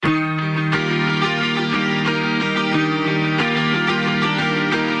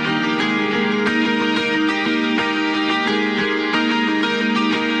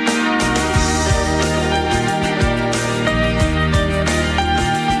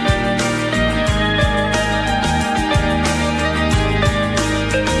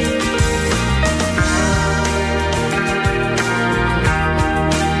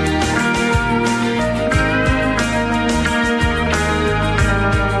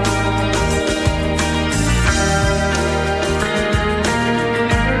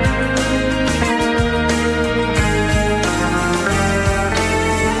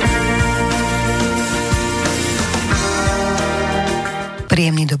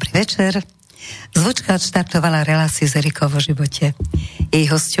Dobrý večer. Zvučka odštartovala reláciu s Erikou vo živote. Jej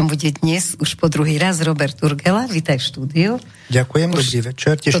hosťom bude dnes už po druhý raz Róbert Urgela. Vítaj v štúdiu. Ďakujem, dobrý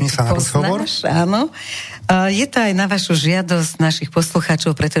večer, teším sa na rozhovor. Áno. Je to aj na vašu žiadosť našich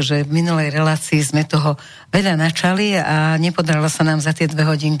poslucháčov, pretože v minulej relácii sme toho veľa načali a nepodarilo sa nám za tie 2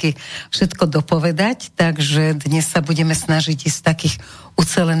 hodinky všetko dopovedať, takže dnes sa budeme snažiť ísť v takých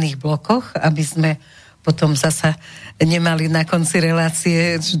ucelených blokoch, aby sme potom zasa nemali na konci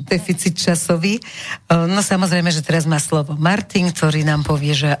relácie deficit časový. No samozrejme, že teraz má slovo Martin, ktorý nám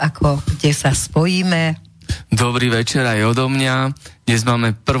povie, že kde sa spojíme. Dobrý večer aj odo mňa. Dnes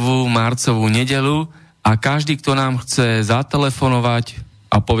máme 1. marcovú nedeľu a každý, kto nám chce zatelefonovať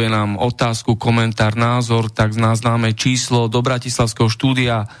a povie nám otázku, komentár, názor, tak nás známe číslo do Bratislavského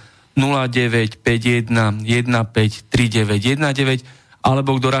štúdia 0951 15 3919,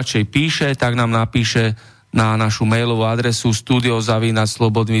 alebo kto radšej píše, tak nám napíše na našu mailovú adresu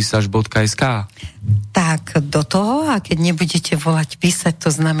studio@slobodnyvysielac.sk. Tak, do toho, a keď nebudete volať písať,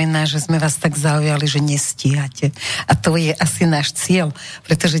 to znamená, že sme vás tak zaujali, že nestíhate. A to je asi náš cieľ,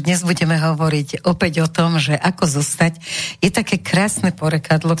 pretože dnes budeme hovoriť opäť o tom, že ako zostať. Je také krásne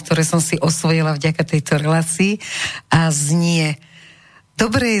porekadlo, ktoré som si osvojila vďaka tejto relácii a znie: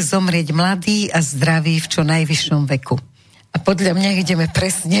 dobre je zomrieť mladý a zdravý v čo najvyššom veku. A podľa mňa ideme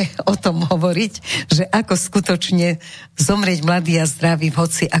presne o tom hovoriť, že ako skutočne zomrieť mladý a zdravý v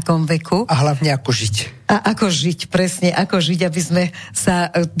hoci akom veku. A hlavne ako žiť. A ako žiť, presne ako žiť, aby sme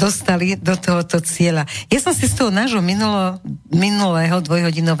sa dostali do tohoto cieľa. Ja som si z toho nášho minulého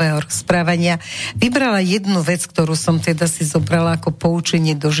 2-hodinového rozprávania vybrala jednu vec, ktorú som teda si zobrala ako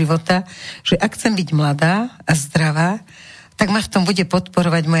poučenie do života, že ak chcem byť mladá a zdravá, tak ma v tom bude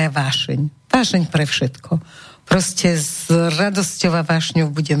podporovať moja vášeň. Vášeň pre všetko. Proste s radosťou a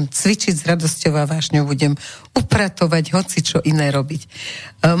vášňou budem cvičiť, s radosťou a vášňou budem upratovať, hoci čo iné robiť.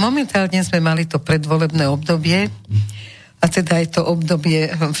 Momentálne sme mali to predvolebné obdobie, a teda aj to obdobie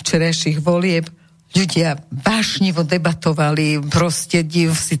včerajších volieb. Ľudia vášnivo debatovali, proste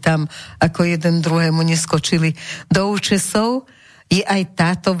div si tam, ako jeden druhému neskočili do účesov. Je aj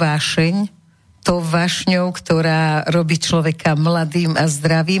táto vášeň tou vášňou, ktorá robí človeka mladým a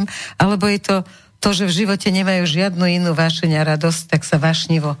zdravým, alebo je to, že v živote nemajú žiadnu inú vášeň a radosť, tak sa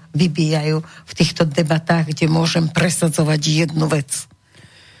vášnivo vybíjajú v týchto debatách, kde môžem presadzovať jednu vec.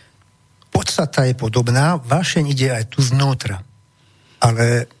 Podstata je podobná, vášeň ide aj tu znútra.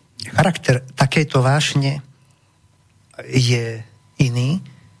 Ale charakter takejto vášne je iný.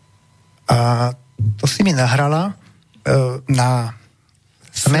 A to si mi nahrala na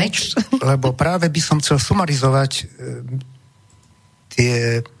smeč, lebo práve by som chcel sumarizovať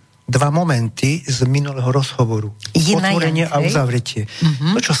tie 2 momenty z minulého rozhovoru. Otvorenie a uzavretie.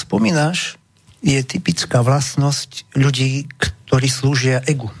 To, čo spomínaš, je typická vlastnosť ľudí, ktorí slúžia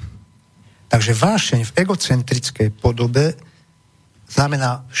egu. Takže vášeň v egocentrickej podobe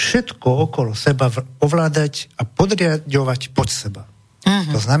znamená všetko okolo seba ovládať a podriadovať pod seba.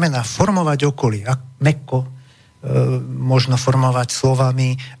 To znamená formovať okolie. A mäkko možno formovať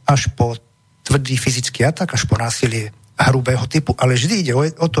slovami až po tvrdý fyzický atak, až po násilie hrubého typu, ale vždy ide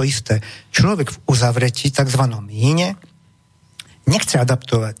o to isté. Človek v uzavretí, takzvanom jíne, nechce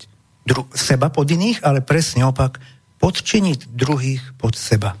adaptovať seba pod iných, ale presne opak, podčiniť druhých pod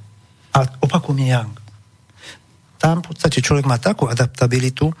seba. A opakujem yang. Tam v podstate človek má takú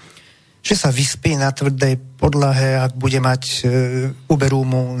adaptabilitu, že sa vyspí na tvrdej podlahe, ak bude mať uberú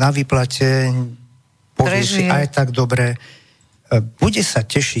mu na výplate, povie si aj tak dobre, bude sa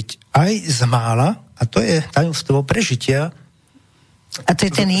tešiť aj z mála, a to je tajomstvo prežitia. A to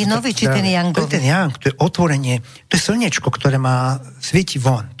je ten jinový, či ten jangový? To je ten yang, to je otvorenie, to je slniečko, ktoré má svieti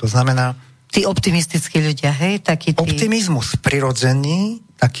von. To znamená... Tí optimistickí ľudia, hej? Optimizmus prirodzený,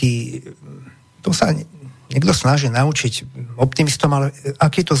 taký... To sa niekto snaží naučiť optimistom, ale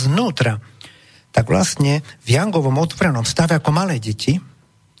ak je to znútra, tak vlastne v jangovom otvorenom stave ako malé deti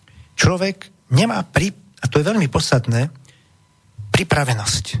človek nemá, a to je veľmi podstatné,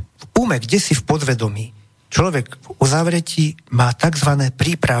 pripravenosť. V kde si v podvedomí. Človek v uzavretí má tzv.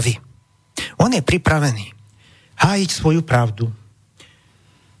 Prípravy. On je pripravený hájiť svoju pravdu,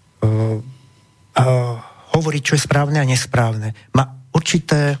 hovoriť, čo je správne a nesprávne. Má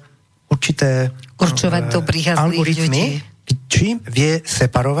určité určovať dobrých a zlých algoritmy, čím vie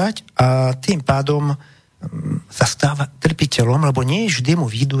separovať a tým pádom sa stáva trpiteľom, lebo nie vždy mu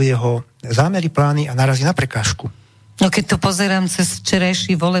výjdu jeho zámery, plány a narazí na prekážku. No keď to pozerám cez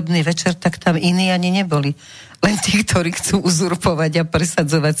včerajší volebný večer, tak tam iní ani neboli. Len tí, ktorí chcú uzurpovať a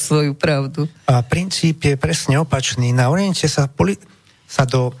presadzovať svoju pravdu. A princíp je presne opačný. Na Oriente sa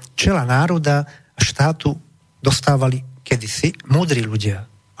do čela národa a štátu dostávali kedysi múdri ľudia.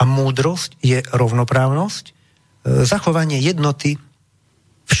 a múdrosť je rovnoprávnosť, zachovanie jednoty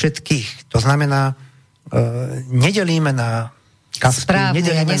všetkých. To znamená, nedelíme na kasty,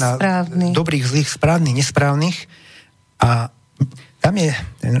 nedelíme na dobrých, zlých, správnych, nesprávnych. A tam je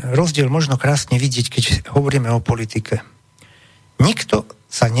ten rozdiel možno krásne vidieť, keď hovoríme o politike. Nikto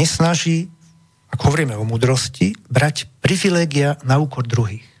sa nesnaží, ak hovoríme o múdrosti, brať privilégia na úkor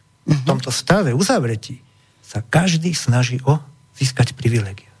druhých. V tomto stave uzavretí sa každý snaží získať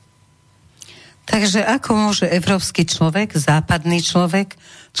privilégia. Takže ako môže európsky človek, západný človek,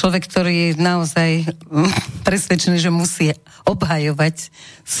 ktorý je naozaj presvedčený, že musí obhajovať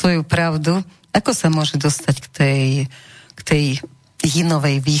svoju pravdu, ako sa môže dostať k tej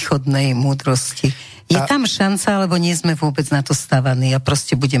jinovej východnej múdrosti? Je tam šanca, alebo nie sme vôbec na to stavaní a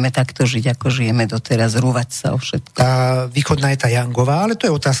proste budeme takto žiť, ako žijeme doteraz, rúvať sa o všetko? Tá východná je tá Jangová, ale to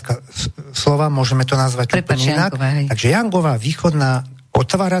je otázka slova, môžeme to nazvať úplne inak. Takže Jangová, východná,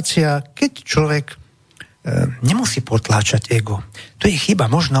 otváracia, keď človek nemusí potláčať ego. To je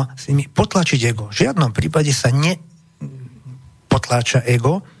chyba, možno si mi potlačiť ego. V žiadnom prípade sa nepotláča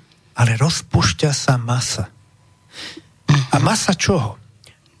ego, ale rozpúšťa sa masa. A masa čoho?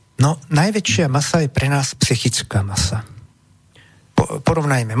 No, najväčšia masa je pre nás psychická masa.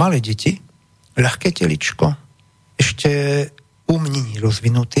 Porovnajme malé deti, ľahké teličko, ešte není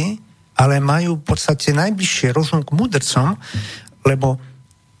rozvinutý, ale majú v podstate najbližšie rozum k mudrcom, lebo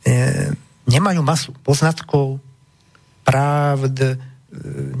nemajú masu poznatkov, pravd,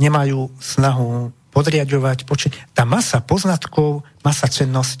 nemajú snahu podriaďovať. Tá masa poznatkov, masa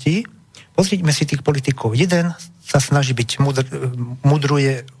cenností, pozrieťme si tých politikov. Jeden sa snaží byť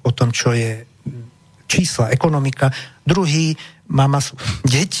mudruje o tom, čo je čísla, ekonomika, druhý má masu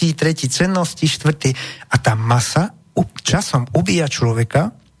detí, tretí cennosti, štvrtý. A tá masa časom ubíja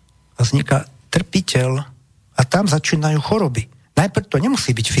človeka a vzniká trpiteľ a tam začínajú choroby. Najprv to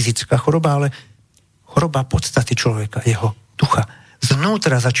nemusí byť fyzická choroba, ale choroba podstaty človeka, jeho ducha.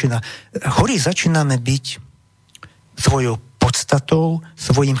 Znútra chorí začíname byť svojou podstatou,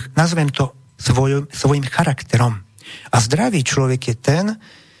 svojím charakterom. A zdravý človek je ten,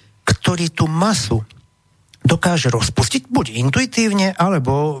 ktorý tú masu dokáže rozpustiť, buď intuitívne,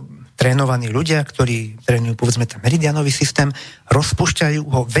 alebo trénovaní ľudia, ktorí trénujú, povedzme, ten meridianový systém, rozpúšťajú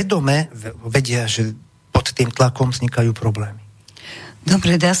ho vedome, vedia, že pod tým tlakom vznikajú problémy.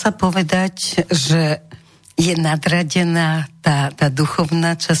 Dobre, dá sa povedať, že je nadradená tá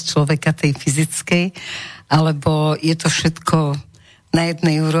duchovná časť človeka, tej fyzickej, alebo je to všetko na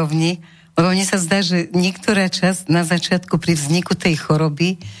jednej úrovni? Lebo mne sa zdá, že niektorá časť na začiatku pri vzniku tej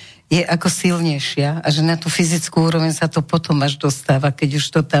choroby je ako silnejšia a že na tú fyzickú úroveň sa to potom až dostáva, keď už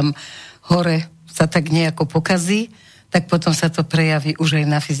to tam hore sa tak nejako pokazí, tak potom sa to prejaví už aj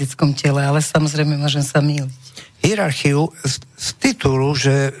na fyzickom tele, ale samozrejme môžem sa mýliť. Hierarchiu z titulu,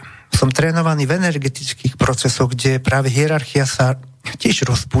 že som trénovaný v energetických procesoch, kde práve hierarchia sa tiež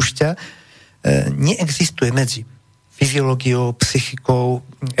rozpúšťa, neexistuje medzi fyziológiou, psychikou,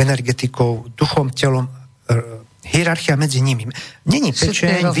 energetikou, duchom, telom, hierarchia medzi nimi. Není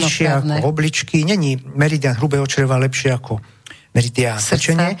pečeň vyššie ako obličky, není meridian hrubého čreva lepšie ako meridian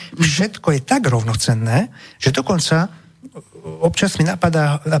pečenie. Všetko je tak rovnocenné, že dokonca občas mi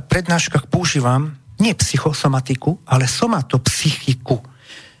napadá, na prednáškach používam nie psychosomatiku, ale somatopsychiku.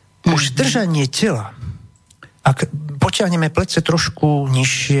 Už držanie tela. Ak potiahneme plece trošku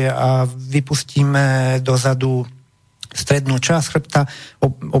nižšie a vypustíme dozadu strednú časť chrbta,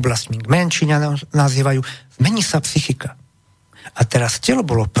 oblasť menšina nazývajú, zmení sa psychika. A teraz telo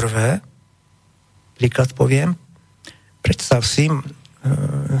bolo prvé, príklad poviem, predstav si,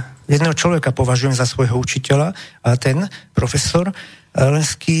 jedného človeka považujem za svojho učiteľa a ten profesor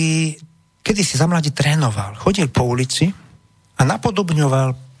Lenský kedysi za mladí trénoval. Chodil po ulici a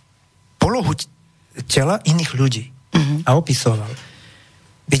napodobňoval polohu tela iných ľudí. A opisoval.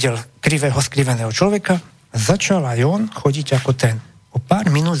 Videl skriveného človeka a začal aj on chodiť ako ten. O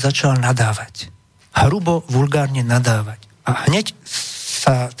pár minút začal nadávať. Hrubo, vulgárne nadávať. A hneď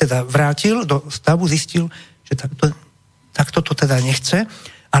sa teda vrátil do stavu, zistil, že takto to teda nechce,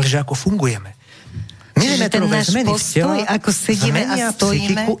 ale že ako fungujeme. Milimetrové zmeny v tela ako sedíme zmenia a stojíme,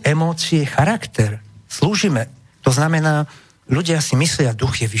 psychiku, emócie, charakter. Slúžime. To znamená, ľudia si myslia,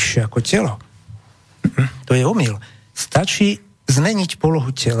 duch je vyššie ako telo. To je omyl. Stačí zmeniť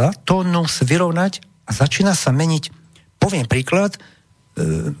polohu tela, tónus vyrovnať a začína sa meniť. Poviem príklad,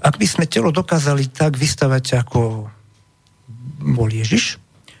 ak by sme telo dokázali tak vystavať, ako bol Ježiš,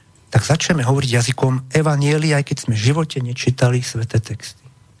 tak začneme hovoriť jazykom evanjelia, aj keď sme v živote nečítali sväté texty.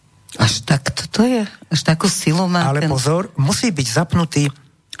 Až tak to je? Až takú silu má ale pozor, musí byť zapnutý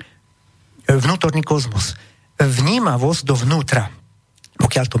vnútorný kozmos. Vnímavosť dovnútra.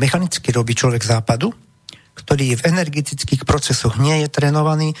 Pokiaľ to mechanicky robí človek západu, ktorý v energetických procesoch nie je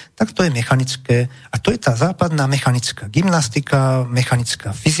trénovaný, tak to je mechanické. A to je tá západná mechanická gymnastika,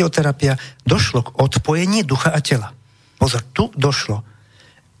 mechanická fyzioterapia. Došlo k odpojení ducha a tela. Pozor, tu došlo.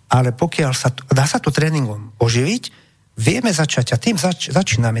 Ale pokiaľ dá sa to tréningom oživiť, vieme začať a tým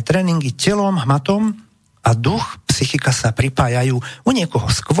začíname tréningy telom, hmatom a duch, psychika sa pripájajú u niekoho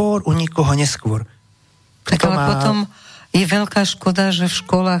skôr, u niekoho neskôr. Tak ale potom je veľká škoda, že v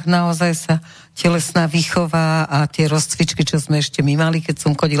školách naozaj sa telesná výchova a tie rozcvičky, čo sme ešte my mali, keď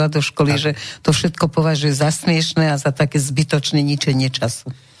som chodila do školy, že to všetko považuje za smiešné a za také zbytočné ničenie času.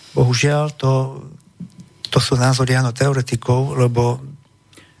 Bohužiaľ, to sú názory áno teoretikov, lebo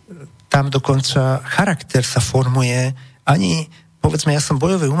tam dokonca charakter sa formuje, ani, povedzme, ja som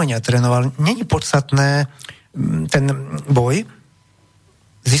bojové umenia trénoval, není podstatné ten boj,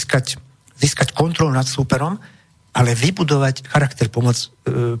 získať kontrolu nad súperom, ale vybudovať charakter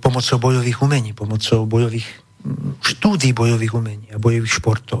pomocou bojových umení, pomocou bojových štúdií bojových umení a bojových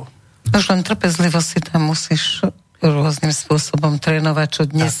športov. Už len trpezlivosť si tam musíš rôznym spôsobom trénovať, čo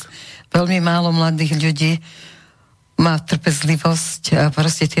dnes veľmi málo mladých ľudí má trpezlivosť a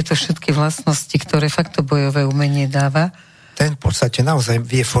proste tieto všetky vlastnosti, ktoré fakt to bojové umenie dáva. Ten v podstate naozaj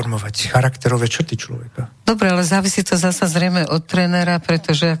vie formovať charakterové črty človeka. Dobre, ale závisí to zasa zrejme od trénera,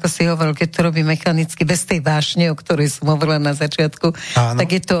 pretože, ako si hovoril, keď to robí mechanicky, bez tej vášne, o ktorej som hovorila na začiatku, tak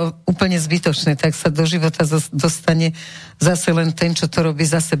je to úplne zbytočné, tak sa do života dostane zase len ten, čo to robí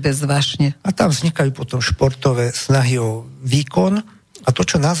zase bez vášne. A tam vznikajú potom športové snahy o výkon a to,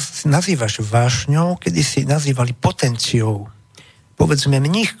 čo nazývaš vášňou, kedy si nazývali potenciou. Povedzme,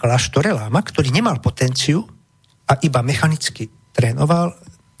 mních kláštore Láma, ktorý nemal potenciu, a iba mechanicky trénoval,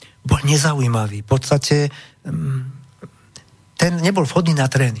 bol nezaujímavý. V podstate ten nebol vhodný na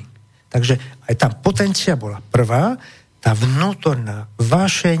tréning. Takže aj tam potencia bola prvá, tá vnútorná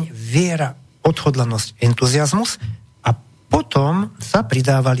vášeň, viera, odhodlanosť, entuziasmus a potom sa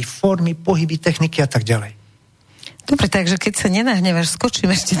pridávali formy, pohyby, techniky a tak ďalej. Dobre, takže keď sa nenahnevaš,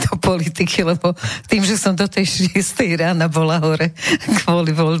 skočím ešte do politiky, lebo tým, že som do tej 6 rána bola hore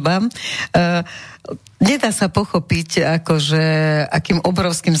kvôli voľbám, nedá sa pochopiť, akože akým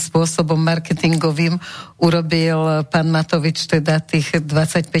obrovským spôsobom marketingovým urobil pán Matovič teda tých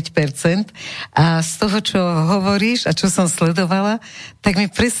 25%. A z toho, čo hovoríš a čo som sledovala, tak mi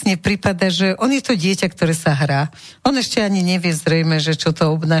presne prípada, že on je to dieťa, ktoré sa hrá. On ešte ani nevie zrejme, že čo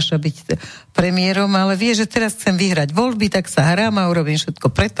to obnáša byť premiérom, ale vie, že teraz chcem vyhrať voľby, tak sa hrám a urobím všetko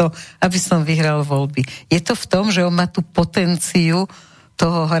preto, aby som vyhral voľby. Je to v tom, že on má tú potenciu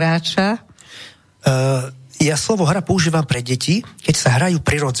toho hráča? Ja slovo hra používam pre deti, keď sa hrajú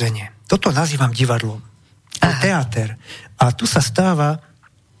prirodzene. Toto nazývam divadlom. Teáter. A tu sa stáva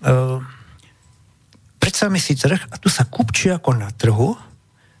predstavme si trh a tu sa kupčí ako na trhu.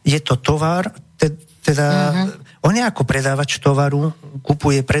 Je to tovar, on je ako predávač tovaru,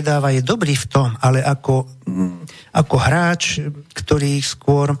 kupuje, predáva, je dobrý v tom, ale ako hráč, ktorý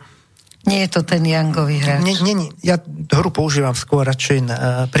skôr nie je to ten Jangový hráč. Nie. Ja hru používam skôr radšej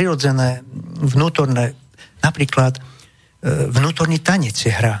prirodzené, vnútorné. Napríklad vnútorný tanec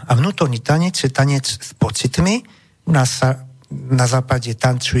je hra. A vnútorný tanec je tanec s pocitmi. U nás sa na západe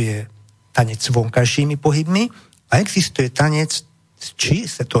tancuje tanec s vonkajšími pohybmi a existuje tanec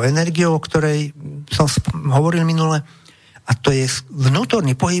s tou energiou, o ktorej som hovoril minule. A to je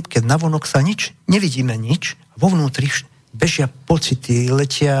vnútorný pohyb, keď navonok sa nevidíme nič. A vo vnútri bežia pocity,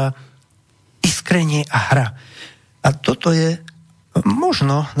 letia iskrenie a hra. A toto je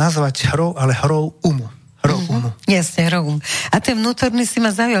možno nazvať hrou, ale hrou umu. Jasne, hrou. A ten vnútorný si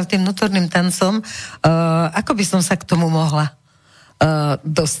ma zaujal, tým vnútorným tancom. Ako by som sa k tomu mohla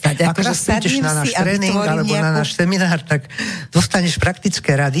dostať? Ak raz prídeš na náš tréning alebo na náš seminár, tak dostaneš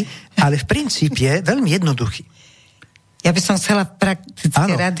praktické rady, ale v princípe je veľmi jednoduchý. Ja by som chcela praktické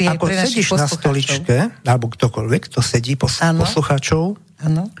rady aj pre našich poslucháčov. Ako sedíš na stoličke, alebo ktokoľvek, kto sedí poslucháčov,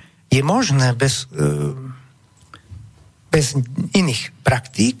 je možné bez iných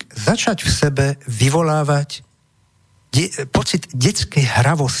praktík začať v sebe vyvolávať pocit detskej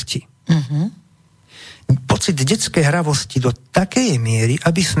hravosti. Pocit detskej hravosti do takej miery,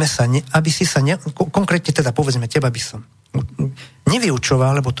 konkrétne teda povedzme teba by som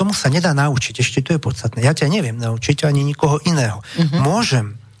nevyučoval, lebo tomu sa nedá naučiť. Ešte to je podstatné. Ja ťa neviem naučiť ani nikoho iného.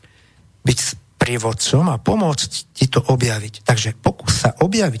 Môžem byť prievodcom a pomôcť ti to objaviť. Takže pokús sa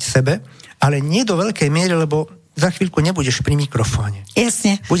objaviť sebe, ale nie do veľkej miery, lebo za chvíľku nebudeš pri mikrofóne.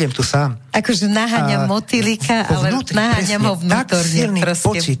 Jasne. Budem tu sám. Akože naháňam motýlika, ale naháňam ho vnútorne. Tak silný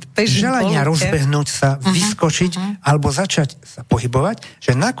pocit želania rozbehnúť sa, vyskočiť, alebo začať sa pohybovať,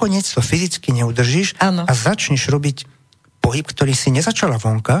 že nakoniec to fyzicky neudržíš a začneš robiť pohyb, ktorý si nezačala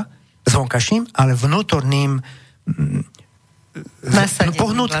s vonkajším, ale vnútorným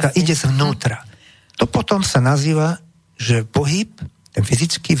pohnútka vlastne ide zvnútra. To potom sa nazýva, že pohyb, ten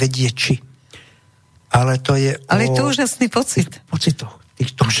fyzický, vedie či. Ale to je ale je to úžasný pocit. Pocitoch.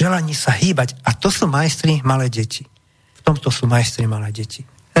 V tom želaní sa hýbať. A to sú majstri malé deti. V tomto sú majstri malé deti.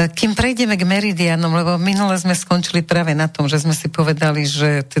 Kým prejdeme k meridianom, lebo minule sme skončili práve na tom, že sme si povedali,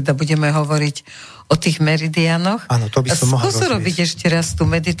 že teda budeme hovoriť o tých meridianoch. Áno, to by som mohol rozviesť. Robiť ešte raz tú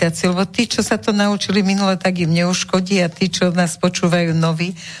meditáciu, lebo tí, čo sa to naučili minule, tak im neuškodí a tí, čo nás počúvajú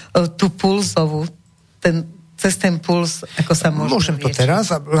noví, tú pulzovú, cez ten puls, ako sa môžem to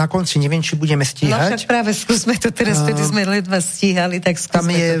teraz a na konci neviem, či budeme stíhať. No však práve skúsme to teraz, vtedy sme ledva stíhali, tak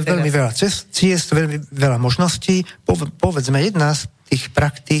skúsme to teraz. Tam je veľmi veľa ciest, veľmi veľa možností. Povedzme, jedna z tých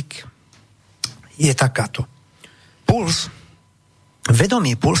praktík je takáto. Puls,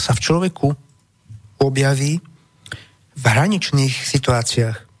 vedomý puls sa v človeku objaví v hraničných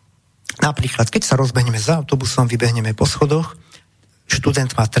situáciách. Napríklad, keď sa rozbehneme za autobusom, vybehneme po schodoch,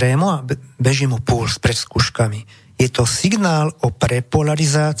 študent má trému a beží mu puls pred skúškami. Je to signál o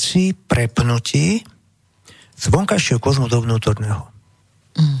prepolarizácii, prepnutí z vonkajšieho kozmu do vnútorného.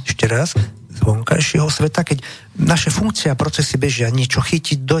 Ešte raz, z vonkajšieho sveta, keď naše funkcie a procesy bežia, niečo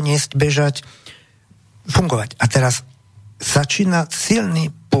chytiť, doniesť, bežať, fungovať. A teraz začína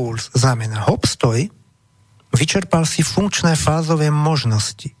silný puls, znamená hop, stoj, vyčerpal si funkčné fázové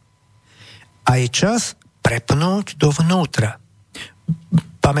možnosti. A je čas prepnúť dovnútra.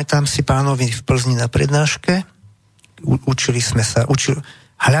 Pamätám si pánovi v Plzni na prednáške,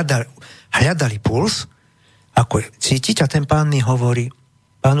 hľadali puls, ako je cítiť, a ten pán mi hovorí,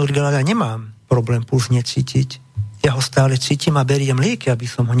 pán Urgela, ja nemám problém puls necítiť, ja ho stále cítim a beriem lieky, aby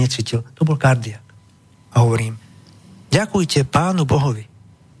som ho necítil. To bol kardiak. A hovorím, ďakujte Pánu Bohovi.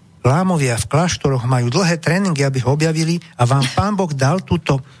 Lámovia v kláštoroch majú dlhé tréningy, aby ho objavili, a vám Pán Boh dal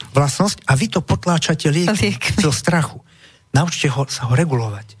túto vlastnosť a vy to potláčate lieky zo strachu. Naučte sa ho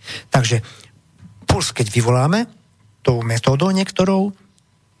regulovať. Takže puls, keď vyvoláme tou metódou niektorou,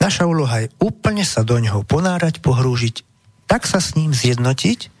 naša úloha je úplne sa do neho ponárať, pohrúžiť, tak sa s ním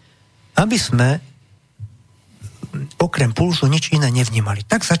zjednotiť, aby sme okrem pulzu nič iné nevnímali.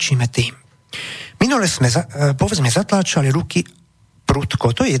 Tak začneme tým. Minule sme, povedzme, zatláčali ruky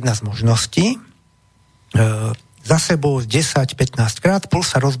prudko. To je jedna z možností. Za sebou 10-15 krát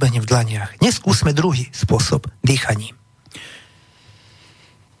puls sa rozbehne v dlaniach. Dnes skúsme druhý spôsob, dýchaním.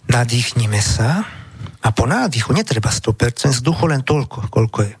 Nadýchnime sa a po nádychu netreba 100% vzduchu, len toľko,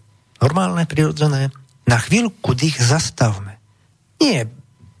 koľko je normálne, prirodzené. Na chvíľku dých zastavme. Nie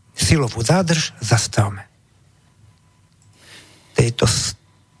silovú zádrž, zastavme. V tejto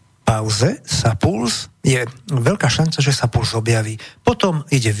pauze sa puls, je veľká šanca, že sa puls objaví. Potom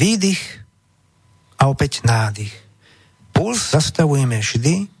ide výdych a opäť nádych. Puls zastavujeme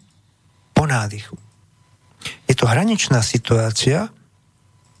vždy po nádychu. Je to hraničná situácia,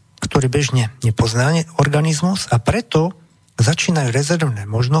 ktorý bežne nepozná organizmus, a preto začínajú rezervné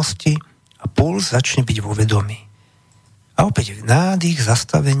možnosti a puls začne byť vo vedomí. A opäť nádych,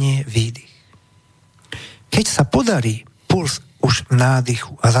 zastavenie, výdych. Keď sa podarí puls už v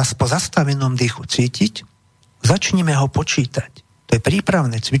nádychu a po zastavenom dýchu cítiť, začneme ho počítať. To je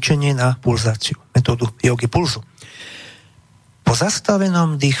prípravné cvičenie na pulzáciu, metódu jogy pulzu. Po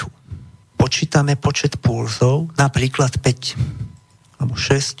zastavenom dýchu počítame počet pulzov, napríklad 5 alebo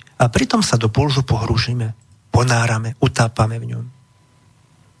 6, a pritom sa do pulzu pohrúžime, ponárame, utápame v ňom.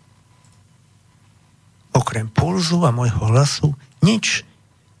 Okrem pulzu a môjho hlasu nič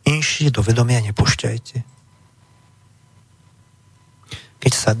inšie do vedomia nepúšťajte.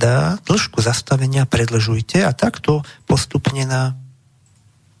 Keď sa dá, dĺžku zastavenia predĺžujte a takto postupne na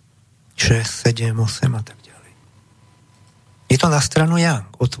 6, 7, 8 a tak ďalej. Je to na stranu yang,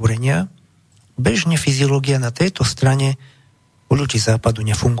 otvorenia. Bežne fyziológia na tejto strane u ľudí západu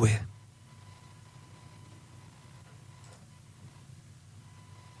nefunguje.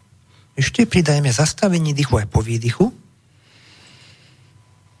 Ešte pridajme zastavenie dýchu aj po výdychu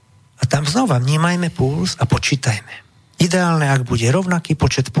a tam znova vnímajme puls a počítajme. Ideálne, ak bude rovnaký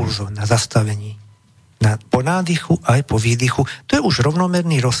počet pulzov na zastavení, po nádychu aj po výdychu. To je už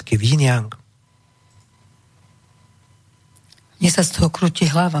rovnomerný rozkyv yin-yang. Mne sa z toho krúti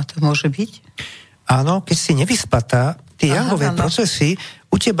hlava, to môže byť? Áno, keď si nevyspatá, tie yangové procesy,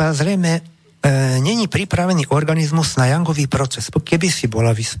 u teba zrejme není pripravený organizmus na yangový proces. Keby si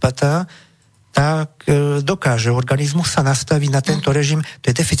bola vyspatá, tak dokáže organizmus sa nastaviť na tento režim, to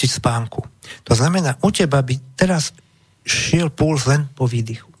je deficit spánku. To znamená, u teba by teraz šiel puls len po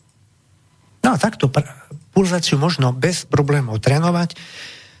výdychu. No a takto pulzáciu možno bez problémov trénovať.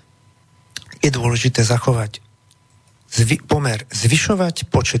 Je dôležité zachovať pomer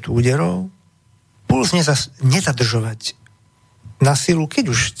zvyšovať počet úderov, puls nezadržovať na silu,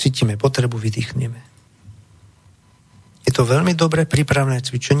 keď už cítime potrebu, vydýchneme. Je to veľmi dobré prípravné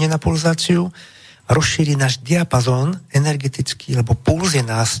cvičenie na pulzáciu a rozšíri náš diapazón energetický, lebo puls je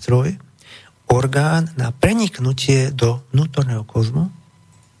nástroj, orgán na preniknutie do vnútorného kozmu.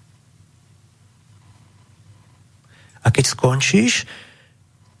 A keď skončíš,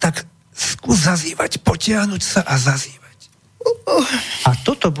 tak skús zazývať, potiahnuť sa a zazývať. A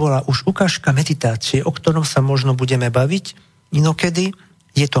toto bola už ukážka meditácie, o ktorom sa možno budeme baviť inokedy.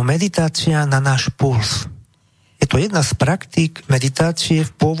 Je to meditácia na náš puls. Je to jedna z praktík meditácie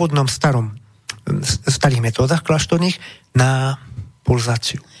v pôvodnom starých metódach kláštorných na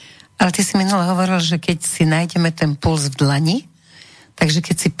pulzáciu. Ale ty si minule hovoril, že keď si nájdeme ten puls v dlani, takže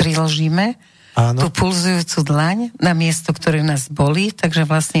keď si priložíme tú pulzujúcu dlaň na miesto, ktoré nás bolí, takže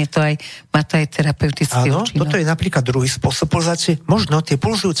vlastne má to aj terapeutický účinok. Toto je napríklad druhý spôsob pulzácie. Možno tie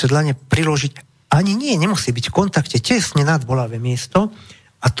pulzujúce dlane priložiť ani nemusí byť v kontakte tesne nad bolavé miesto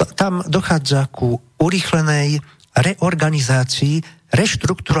a tam dochádza ku urýchlenej reorganizácii,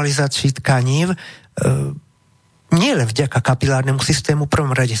 reštrukturalizácii tkanív, nie len vďaka kapilárnemu systému, v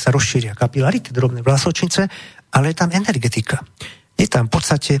prvom rade sa rozšíria kapiláry, tie drobné vlasočnice, ale je tam energetika. Je tam v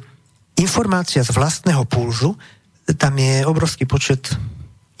podstate informácia z vlastného pulzu, tam je obrovský počet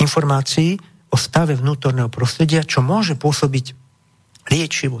informácií o stave vnútorného prostredia, čo môže pôsobiť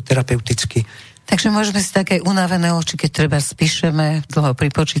liečivo, terapeuticky. Takže môžeme si také unavené oči, keď treba spíšeme dlho pri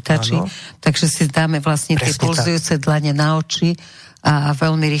počítači, takže si dáme vlastne tie pulzujúce dlane na oči a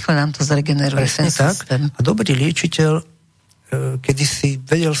veľmi rýchlo nám to zregeneruje ten systém. A dobrý liečiteľ, kedy si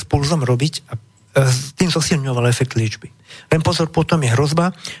vedel s pulzom robiť a tým zosilňoval efekt liečby. Len pozor, potom je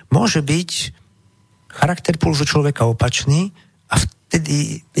hrozba, môže byť charakter pulzu človeka opačný a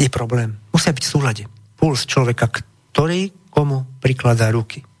vtedy je problém. Musia byť v súlade. Puls človeka, ktorý komu prikladá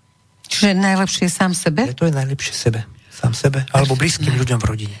ruky. Čiže najlepšie je sám sebe? To je najlepšie sám sebe, alebo blízkym ľuďom v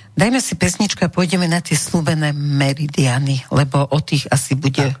rodine. Dajme si pesničku a pôjdeme na tie slúbené meridiany, lebo o tých asi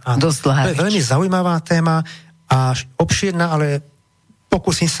bude dosť dlhá. To je veľmi zaujímavá téma a obšírna, ale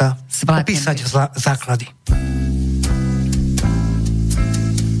pokúsim sa opísať základy.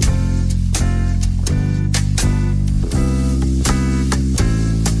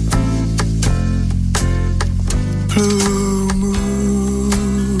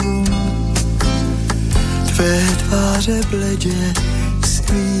 Tvé tváře bledě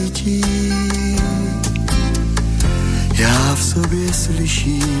svítí, já v sobě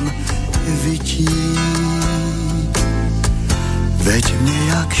slyším vytí. Veď mě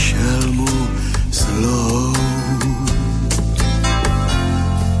jak šelmu zlou.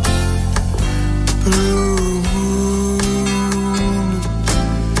 Blue moon,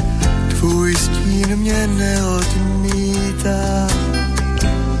 tvůj stín mě neodmítá.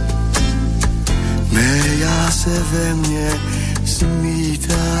 Mé já se ve mně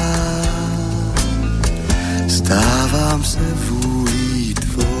smítá. Stávám se vůlí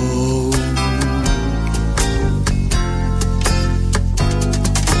tvou.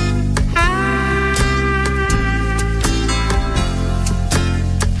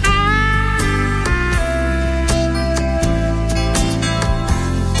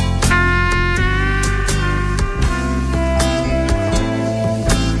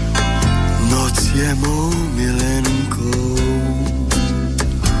 Je mou milenkou.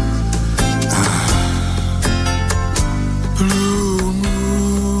 Blue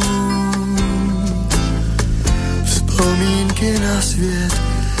moon, vzpomínky na svět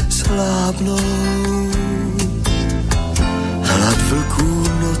slábnou. Hlad vlků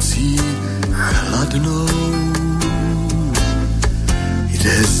nocí chladnou.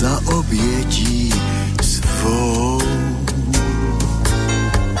 Jde za obětí svou.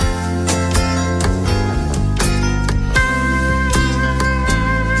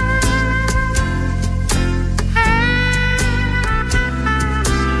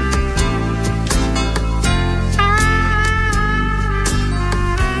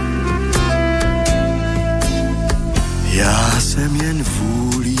 Já jsem jen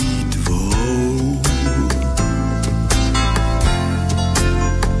vůlí tvou.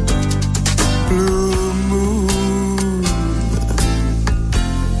 Blue moon.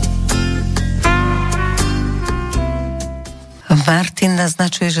 Martin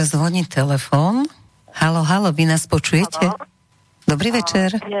naznačuje, že zvoní telefón. Haló, vy nás počujete? Haló. Dobrý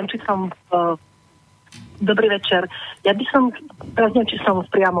večer. Neviem, či som... Dobrý večer. Ja by som... Teraz neviem, či som v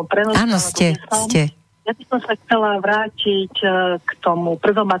priamom prenose. Áno, ste. Ja by som sa chcela vrátiť k tomu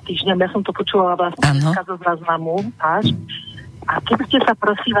 1. týždňu. Ja som to počúvala vlastne zo záznamu až. A keby ste sa,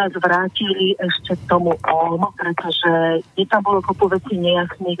 prosím vás, vrátili ešte k tomu OM, pretože je tam bolo kopu vecí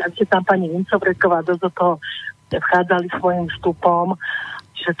nejasných, ak ste tam pani Vincoureková do toho vchádzali svojim vstupom,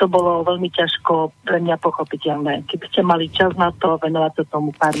 že to bolo veľmi ťažko pre mňa pochopiteľné. Keby ste mali čas na to, venovať sa tomu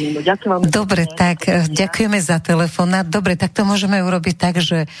pár minút. Ďakujem vám. Dobre, tak ďakujeme za telefonát. Dobre, tak to môžeme urobiť tak,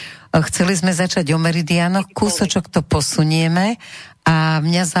 že chceli sme začať o meridiánoch, kúsočok to posunieme a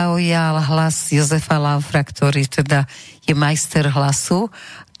mňa zaujal hlas Jozefa Laufra, ktorý teda je majster hlasu,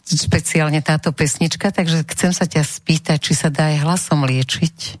 špeciálne táto pesnička, takže chcem sa ťa spýtať, či sa dá aj hlasom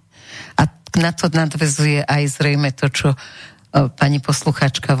liečiť. A na to nadväzuje aj zrejme to, čo pani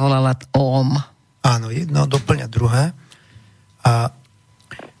poslucháčka volala OM. Áno, jedno doplňa druhé. A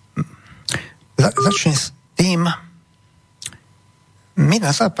začnem s tým, my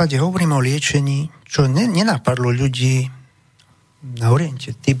na západe hovoríme o liečení, čo nenapadlo ľudí na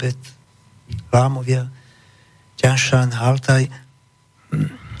Oriente, Tibet, Lámovia, Ťanšan, Altaj.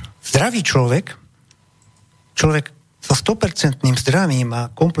 Zdravý človek so 100% zdravím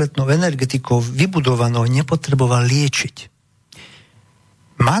a kompletnou energetikou vybudovanou nepotreboval liečiť.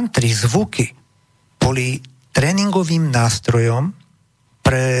 Mantry, zvuky boli tréningovým nástrojom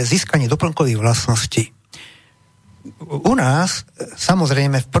pre získanie doplnkových vlastností. U nás,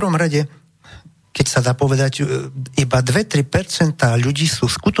 samozrejme, v prvom rade, keď sa dá povedať, iba 2-3% ľudí sú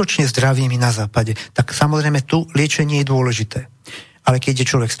skutočne zdravými na západe, tak samozrejme tu liečenie je dôležité. Ale keď je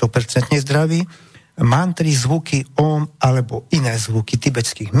človek 100% zdravý, mantry, zvuky, alebo iné zvuky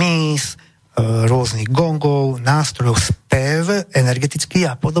tibetských mís, rôznych gongov, nástrojov, spev energetický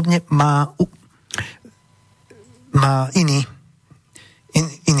a podobne má iný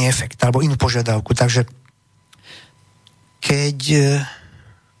efekt alebo inú požiadavku. Takže keď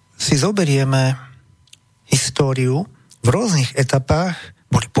si zoberieme históriu, v rôznych etapách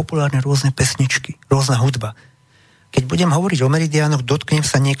boli populárne rôzne pesničky, rôzna hudba. Keď budem hovoriť o meridiánoch, dotknem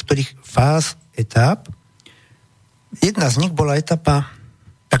sa niektorých fáz, etap. Jedna z nich bola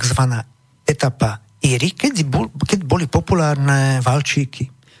takzvaná etapa Íry, keď boli populárne valčíky.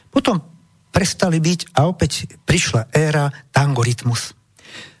 Potom prestali byť a opäť prišla éra tango rytmus.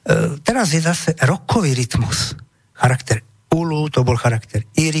 Teraz je zase rockový rytmus. Charakter Ulu, to bol charakter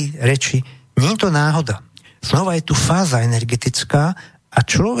Íry, reči. Nie je to náhoda. Znova je tu fáza energetická a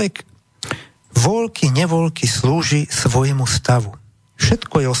človek voľky, nevoľky slúži svojmu stavu.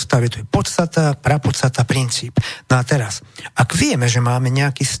 Všetko je o stave, to je podstata, prapodstata, princíp. No a teraz, ak vieme, že máme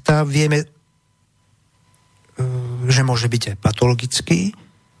nejaký stav, vieme, že môže byť aj patologický,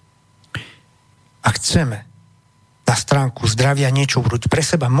 a chceme na stránku zdravia niečo urobiť pre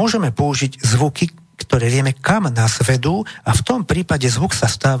seba, môžeme použiť zvuky, ktoré vieme, kam nás vedú, a v tom prípade zvuk sa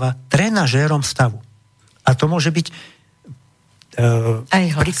stáva trenažérom stavu. A to môže byť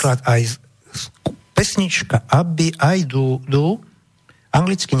príklad aj pesnička Abby, I do,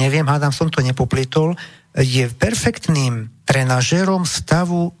 anglicky neviem, hádam, som to nepoplietol, je perfektným trenažérom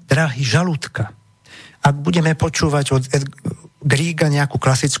stavu dráhy žalúdka. Ak budeme počúvať od Griega nejakú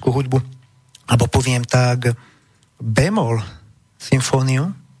klasickú hudbu, alebo poviem tak bemol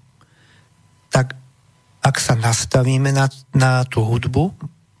symfóniu, tak ak sa nastavíme na tú hudbu,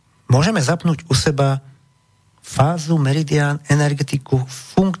 môžeme zapnúť u seba fázu, meridián, energetiku,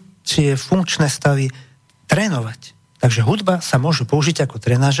 funkcie, funkčné stavy, trénovať. Takže hudba sa môže použiť ako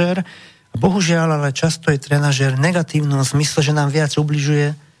trenažér. Bohužiaľ, ale často je trenažér v negatívnom zmysle, že nám viac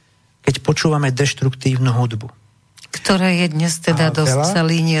ubližuje, keď počúvame deštruktívnu hudbu. Ktorá je dnes teda dosť sa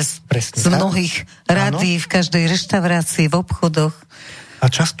línie z mnohých radí, v každej reštaurácii, v obchodoch. A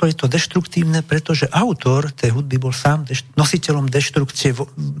často je to deštruktívne, pretože autor tej hudby bol sám nositeľom deštrukcie.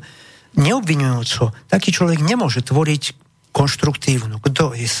 Neobvinujúco. Taký človek nemôže tvoriť konštruktívnu.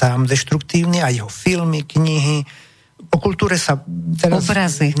 Kto je sám deštruktívny, a jeho filmy, knihy. O kultúre sa teraz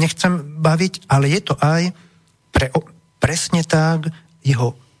obrazy nechcem baviť, ale je to aj presne tak,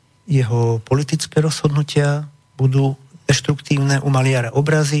 jeho politické rozhodnutia budú deštruktívne, u maliara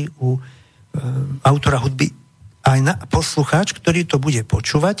obrazy, u autora hudby. Aj poslucháč, ktorý to bude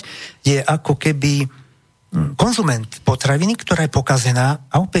počúvať, je ako keby konzument potraviny, ktorá je pokazená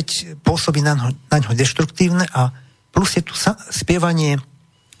a opäť pôsobí na ňo deštruktívne, a plus je tu spievanie,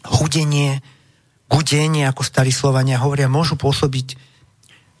 hudenie, gudenie, ako starí Slovania hovoria, môžu pôsobiť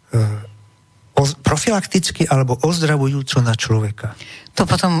profilakticky alebo ozdravujúco na človeka. To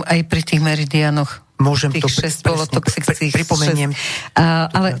potom aj pri tých meridiánoch môžem tých to 6 bolotoxických. Pripomeniem.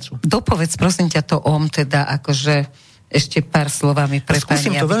 Ale dopovedz, prosím ťa, to teda akože ešte pár slovami pre pani.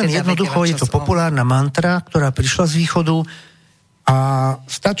 Skúsim to veľmi jednoducho, je to populárna mantra, ktorá prišla z východu, a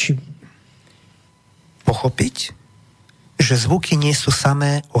stačí pochopiť, že zvuky nie sú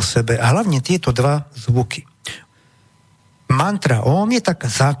samé o sebe. A hlavne tieto dva zvuky. Mantra OM je taká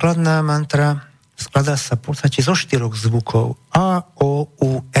základná mantra, skladá sa v podstate zo 4 zvukov A, O,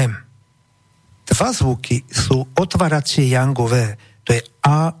 U, M. 2 zvuky sú otváracie jangové, to je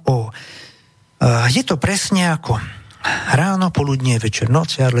A, O. Je to presne ako ráno, poludnie, večer,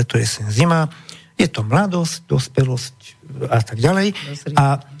 noc, ale to je sen, zima, je to mladosť, dospelosť a tak ďalej.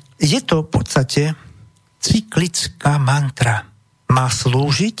 A je to v podstate cyklická mantra. Má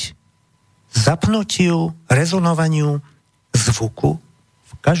slúžiť zapnutiu, rezonovaniu zvuku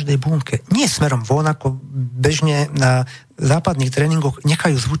v každej bunke. Nie smerom von, ako bežne na západných tréningoch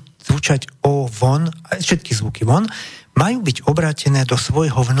nechajú zvučať O von, všetky zvuky von, majú byť obrátené do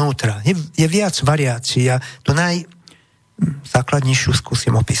svojho vnútra. Je viac variácií a to najzákladnejšiu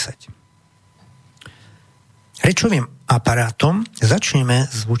skúsim opísať. Rečovým aparátom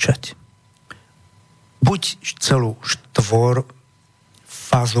začneme zvučať buď celú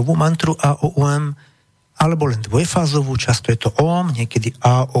štvorfázovú mantru A-O-U-M, alebo len dvojfázovú, často je to OM, niekedy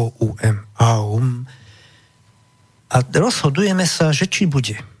A-O-U-M, A-O-M. A rozhodujeme sa, že či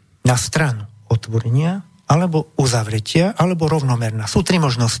bude na stranu otvorenia, alebo uzavretia, alebo rovnomerná. Sú 3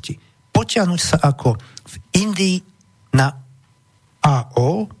 možnosti. Potiahnuť sa ako v Indii na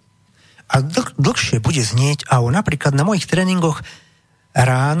AO a dlhšie bude znieť AO. Napríklad na mojich tréningoch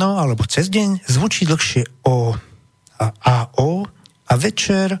ráno alebo cez deň zvučí dlhšie O a AO a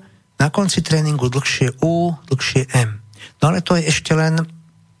večer na konci tréningu dlhšie U, dlhšie M. No ale to je ešte len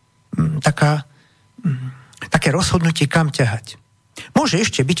také rozhodnutie, kam ťahať. Môže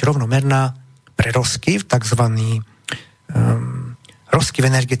ešte byť rovnomerná pre rozkyv, takzvaný rozkyv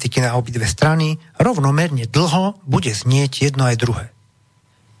energetiky na obidve strany, rovnomerne dlho bude znieť jedno aj druhé.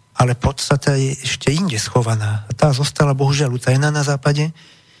 Ale podstata je ešte inde schovaná. A tá zostala bohužiaľ utajená na západe.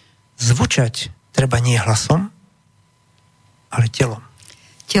 Zvučať treba nie hlasom, ale telom.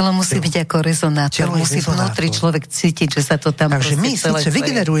 Telo musí byť ako rezonátor. Musí vnútri človek cítiť, že sa to tam... Takže my síce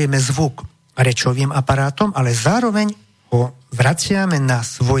vygenerujeme zvuk rečovým aparátom, ale zároveň ho vraciame na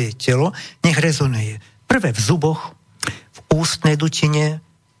svoje telo, nech rezonuje. Prvé v zuboch, v ústnej dutine.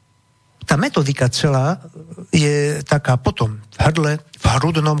 Tá metodika celá je taká potom v hrdle, v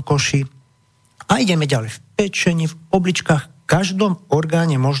hrudnom koši a ideme ďalej v pečení, v obličkách. V každom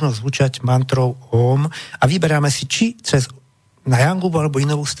orgáne možno zvučať mantrou OM a vyberáme si či cez na jangubu alebo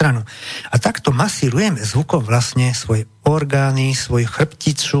inovú stranu. A takto masírujeme zvukom vlastne svoje orgány, svoju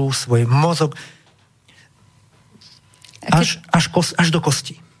chrbticu, svoj mozog, až do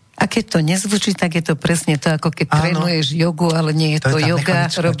kosti. A keď to nezvučí, tak je to presne to, ako keď trénuješ jogu, ale nie je to joga,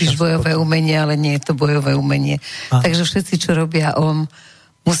 robíš bojové umenie, ale nie je to bojové umenie. Takže všetci, čo robia OM,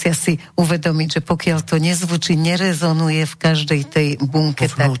 musia si uvedomiť, že pokiaľ to nezvučí, nerezonuje v každej tej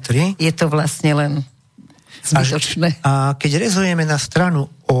bunke, tak je to vlastne len zbytočné. A keď rezujeme na stranu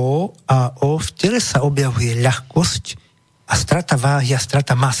O a O, v tele sa objavuje ľahkosť a strata váhy a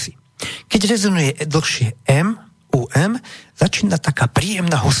strata masy. Keď rezonuje dlhšie M, UM, začína taká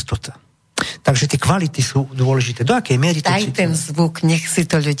príjemná hustota. Takže tie kvality sú dôležité. Do akej miery to cítim? Ten zvuk, nech si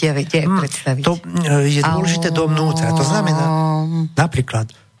to ľudia vedia predstaviť. To je dôležité dovnútra. To znamená napríklad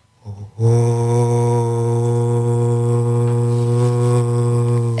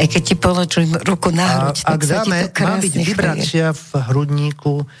aj keď ti položím ruku na hruď, tak sa ti to krásne má byť vibrácia v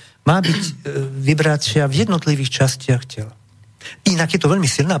hrudníku, má byť vibrácia v jednotlivých častiach tela. Inak je to veľmi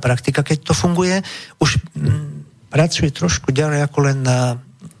silná praktika, keď to funguje. Už pracuje trošku ďalej ako len na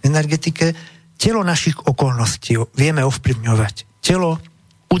energetike. Telo našich okolností vieme ovplyvňovať. Telo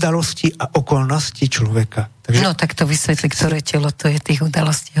udalostí a okolností človeka. Takže... No tak to vysvetli, ktoré telo to je tých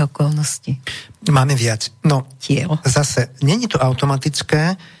udalostí a okolností. Máme viac. No, tiel. Zase, není to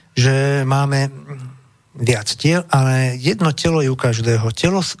automatické, že máme viac tiel, ale jedno telo je u každého.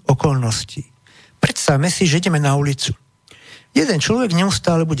 Telo z okolností. Predstavme si, že ideme na ulicu. Jeden človek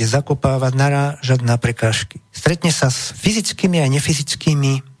neustále bude zakopávať, narážať na prekážky. Stretne sa s fyzickými a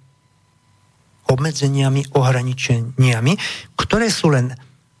nefyzickými obmedzeniami, ohraničeniami, ktoré sú len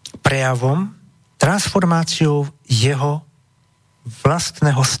prejavom, transformáciou jeho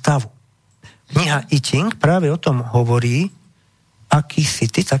vlastného stavu. Kniha I Ching práve o tom hovorí, aký si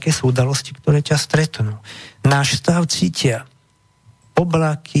ty, také sú udalosti, ktoré ťa stretnú. Náš stav cítia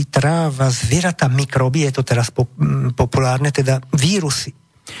oblaky, tráva, zvieratá, mikróby, je to teraz populárne, teda vírusy.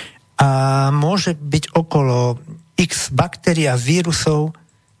 A môže byť okolo x baktérií a vírusov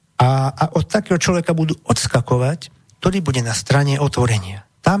a od takého človeka budú odskakovať, ktorý bude na strane otvorenia.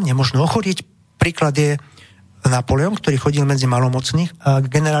 Tam nemožno ochorieť. Príklad je Napoleon, ktorý chodil medzi malomocných a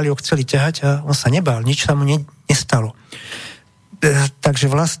generáli ho chceli ťahať a on sa nebál, nič sa mu nestalo. Takže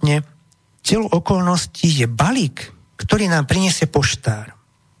vlastne telo okolností je balík, ktorý nám priniesie poštár.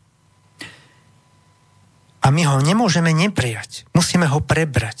 A my ho nemôžeme neprijať. Musíme ho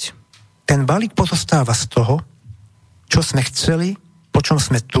prebrať. Ten balík pozostáva z toho, čo sme chceli, po čom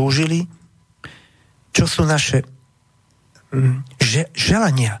sme túžili, čo sú naše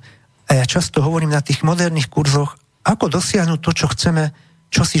želania. A ja často hovorím na tých moderných kurzoch, ako dosiahnuť to, čo chceme,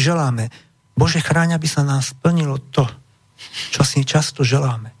 čo si želáme. Bože, chráň, aby sa nám splnilo to, čo si často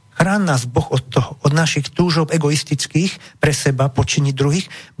želáme. Chráň nás Boh od toho, od našich túžob egoistických pre seba, počiniť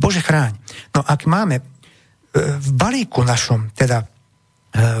druhých. Bože, chráň. No ak máme v balíku našom teda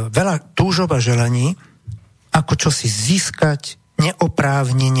veľa túžob a želaní, ako čo si získať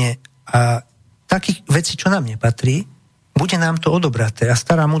neoprávnene a takých vecí, čo nám nepatrí, bude nám to odobraté. A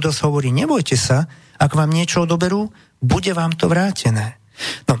stará múdrosť hovorí, nebojte sa, ak vám niečo odoberú, bude vám to vrátené.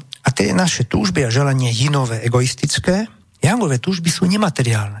 No a tie naše túžby a želanie jinové, egoistické, Jangové túžby sú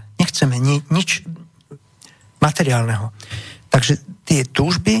nemateriálne. Nechceme nič materiálneho. Takže tie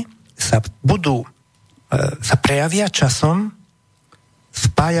túžby sa prejavia časom,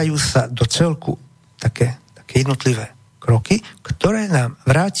 spájajú sa do celku také jednotlivé kroky, ktoré nám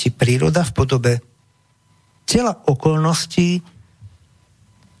vráti príroda v podobe tela okolností,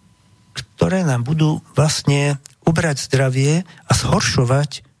 ktoré nám budú vlastne uberať zdravie a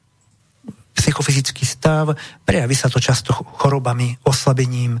zhoršovať psychofyzický stav. Prejaví sa to často chorobami,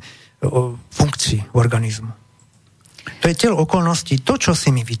 oslabením funkcií organizmu. To je telo okolností, to, čo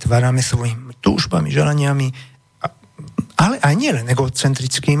si my vytvárame svojimi túžbami, želaniami, ale aj nielen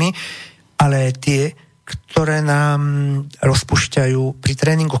egocentrickými, ale tie, ktoré nám rozpúšťajú pri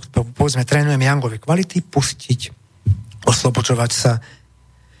tréningoch, povedzme, trénujeme jangové kvality, pustiť, oslobodzovať sa.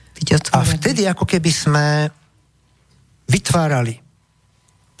 A vtedy, ako keby sme vytvárali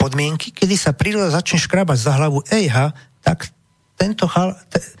podmienky, kedy sa príroda začne škrabať za hlavu, tak tento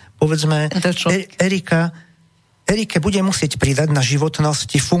povedzme, Erike bude musieť pridať na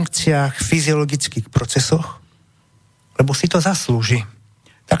životnosti, funkciách, fyziologických procesoch, lebo si to zaslúži.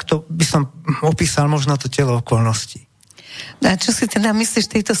 Takto by som opísal možno to telo okolností. A čo si teda myslíš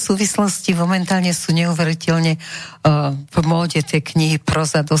v tejto súvislosti? Momentálne sú neuveriteľne v móde tie knihy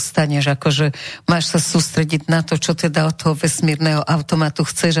proza dostaneš, akože máš sa sústrediť na to, čo teda od toho vesmírneho automatu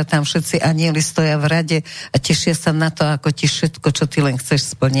chceš a tam všetci anieli stoja v rade a tešia sa na to, ako ti všetko, čo ty len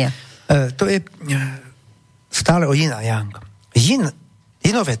chceš, splnia. To je stále o yin a yang.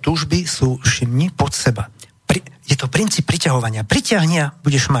 Yinové túžby sú všimni pod seba. Je to princíp priťahovania. Priťahnia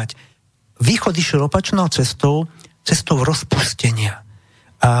budeš mať. Východ išiel opačnou cestou rozpustenia.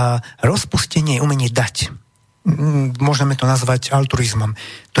 A rozpustenie je umenie dať. Môžeme to nazvať altruizmom.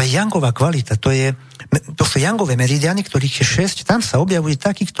 To je yangová kvalita. To sú yangové meridiany, ktorých je 6. Tam sa objavuje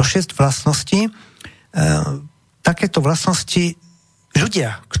takýchto 6 vlastností. Takéto vlastnosti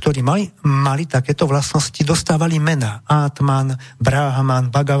ľudia, ktorí mali takéto vlastnosti, dostávali mená. Atman, Brahman,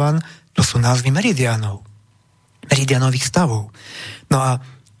 Bhagavan. To sú názvy meridianových stavov. No a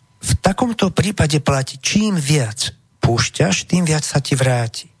v takomto prípade platí, čím viac púšťaš, tým viac sa ti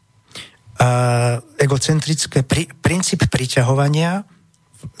vráti. Egocentrické princíp priťahovania,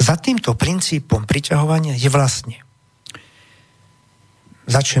 za týmto princípom priťahovania je vlastne,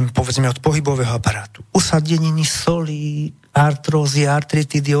 začnem povedzme od pohybového aparátu, usadeniny solí, artrózy,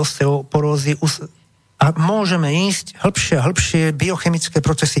 artritidy, osteoporózy, a môžeme ísť hĺbšie a hĺbšie biochemické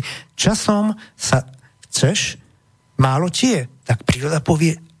procesy. Časom sa chceš, málo ti je, tak príroda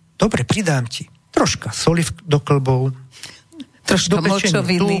povie, dobre, pridám ti troška soli do klbov, troška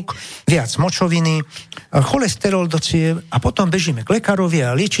močoviny, viac močoviny, cholesterol do ciev a potom bežíme k lekárovi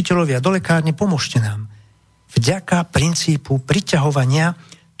a liečiteľovi a do lekárne, pomôžte nám. Vďaka princípu priťahovania,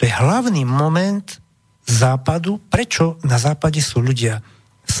 to je hlavný moment západu, prečo na západe sú ľudia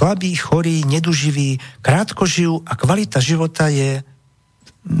slabí, chorí, neduživí, krátko žijú a kvalita života je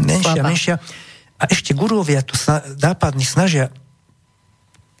menšia. A ešte gurovia to západní snažia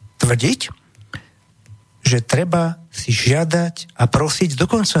tvrdiť, že treba si žiadať a prosiť,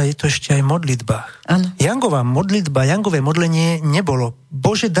 dokonca je to ešte aj v modlitbách. Ano. Jangová modlitba, jangové modlenie nebolo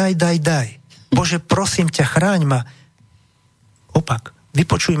Bože, daj. Bože, prosím ťa, chráň ma. Opak,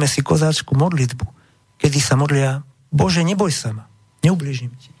 vypočujme si kozáčku modlitbu, kedy sa modlia, Bože, neboj sa ma, neublížim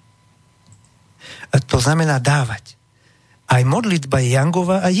ti. A to znamená dávať. Aj modlitba je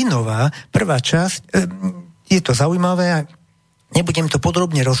jangová a jinová. Prvá časť, je to zaujímavé, nebudem to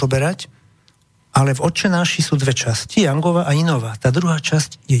podrobne rozoberať, ale v Otčenáši sú dve časti, jangová a jinová. Tá druhá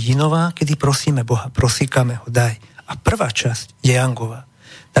časť je jinová, kedy prosíme Boha, prosíkame ho, daj. A prvá časť je jangová.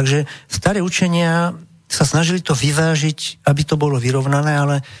 Takže staré učenia sa snažili to vyvážiť, aby to bolo vyrovnané,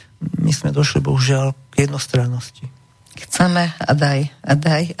 ale my sme došli bohužiaľ k jednostrannosti. Chceme a daj.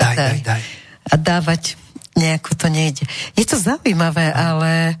 A dávať nejako to nejde. Je to zaujímavé,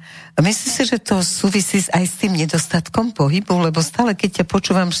 ale myslím si, že to súvisí aj s tým nedostatkom pohybu, lebo stále, keď ťa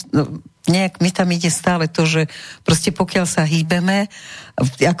počúvam, nejak mi tam ide stále to, že proste pokiaľ sa hýbeme,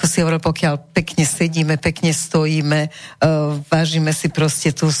 ako si hovoril, pokiaľ pekne sedíme, pekne stojíme, vážime si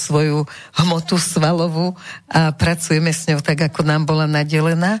proste tú svoju hmotu svalovú a pracujeme s ňou tak, ako nám bola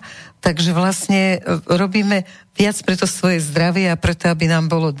nadelená, takže vlastne robíme viac pre to svoje zdravie a preto, aby nám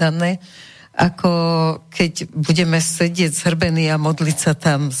bolo dané, ako keď budeme sedieť zhrbení a modliť sa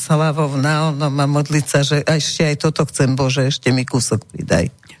tam slavou na onom a modliť sa, že ešte aj toto chcem, Bože, ešte mi kúsok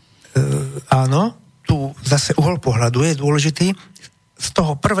pridaj. Áno, tu zase uhol pohľadu je dôležitý. Z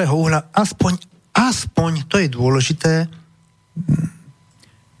toho prvého uhla aspoň to je dôležité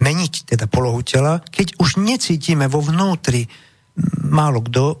meniť teda polohu tela, keď už necítime vo vnútri, málo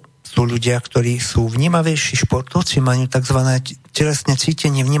kto sú ľudia, ktorí sú vnímavejší športovci, majú tzv. Telesné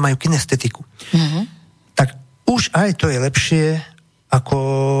cítenie, vnímajú kinestetiku. Mm-hmm. Tak už aj to je lepšie, ako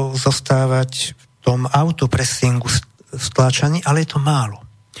zostávať v tom autopressingu stláčaní, ale je to málo.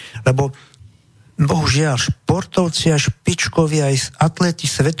 Lebo bohužiaľ športovci a špičkovi aj atleti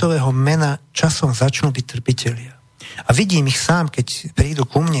svetového mena časom začnú byť trpitelia. A vidím ich sám, keď prídu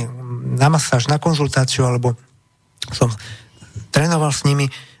ku mne na masáž, na konzultáciu, alebo som trénoval s nimi,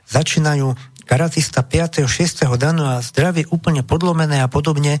 začínajú karatista 5. 6. danu a zdravie úplne podlomené a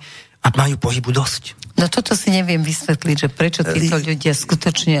podobne a majú pohybu dosť. No toto si neviem vysvetliť, že prečo títo ľudia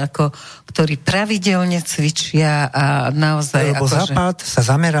skutočne ktorí pravidelne cvičia a naozaj... Lebo Západ sa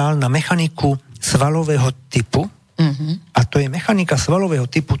zameral na mechaniku svalového typu a to je mechanika svalového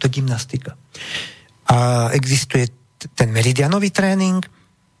typu, to je gymnastika. A existuje ten meridianový tréning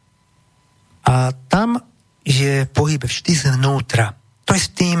a tam je pohyb vždy zvnútra. To je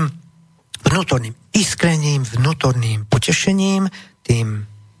s tým vnútorným iskrením, vnútorným potešením, tým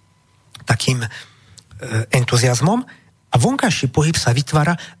takým entuziasmom a vonkajší pohyb sa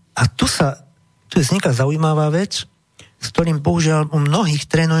vytvára a tu vzniká zaujímavá vec, s ktorým bohužiaľ u mnohých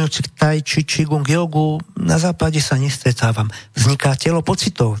trénujúcich tai chi, čikung, jogu na západe sa nestretávam. Vzniká telo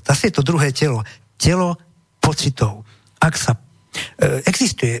pocitov. Zase je to druhé telo. Telo pocitov.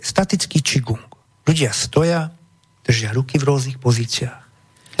 Existuje statický čikung. Ľudia stoja, držia ruky v rôznych pozíciách.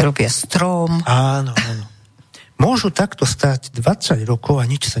 Robia strom. Áno. Môžu takto stať 20 rokov a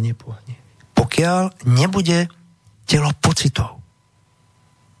nič sa nepohne. Pokiaľ nebude telo pocitov.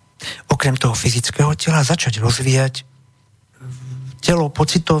 Okrem toho fyzického tela začať rozvíjať telo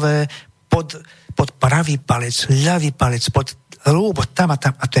pocitové pod pravý palec, ľavý palec, pod lúbo, tam a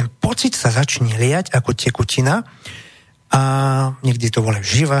tam. A ten pocit sa začne liať ako tekutina a niekde to volajú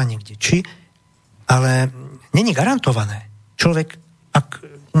živá, niekde či, ale není garantované. Človek, ak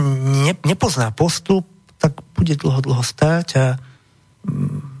nepozná postup, tak bude dlho stáť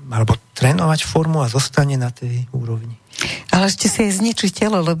alebo trénovať formu a zostane na tej úrovni. Ale ešte si aj zničí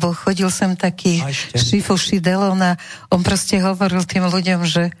telo, lebo chodil sem taký Šifu Šidelon a on proste hovoril tým ľuďom,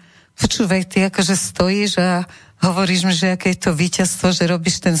 že počúvaj, ty akože stojíš a hovoríš mi, že aké je to víťazstvo, že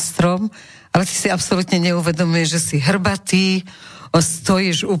robíš ten strom, ale ty si absolútne neuvedomuješ, že si hrbatý,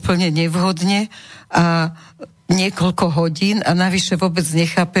 stojíš úplne nevhodne a niekoľko hodín a navyše vôbec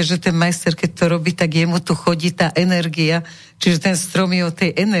nechápe, že ten majster, keď to robí, tak jemu tu chodí tá energia. Čiže ten strom je o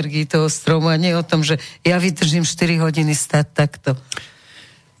tej energii toho stromu a nie o tom, že ja vydržím 4 hodiny stať takto.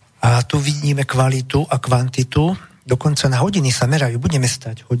 A tu vidíme kvalitu a kvantitu. Dokonca na hodiny sa merajú. Budeme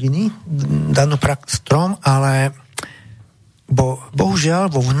stať hodiny, danú strom, ale bohužiaľ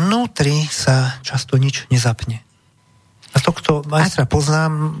vo vnútri sa často nič nezapne. A tohto majstra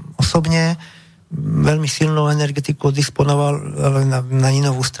poznám osobne, veľmi silnou energetikou disponoval, ale na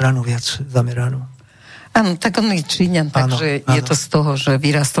inovú stranu viac zameranú. Áno, tak on je Číňan, takže je to z toho, že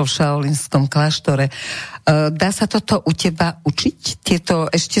vyrastol v šaolínskom kláštore. Dá sa toto u teba učiť?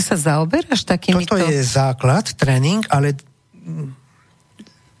 Ešte sa zaoberáš takýmito? Toto je základ, tréning, ale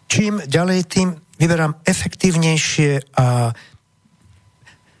čím ďalej, tým vyberám efektívnejšie a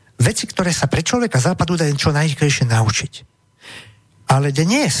veci, ktoré sa pre človeka západu dajú čo najrýchlejšie naučiť. Ale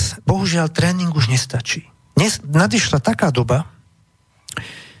dnes, bohužiaľ, tréning už nestačí. Dnes nadišla taká doba,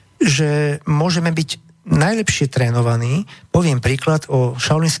 že môžeme byť najlepšie trénovaní. Poviem príklad o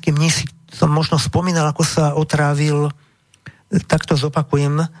šaolínskym mnísi. Som možno spomínal, ako sa otrávil, tak to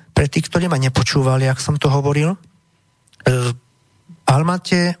zopakujem pre tých, ktorí ma nepočúvali, ak som to hovoril. V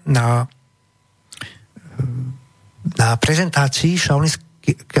Almate na prezentácii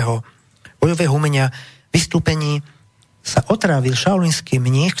šaolínskeho bojového umenia vystúpení sa otrávil šaolínsky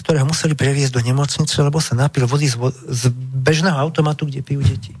mních, ktorého museli previesť do nemocnice, lebo sa napil vody z bežného automatu, kde pijú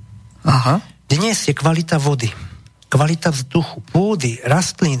deti. Aha. Dnes je kvalita vody kvalita vzduchu, pôdy,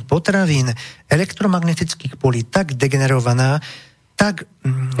 rastlín, potravín, elektromagnetických polí tak degenerovaná, tak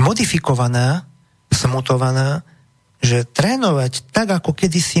modifikovaná, smutovaná, že trénovať tak, ako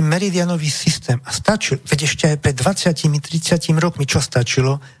kedysi meridianový systém. A stačilo, veď ešte aj pred 20-30 rokmi, čo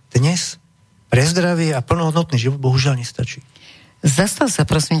stačilo, dnes pre zdravie a plnohodnotný život bohužiaľ nestačí. Zastav sa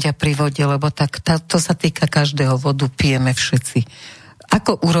prosím ťa pri vode, lebo to sa týka každého, vodu pijeme všetci.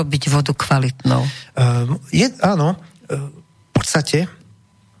 Ako urobiť vodu kvalitnou? Áno, v podstate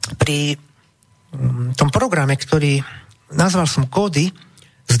pri tom programe, ktorý nazval som kódy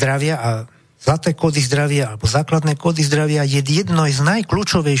zdravia a zlaté kódy zdravia alebo základné kódy zdravia, je jedno z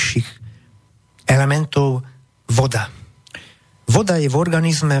najkľúčovejších elementov voda. Voda je v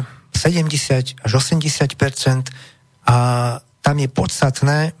organizme 70 až 80% a tam je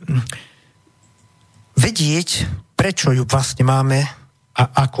podstatné vedieť, prečo ju vlastne máme a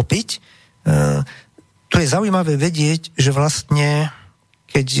ako piť. Tu je zaujímavé vedieť, že vlastne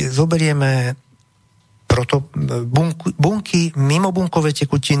keď zoberieme bunky, mimobunkové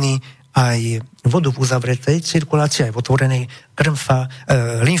tekutiny, aj vodu v uzavretej cirkulácii, aj v otvorenej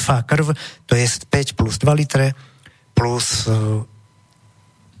lymfa, krv, to je 5 plus 2 litre, plus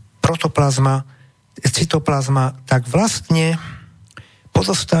protoplazma, cytoplazma, tak vlastne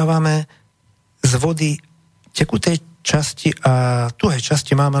pozostávame z vody tekutej časti a tuhej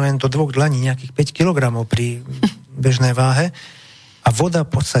časti máme len do 2 dlaní, nejakých 5 kg pri bežnej váhe a voda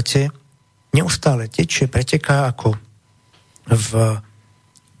v podstate neustále tečie, preteká ako v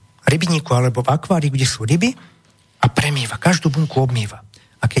rybníku alebo v akváriu, kde sú ryby a premýva, každú bunku obmýva.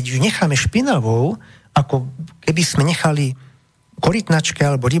 A keď ju necháme špinavou, ako keby sme nechali korytnačke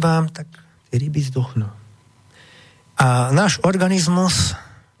alebo rybám, tak tie ryby zdochnú. A náš organizmus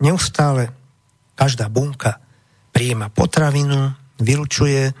neustále, každá bunka prijíma potravinu,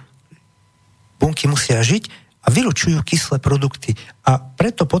 vylučuje, bunky musia žiť a vylučujú kyslé produkty. A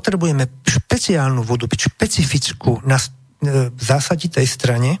preto potrebujeme špeciálnu vodu, špecifickú na zásaditej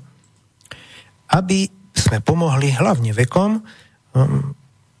strane, aby sme pomohli hlavne vekom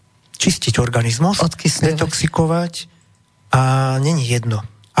čistiť organizmus, detoxikovať a není jedno,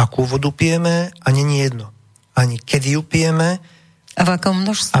 akú vodu pijeme a není jedno, ani kedy ju pijeme a v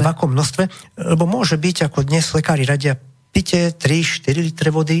akom množstve. Lebo môže byť, ako dnes lekári radia, pite 3-4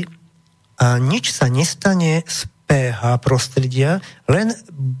 litre vody a nič sa nestane z pH prostredia, len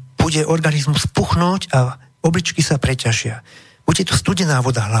bude organizmus puchnúť a obličky sa preťažia. Bude to studená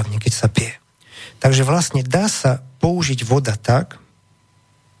voda hlavne, keď sa pije. Takže vlastne dá sa použiť voda tak,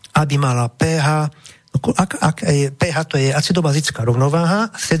 aby mala pH, pH to je acidobazická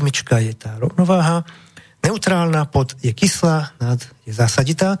rovnováha, 7 je tá rovnováha, neutrálna, pod je kyslá, nad je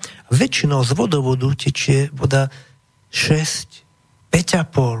zásaditá. Väčšinou z vodovodu tečie voda 6,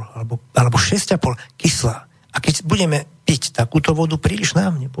 5,5 alebo 6,5 kyslá. A keď budeme piť takúto vodu, príliš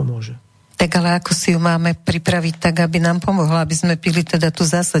nám nepomôže. Tak ale ako si ju máme pripraviť tak, aby nám pomohla, aby sme pili teda tú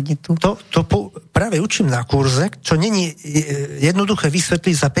zásaditú? Práve učím na kurze, čo není jednoduché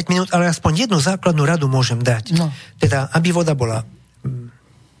vysvetliť za 5 minút, ale aspoň jednu základnú radu môžem dať. No. Teda, aby voda bola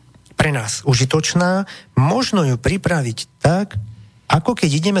pre nás užitočná, možno ju pripraviť tak, ako keď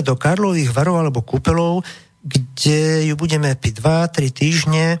ideme do Karlových Varov alebo Kúpelov, kde ju budeme piť 2-3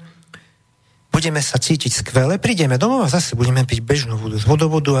 týždne, budeme sa cítiť skvele, prídeme domov a zase budeme piť bežnú vodu z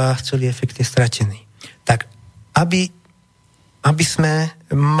vodovodu a celý efekt je stratený. Tak, aby sme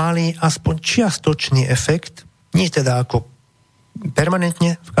mali aspoň čiastočný efekt, nie teda ako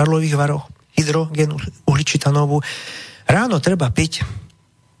permanentne v Karlových Varoch, hydrogén, uhličitanovú, ráno treba piť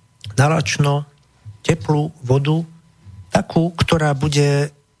nalačno, teplú vodu, takú, ktorá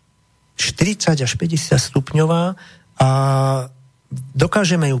bude 40 až 50 stupňová a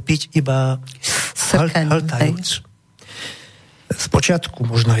dokážeme ju piť iba hltajúc. Spočiatku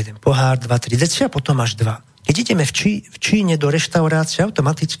možno jeden pohár, 2-3 deci a potom až 2. Keď ideme v Číne do reštaurácie,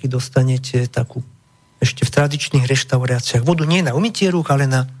 automaticky dostanete takú, ešte v tradičných reštauráciách, vodu nie na umytie rúk, ale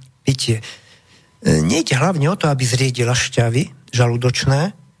na pitie. Nejde hlavne o to, aby zriedila šťavy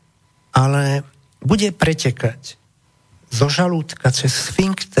žalúdočné, ale bude pretekať zo žalúdka cez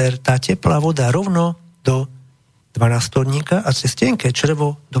sfinkter tá teplá voda rovno do 12-torníka a cez tenké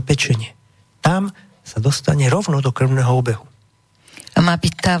črevo do pečenie. Tam sa dostane rovno do krvného obehu. A má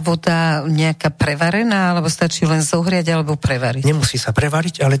byť tá voda nejaká prevarená, alebo stačí len zohriať, alebo prevariť? Nemusí sa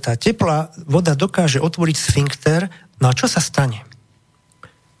prevariť, ale tá teplá voda dokáže otvoriť sfinkter. No a čo sa stane?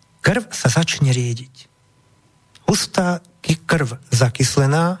 Krv sa začne riediť. Hustá krv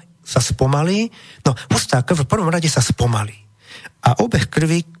zakyslená sa spomalí. No, hustá krv v prvom rade sa spomalí. A obeh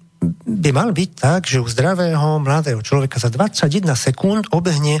krvi by mal byť tak, že u zdravého mladého človeka za 21 sekúnd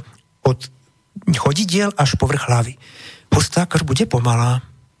obehne od chodidiel až povrch hlavy. Hustá krv bude pomalá.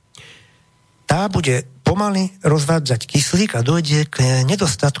 Tá bude pomaly rozvádzať kyslík a dojde k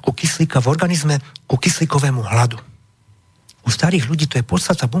nedostatku kyslíka v organizme, ku kyslíkovému hladu. U starých ľudí to je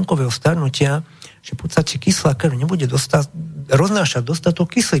podstata bunkového starnutia, že v podstate kyslá krv nebude roznášať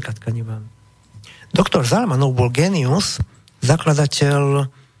dostatok kyslíka tkanivám. Doktor Zalmanov bol génius, zakladateľ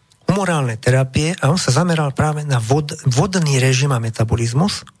humorálnej terapie a on sa zameral práve na vodný režim a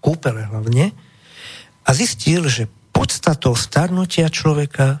metabolizmus, kúpele hlavne, a zistil, že podstatou starnutia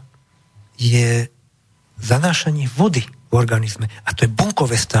človeka je zanášanie vody v organizme. A to je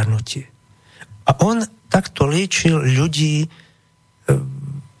bunkové starnutie. A on takto liečil ľudí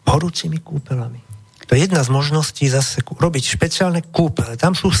horúcimi kúpelami. To je jedna z možností zase robiť špeciálne kúpele.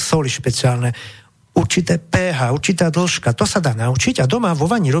 Tam sú soli špeciálne, určité pH, určitá dĺžka. To sa dá naučiť a doma vo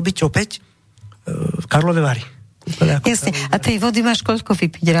vani robiť opäť Karlové Vary. Jasne. A tej vody máš koľko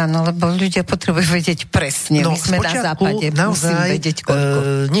vypiť ráno? Lebo ľudia potrebujú vedieť presne. My sme na západe. Musím vedieť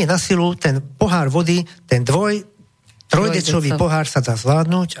koľko. Nie na silu, ten pohár vody, ten trojdecový pohár sa dá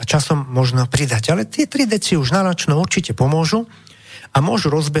zvládnuť a časom možno pridať. Ale tie 3 deci už nalačno určite pomôžu a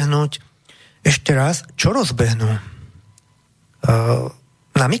môžu rozbehnúť ešte raz. Čo rozbehnú?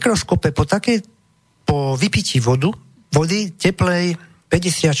 Na mikroskope po vypití vody teplej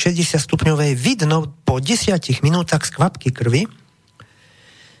 50-60 stupňovej vidno po 10 minútach z kvapky krvi,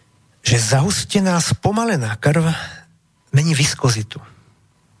 že zahustená, spomalená krv mení viskozitu.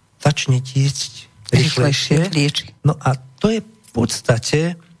 Začne tiecť rýchlejšie. No a to je v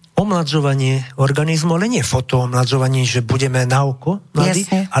podstate omladzovanie organizmu, ale nie fotoomladzovanie, že budeme na oko mladí,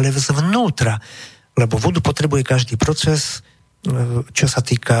 ale zvnútra. Lebo vodu potrebuje každý proces, čo sa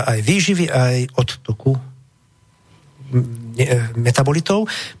týka aj výživy, aj odtoku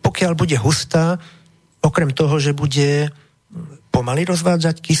metabolitov. Pokiaľ bude hustá, okrem toho, že bude pomaly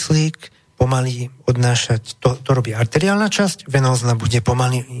rozvádzať kyslík, pomaly odnášať, to robí arteriálna časť, venózna bude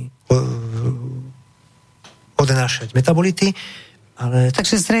pomaly odnášať metabolity, ale...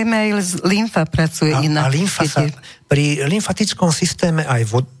 Takže zrejme aj lymfa pracuje inak. A lymfa sa pri lymfatickom systéme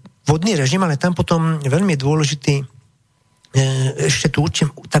aj vodný režim, ale tam potom veľmi dôležitý ešte tu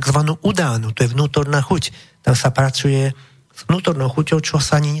učím takzvanú udánu, to je vnútorná chuť. Tam sa pracuje s vnútornou chuťou, čo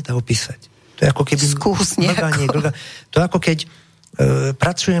sa ani nedá opísať. To je ako keby... To je ako keď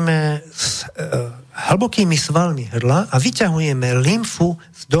pracujeme s hlbokými svalmi hrdla a vyťahujeme lymfu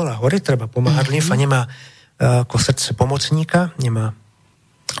z dola hore, treba pomáhať, lymfa nemá ako srdce pomocníka, nemá,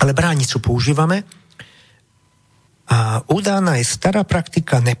 ale bránicu používame. A udána je stará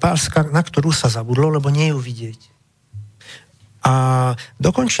praktika nepálska, na ktorú sa zabudlo, lebo nie je ju vidieť. A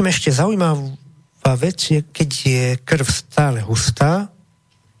dokončím ešte zaujímavá vec, keď je krv stále hustá,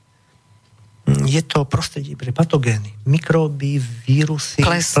 je to prostredie pre patogény. Mikróby, vírusy,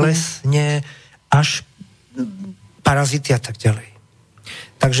 plesne, až parazity a tak ďalej.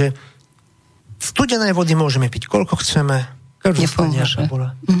 Takže studené vody môžeme piť koľko chceme, krv zostane aká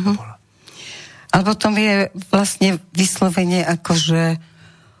bola. Ale potom je vlastne vyslovene akože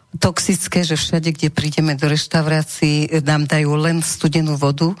toxické, že všade, kde prídeme do reštaurácií, nám dajú len studenú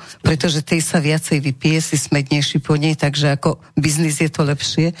vodu, pretože tej sa viacej vypije, si smednejší po nej, takže ako biznis je to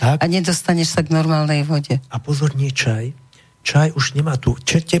lepšie tak. A nedostaneš sa k normálnej vode. A pozor, nie čaj. Čaj už nemá tu.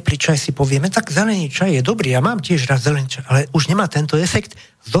 Teplý čaj si povieme, tak zelený čaj je dobrý, ja mám tiež raz zelený čaj, ale už nemá tento efekt,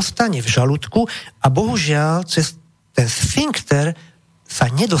 zostane v žalúdku a bohužiaľ cez ten sfinkter sa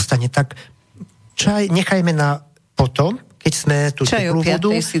nedostane. Tak čaj nechajme na potom, keď sme tú teplú vodu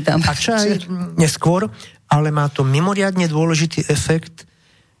a čaj neskôr, ale má to mimoriadne dôležitý efekt.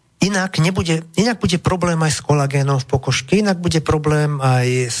 Inak bude problém aj s kolagénom v pokožke, inak bude problém aj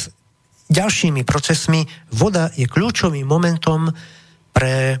s ďalšími procesmi. Voda je kľúčovým momentom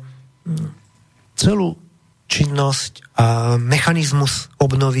pre celú činnosť a mechanizmus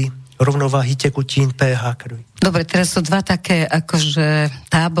obnovy rovnováhy tekutín, pH krvi. Dobre, teraz sú dva také akože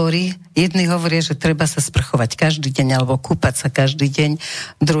tábory. Jedni hovoria, že treba sa sprchovať každý deň alebo kúpať sa každý deň.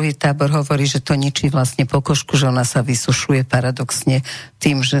 Druhý tábor hovorí, že to ničí vlastne pokožku, že ona sa vysušuje paradoxne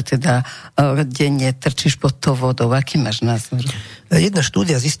tým, že teda denne trčíš pod tou vodou. Aký máš názor? Jedna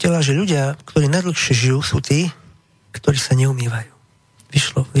štúdia zistila, že ľudia, ktorí najdlhšie žijú, sú tí, ktorí sa neumývajú.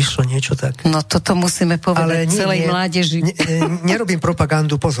 Vyšlo niečo tak. No toto musíme povedať celej mládeži. Nerobím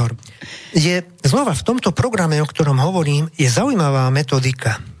propagandu, pozor. Znova v tomto programe, o ktorom hovorím, je zaujímavá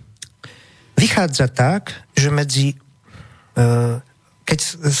metodika. Vychádza tak, že keď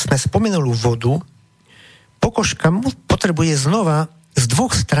sme spomenuli vodu, pokožka potrebuje znova z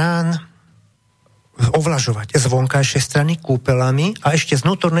dvoch strán ovlažovať. Z vonkajšej strany kúpelami a ešte z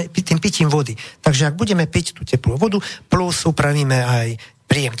vnútornej tým pitím vody. Takže ak budeme piť tú teplú vodu, plus upravíme aj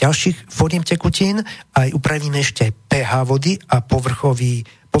príjem ďalších foriem tekutín, aj upravíme ešte aj pH vody a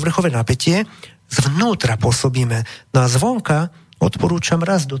povrchové napätie. Zvnútra pôsobíme. No a zvonka odporúčam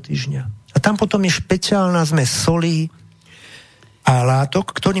raz do týždňa. A tam potom je špeciálna zmes solí a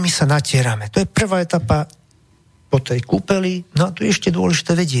látok, ktorými sa natierame. To je prvá etapa po tej kúpeli. No a tu je ešte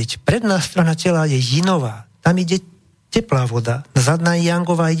dôležité vedieť. Predná strana tela je jinová. Tam ide teplá voda. Zadná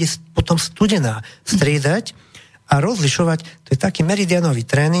jangová ide potom studená. Striedať a rozlišovať. To je taký meridianový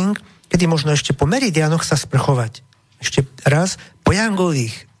tréning, kedy možno ešte po meridianoch sa sprchovať. Ešte raz po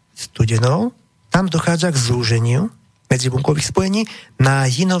jangových studenou. Tam dochádza k zúženiu medzibunkových spojení na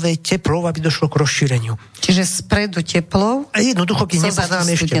jinovej teplov, aby došlo k rozšíreniu. Čiže spredu teplov? A jednoducho, keď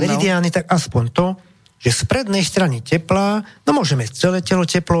nepoznáme ešte meridiány, tak aspoň to, že z prednej strany teplá, no môžeme celé telo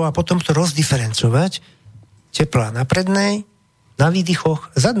teplov a potom to rozdiferencovať. Teplá na prednej, na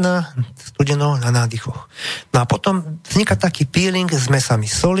výdychoch, zadná studenou na nádychoch. No a potom vzniká taký peeling s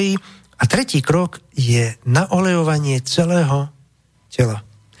zmesami solí a tretí krok je naolejovanie celého tela.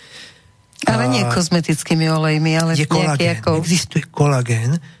 Ale nie kozmetickými olejmi, ale je kolagén. Existuje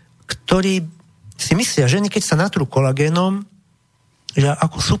kolagén, ktorý si myslia ženy, keď sa natrú kolagénom, že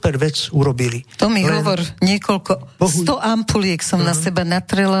ako super vec urobili. To mi hovor niekoľko, 100 ampuliek som na seba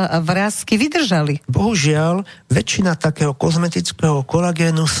natrela a vrásky vydržali. Bohužiaľ, väčšina takého kozmetického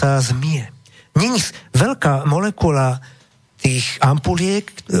kolagénu sa zmie. Není veľká molekula tých ampuliek,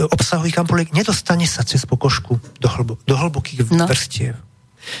 obsahových ampuliek, nedostane sa cez pokožku do hlbokých vrstiev.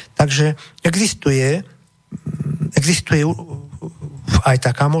 Takže existuje aj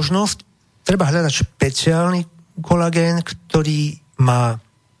taká možnosť. Treba hľadať špeciálny kolagén, ktorý má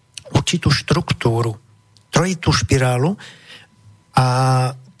určitú štruktúru, trojitú špirálu a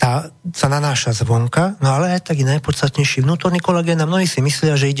tá sa nanáša zvonka, no ale aj taký najpodstatnejší vnútorný kolagén a mnohí si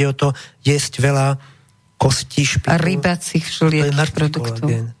myslia, že ide o to jesť veľa kostí, špíru. A rybacích všelijakých produktov.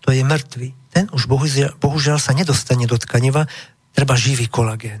 Kolagén. To je mŕtvy. Ten už bohužiaľ sa nedostane do tkaniva, treba živý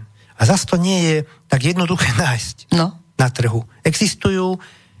kolagén. A zas to nie je tak jednoduché nájsť na trhu. Existujú,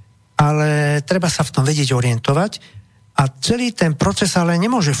 ale treba sa v tom vedieť orientovať a celý ten proces ale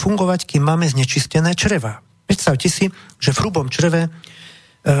nemôže fungovať, kým máme znečistené čreva. Predstavte si, že v hrubom čreve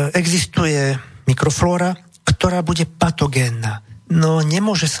existuje mikroflóra, ktorá bude patogénna. No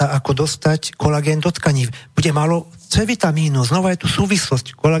nemôže sa ako dostať kolagén do tkanív. Bude málo C vitamínu. Znova je tu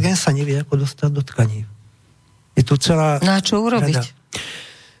súvislosť. Kolagén sa nevie ako dostať do tkanív. Je tu celá... No a čo urobiť? Rada.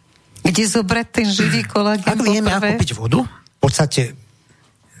 Kde zobrať ten živý kolagén? Ak vieme, ako piť vodu, v podstate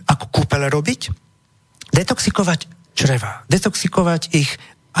ako kúpele robiť, detoxikovať čreva, detoxikovať ich,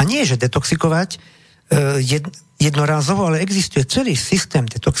 a nie, že detoxikovať jednorázovo, ale existuje celý systém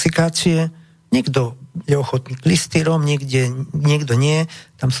detoxikácie. Niekto je ochotný k listírom, niekto nie.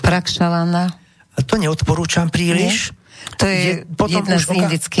 Tam sú... Prakšalana. To neodporúčam príliš. Nie? To je potom jedna z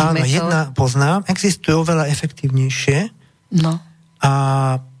indických metód. Áno, jedna poznám. Existuje oveľa efektívnejšie. No. A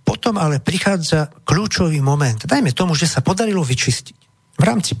potom ale prichádza kľúčový moment. Dajme tomu, že sa podarilo vyčistiť. V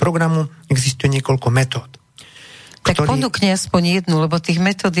rámci programu existuje niekoľko metód. Tak ponúkne aspoň jednu, lebo tých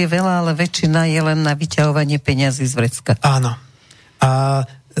metód je veľa, ale väčšina je len na vyťahovanie peňazí z vrecka. Áno. A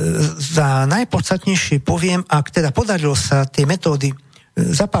za najpodstatnejšie poviem, ak teda podarilo sa tie metódy,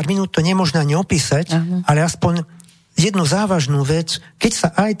 za pár minút to nemôžno ani opísať, ale aspoň jednu závažnú vec, keď sa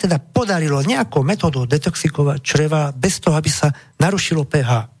aj teda podarilo nejakou metódou detoxikovať čreva bez toho, aby sa narušilo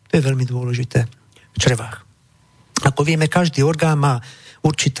pH. To je veľmi dôležité v črevách. Ako vieme, každý orgán má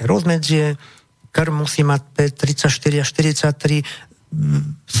určité rozmedzie, krv musí mať 34 až 43,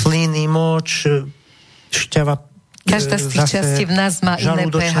 sliny, moč, šťava, každá z tých častí v nás má iné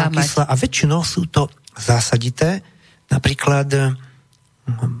pH mať. A väčšinou sú to zásadité, napríklad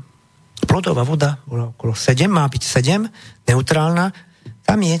plodová voda bola okolo 7, má byť 7, neutrálna.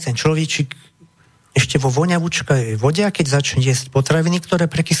 Tam je ten človíčik ešte vo voňavúčkej vode, a keď začne jesť potraviny, ktoré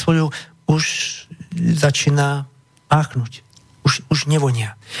prekysľujú, už začína páchnuť. Už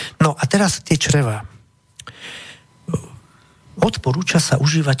nevonia. No a teraz tie črevá. Odporúča sa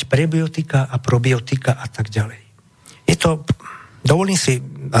užívať prebiotika a probiotika a tak ďalej. Je to, dovolím si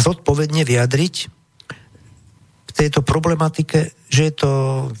zodpovedne vyjadriť k tejto problematike, že je to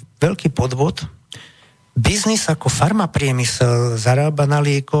veľký podvod. Biznis ako farmapriemysel zarába na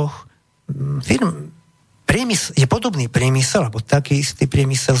liekoch. Je podobný priemysel, alebo taký istý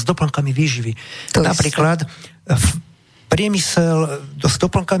priemysel s doplnkami výživy. Napríklad priemysel s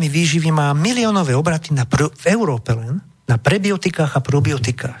doplnkami výživy má miliónové obraty v Európe len na prebiotikách a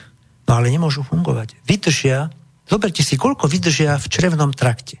probiotikách. No ale nemôžu fungovať. Zoberte si, koľko vydržia v črevnom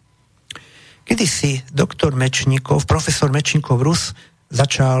trakte. Kedysi profesor Mečníkov Rus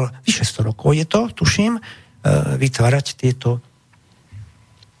začal, vyše 100 rokov je to, tuším, vytvárať tieto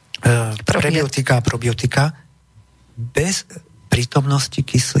prebiotika a probiotika bez prítomnosti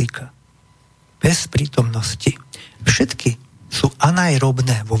kyslíka. Bez prítomnosti. Všetky sú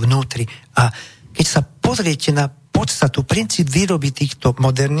anaerobné vo vnútri. A keď sa pozriete na podstatu, princíp výroby týchto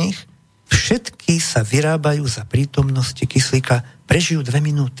moderných, všetky sa vyrábajú za prítomnosti kyslíka, prežijú 2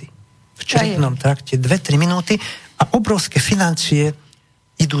 minúty. V črevnom trakte 2-3 minúty a obrovské financie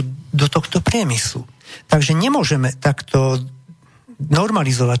idú do tohto priemyslu. Takže nemôžeme takto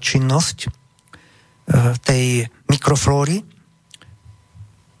normalizovať činnosť tej mikroflóry,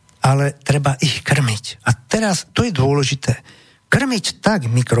 ale treba ich krmiť. A teraz, to je dôležité, krmiť tak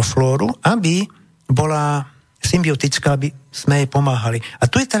mikroflóru, aby bola symbiotická, aby sme jej pomáhali. A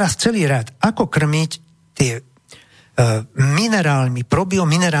tu je teraz celý rad, ako krmiť tie minerálmi,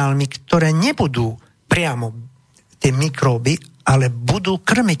 probiominerálmi, ktoré nebudú priamo tie mikróby, ale budú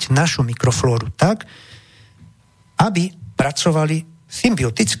krmiť našu mikroflóru tak, aby pracovali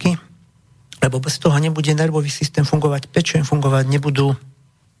symbioticky, lebo bez toho nebude nervový systém fungovať, pečeň fungovať, nebudú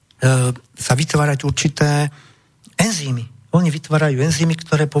sa vytvárať určité enzymy. Oni vytvárajú enzymy,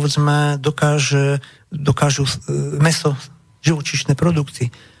 ktoré, povedzme, dokážu mäso, živočíšne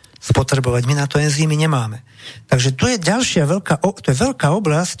produkty spotrebovať. My na to enzymy nemáme. Takže tu je ďalšia veľká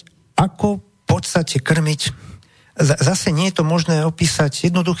oblasť, ako v podstate krmiť. Zase nie je to možné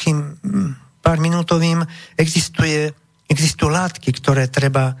opísať jednoduchým pár minútovým. Existujú látky, ktoré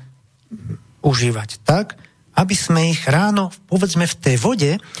treba užívať tak, aby sme ich ráno, povedzme v tej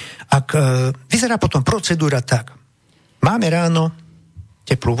vode, vyzerá potom procedúra tak. Máme ráno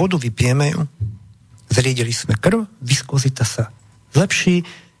teplú vodu, vypijeme ju, zriedili sme krv, viskozita sa zlepší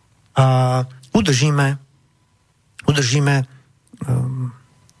a udržíme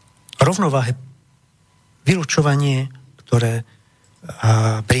rovnováhe vylučovanie,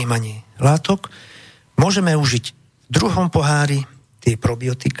 a prijímanie látok. Môžeme užiť v druhom pohári tie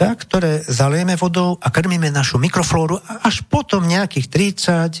probiotika, ktoré zalejeme vodou a krmíme našu mikroflóru a až potom nejakých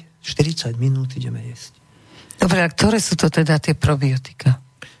 30-40 minút ideme jesť. Dobre, a ktoré sú to teda tie probiotika?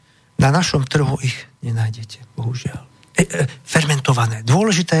 Na našom trhu ich nenájdete, bohužiaľ. Fermentované.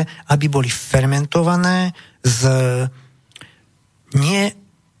 Dôležité, aby boli fermentované nie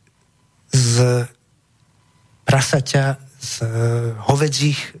z prasaťa, z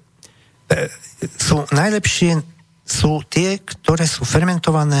hovedzích. Sú najlepšie sú tie, ktoré sú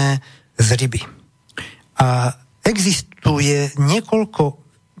fermentované z ryby. A existuje niekoľko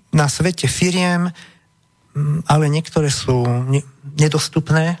na svete firiem, ale niektoré sú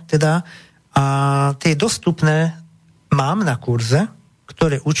nedostupné, teda. A tie dostupné mám na kurze,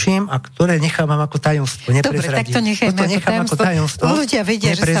 ktoré učím a ktoré nechávam ako tajomstvo. Dobre, tak to nechajme ako tajomstvo. Ľudia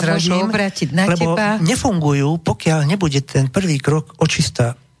vedia, že sa môžu obrátiť na lebo teba. Nefungujú, pokiaľ nebude ten prvý krok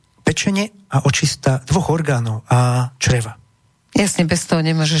očista pečenie a očista 2 orgánov a čreva. Jasne, bez toho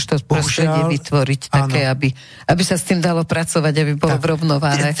nemôžeš to prostredie vytvoriť také, aby sa s tým dalo pracovať, aby bolo v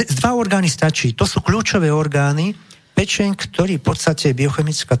rovnováhe. 2 orgány stačí. To sú kľúčové orgány. Pečeň, ktorý v podstate je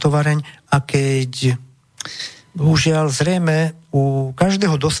biochemická tovareň a keď bohužiaľ zrejme u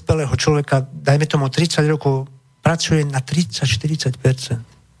každého dospelého človeka, dajme tomu 30 rokov, pracuje na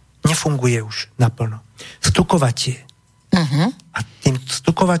 30-40%. Nefunguje už naplno. Stukovatie. Uh-huh. A tým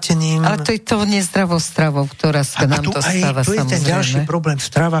stukovatením... Ale to je to nezdravou stravou, ktorá sa nám to stáva, samozrejme. Tu je ten ďalší problém.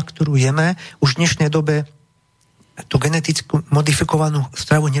 Strava, ktorú jeme, už v dnešnej dobe tú geneticky modifikovanú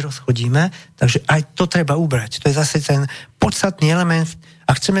stravu nerozchodíme, takže aj to treba ubrať. To je zase ten podstatný element.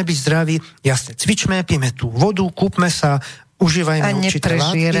 A chceme byť zdraví, jasne, cvičme, pijeme tú vodu, kúpme sa, užívajme určité látky. A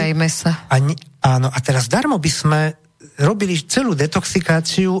neprežierajme sa. Áno, a teraz darmo by sme robili celú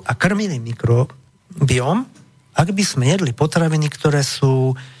detoxikáciu a krmili mikrobióm, ak by sme jedli potraviny, ktoré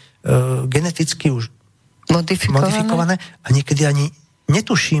sú geneticky už modifikované a niekedy ani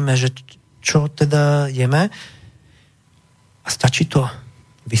netušíme, že čo teda jeme a stačí to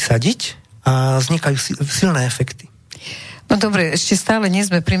vysadiť a vznikajú silné efekty. No dobre, ešte stále nie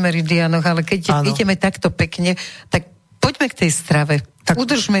sme pri meridiánoch, ale keď ideme takto pekne, tak poďme k tej strave. Tak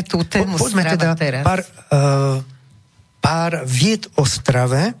udržme tú tému strava teda teraz. Pár vied o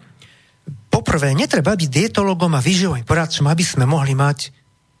strave. Poprvé, netreba byť dietologom a výživovým poradcom, aby sme mohli mať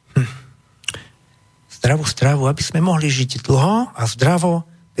zdravú stravu, aby sme mohli žiť dlho a zdravo,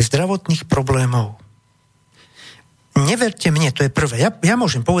 bez zdravotných problémov. Neverte mne, to je prvé. Ja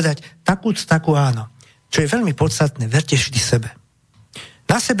môžem povedať takú áno. Čo je veľmi podstatné, verte vždy sebe.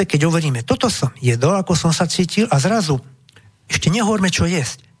 Na sebe, keď overíme, toto som jedol, ako som sa cítil a zrazu, ešte nehovorme, čo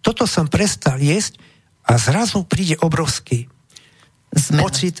jesť. Toto som prestal jesť a zrazu príde obrovský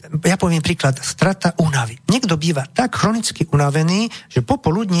pocit, ja poviem príklad, strata únavy. Niekto býva tak chronicky unavený, že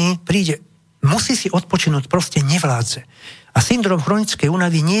popoludní príde, musí si odpočinúť, proste nevládze. A syndrom chronickej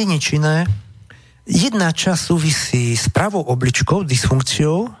únavy nie je nič iné. Jedna časť súvisí s pravou obličkou,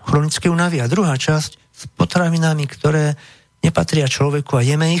 dysfunkciou chronickej únavy a druhá časť s potravinami, ktoré nepatria človeku a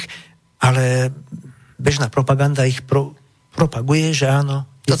jeme ich, ale bežná propaganda ich propaguje, že áno.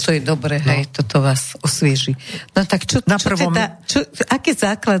 Toto je dobré, hej, toto vás osvieži. No tak aké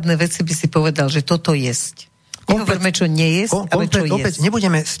základné veci by si povedal, že toto jesť? Nehovorme, čo nejesť, ale čo jesť. Opäť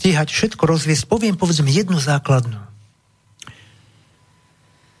nebudeme stíhať všetko rozviesť. Povedzme jednu základnú.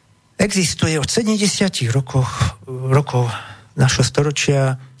 Existuje od 70 rokov našho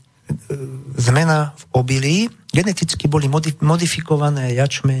storočia zmena v obilí. Geneticky boli modifikované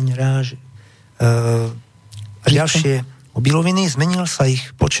jačmeň, ráž a ďalšie obiloviny. Zmenil sa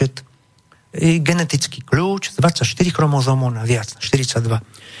ich počet, genetický kľúč z 24 chromozómov na viac, 42.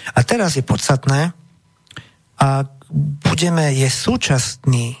 A teraz je podstatné, ak budeme jesť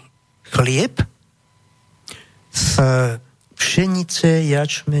súčasný chlieb z pšenice,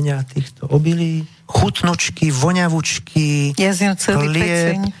 jačmeňa, týchto obilí, chutnočky, voňavučky,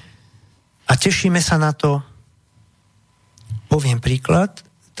 chlieb a tešíme sa na to. Poviem príklad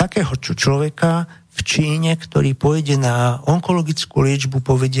takého človeka v Číne, ktorý pôjde na onkologickú liečbu,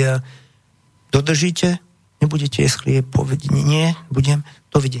 povedia, dodržíte, nebudete jesť chlieb, nie, budem,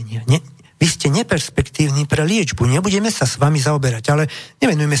 dovidenia. Vy ste neperspektívni pre liečbu, nebudeme sa s vami zaoberať, ale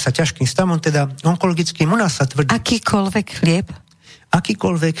nevenujeme sa ťažkým stavom, teda onkologickým, u nás sa tvrdí. Akýkoľvek chlieb?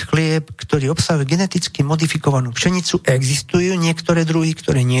 Akýkoľvek chlieb, ktorý obsahuje geneticky modifikovanú pšenicu, existujú niektoré druhy,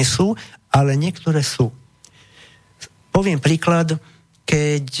 ktoré nie sú, ale niektoré sú. Poviem príklad,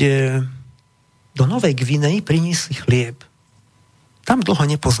 keď do Novej Gvinei priniesli chlieb. Tam dlho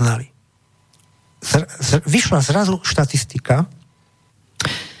nepoznali. Vyšla zrazu štatistika,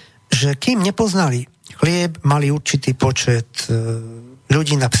 že kým nepoznali chlieb, mali určitý počet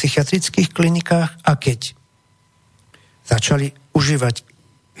ľudí na psychiatrických klinikách a keď začali užívať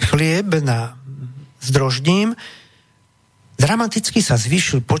chlieb s droždím, dramaticky sa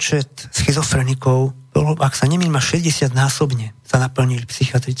zvýšil počet schizofrenikov, ak sa nemýlim, 60-násobne sa naplnili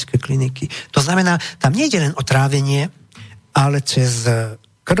psychiatrické kliniky. To znamená, tam nie je len o trávenie, ale cez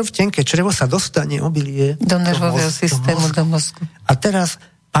krv, tenké črevo sa dostane obilie do nervového systému, do mozgu. A teraz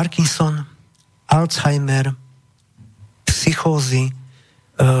Parkinson, Alzheimer, psychózy,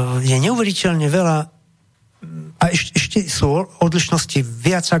 je neuveriteľne veľa a ešte sú odlišnosti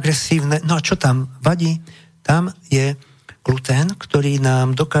viac agresívne. No a čo tam vadí? Tam je glutén, ktorý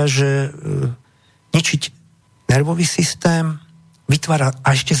nám dokáže ničiť nervový systém, vytvára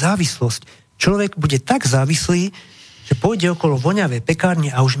a ešte závislosť. Človek bude tak závislý, že pôjde okolo voňavej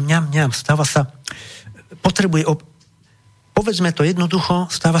pekárne a už mňam, stáva sa, potrebuje povedzme to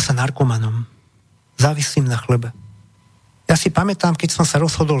jednoducho, stáva sa narkomanom. Závislým na chlebe. Ja si pamätám, keď som sa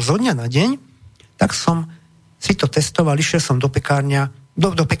rozhodol zo dňa na deň, tak som si to testoval, išiel som do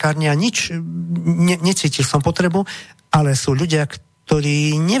pekárne a nič, necítil som potrebu, ale sú ľudia,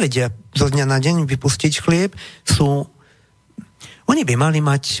 ktorí nevedia zo dňa na deň vypustiť chlieb, oni by mali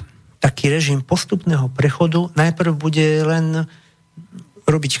mať taký režim postupného prechodu. Najprv bude len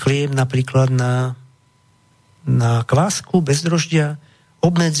robiť chlieb napríklad na kvásku bez droždia,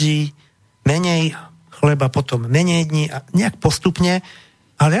 obmedzí menej chleba, potom menej dní a nejak postupne,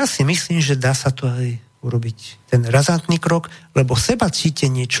 ale ja si myslím, že dá sa to aj urobiť ten razantný krok, lebo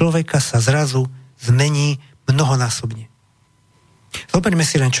sebacítenie človeka sa zrazu zmení mnohonásobne. Zoberme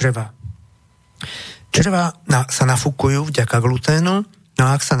si len čreva. Čreva sa nafúkujú vďaka gluténu, no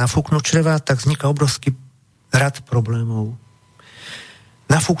a ak sa nafúknú čreva, tak vzniká obrovský rad problémov.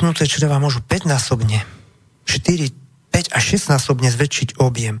 Nafúknuté čreva môžu 5-násobne 4, 5 až 6-násobne zväčšiť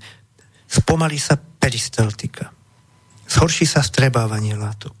objem. Spomalí sa peristaltika. Zhorší sa vstrebávanie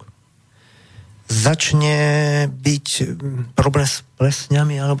látok. Začne byť problém s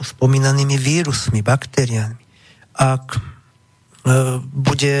plesňami alebo spomínanými vírusmi, baktériami. Ak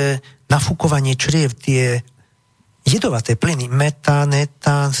bude nafúkovanie čriev, tie jedovaté plyny, metán,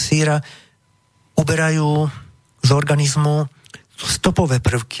 etán, síra, uberajú z organizmu stopové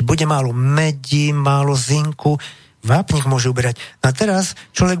prvky. Bude málo medí, málo zinku, vápnik môže uberať. A teraz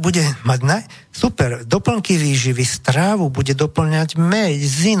človek bude mať super doplnky výživy, strávu, bude doplňať med,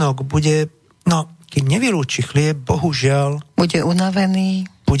 zinok, bude, keď nevylúči chlieb, bohužiaľ bude unavený,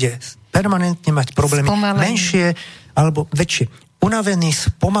 bude permanentne mať problémy, spomalený, menšie alebo väčšie. Unavený,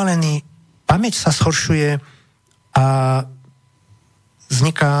 spomalený, pamäť sa zhoršuje a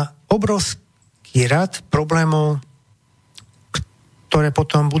vzniká obrovský rad problémov, ktoré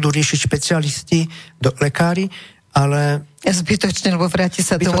potom budú riešiť špecialisti, lekári, ale zbytočne, lebo vráti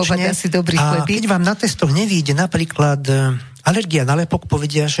sa domov a dá si dobrý chlebík. A keď vám na testoch nevíde napríklad alergia na lepok,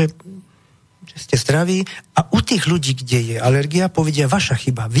 povedia, že ste zdraví a u tých ľudí, kde je alergia, povedia vaša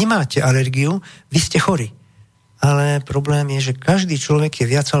chyba. Vy máte alergiu, vy ste chorí. Ale problém je, že každý človek je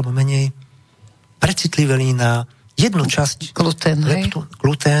viac alebo menej precitlivý na jednu časť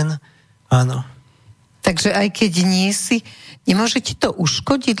glutén, áno. Takže aj keď nie si, nemôže ti to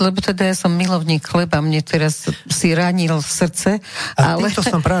uškodiť, lebo teda ja som milovník chleba, mne teraz si ranil v srdce. Ale to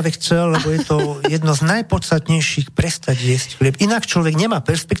som práve chcel, lebo je to jedno z najpodstatnejších prestať jesť chlieb. Inak človek nemá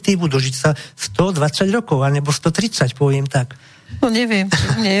perspektívu dožiť sa 120 rokov, alebo 130, poviem tak. No neviem, či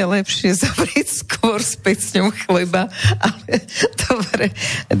nie je lepšie zavrieť skôr s pecňou chleba, ale dobre.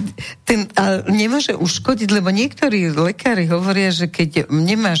 Ale nemôže uškodiť, lebo niektorí lekári hovoria, že keď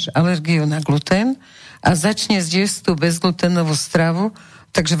nemáš alergiu na glutén a začne zjesť tú bezgluténovú stravu,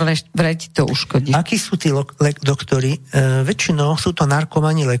 takže vraj ti to uškodí. Akí sú tí doktori? Väčšinou sú to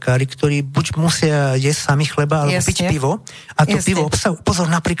narkomani lekári, ktorí buď musia jesť sami chleba, alebo piť pivo. A to pivo obsahuje, pozor,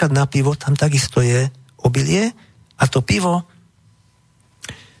 napríklad na pivo, tam takisto je obilie a to pivo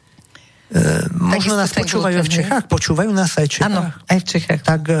možno nás počúvajú aj v Čechách, počúvajú nás aj v Čechách. Áno, aj v Čechách.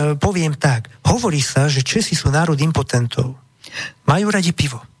 Tak poviem tak, hovorí sa, že Česi sú národ impotentov. Majú radi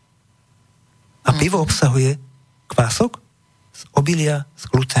pivo. A pivo obsahuje kvások z obilia, z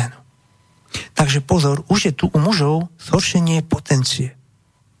gluténu. Takže pozor, už je tu u mužov zhoršenie potencie.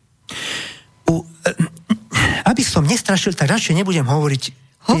 Aby som nestrašil, tak radšej nebudem hovoriť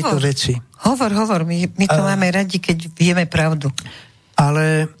tieto veci. Hovor, my to máme radi, keď vieme pravdu.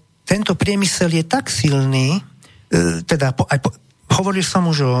 Ale tento priemysel je tak silný, hovoril som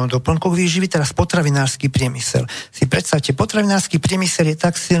už o doplnkoch výživy, teraz potravinársky priemysel. Si predstavte, potravinársky priemysel je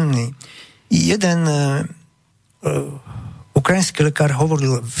tak silný. Jeden ukrajinský lekár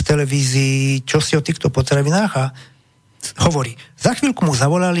hovoril v televízii čosi o týchto potravinách a hovorí, za chvíľku mu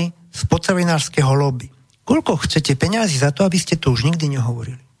zavolali z potravinárskeho lobby. Koľko chcete peňazí za to, aby ste to už nikdy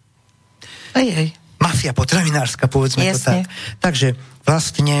nehovorili? Aj. Mafia potravinárska, povedzme. Jasne. To tak. Takže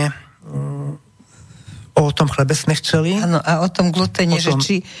vlastne o tom chlebe sme chceli. Áno, a o tom gluténe, že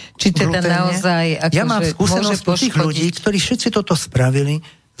či teda naozaj akože ja mám skúsenosť tých ľudí, ktorí všetci toto spravili,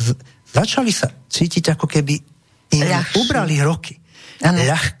 začali sa cítiť, ako keby im ubrali roky. Ano.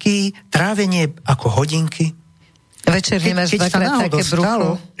 Ľahký, trávenie ako hodinky. Večer nemáš dvakrát také brucho. Stalo,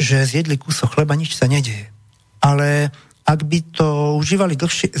 že zjedli kúsok chleba, nič sa nedeje. Ale ak by to užívali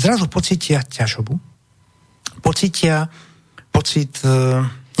dlhšie, zrazu pocítia ťažobu, pocit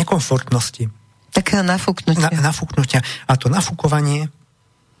nekomfortnosti. Takého nafúknutia. Nafúknutia. A to nafúkovanie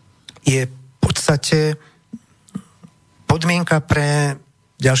je v podstate podmienka pre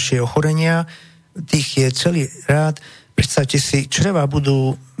ďalšie ochorenia. Tých je celý rád. Predstavte si, čreva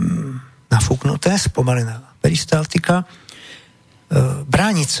budú nafúknuté, spomalená peristaltika.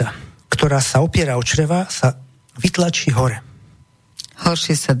 Bránica, ktorá sa opiera o čreva, sa vytlačí hore.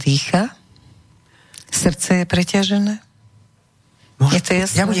 Horšie sa dýcha. Srdce je preťažené. Je to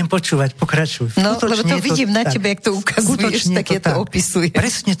jasné? Ja budem počúvať, pokračuj. No, lebo to vidím na tebe, jak to ukazuješ, tak ja to opisujem.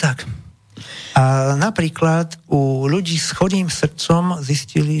 Presne tak. A napríklad u ľudí s chorým srdcom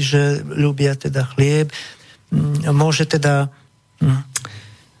zistili, že ľubia teda chlieb, môže teda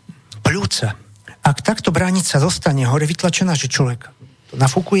pľúca. Ak takto bránica zostane hore vytlačená, že človek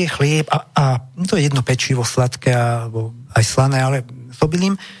nafúkuje chlieb a to je jedno pečivo sladké alebo aj slané, ale s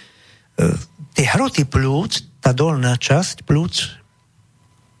obilím, tie hroty pľúc, tá dolná časť pľúc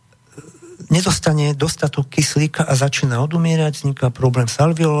nedostane dostatok kyslíka a začína odumierať, vzniká problém s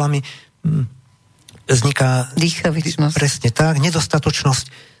alveolami, vzniká dýchavičnosť. Presne tak,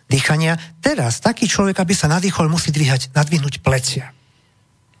 nedostatočnosť dýchania. Teraz taký človek, aby sa nadýchol, musí nadvihnúť plecia.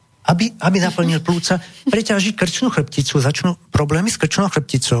 Aby naplnil plúca, preťaží krčnú chrbticu, začnú problémy s krčnou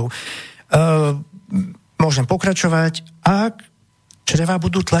chrbticou. Môžem pokračovať, ak čreva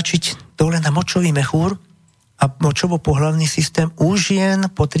budú tlačiť dole na močový mechúr a močovo-pohlavný systém u žien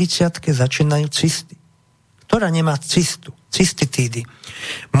po 30-ke začínajú cysty, ktorá nemá cystitídy.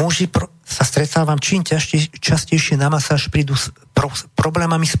 Muži sa stretávam čím častejšie na masáž prídu s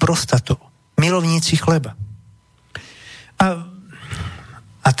problémami s prostatou. Milovníci chleba.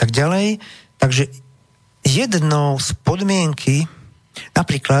 A tak ďalej. Takže jednou z podmienky,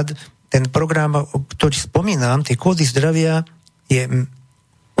 napríklad ten program, ktorý spomínam, tie kódy zdravia, je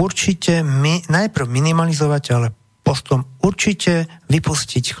určite najprv minimalizovať, ale potom určite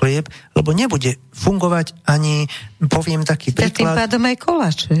vypustiť chlieb, lebo nebude fungovať ani, poviem taký príklad. Tým pádom aj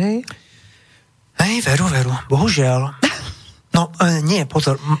koláč, hej? Hej, veru, bohužiaľ. No, nie,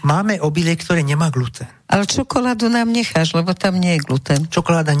 pozor, máme obilie, ktoré nemá glutén. Ale čokoládu nám necháš, lebo tam nie je glutén.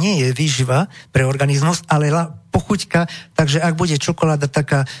 Čokoláda nie je výživa pre organizmus, ale pochuťka, takže ak bude čokoláda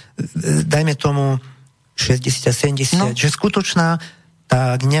taká, dajme tomu 60-70, že skutočná,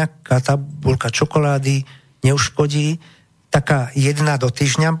 tak nejaká tabuľka čokolády neuškodí. Taká 1 do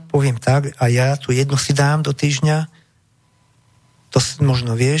týždňa, poviem tak, a ja tu 1 si dám do týždňa. To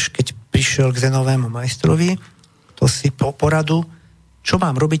možno vieš, keď prišiel k zenovému majstrovi, to si po poradu, čo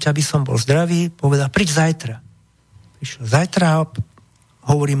mám robiť, aby som bol zdravý, povedal, príď zajtra. Prišiel zajtra,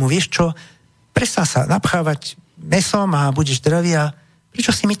 hovorí mu, vieš čo, prestaň sa napchávať mesom a budeš zdravý a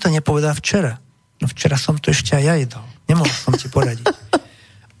prečo si mi to nepovedal včera? No včera som to ešte aj ja jedol. Nemohol som ti poradiť.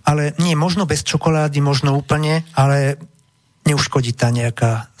 Ale nie, možno bez čokolády, možno úplne, ale neuškodí tá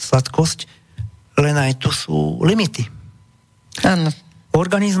nejaká sladkosť, len aj tu sú limity. Áno.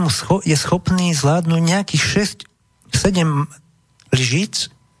 Organizmus je schopný zvládnuť nejakých 6-7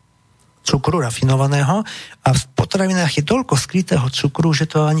 lyžíc cukru rafinovaného a v potravinách je toľko skrytého cukru, že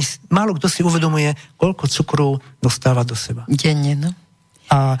to ani málo kto si uvedomuje, koľko cukru dostáva do seba. Denne, no.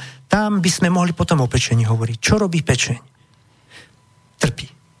 A tam by sme mohli potom o pečení hovoriť. Čo robí pečeň? Trpí.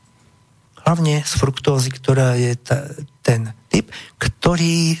 Hlavne z fruktózy, ktorá je ten typ,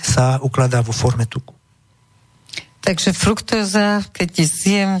 ktorý sa ukladá vo forme tuku. Takže fruktóza, keď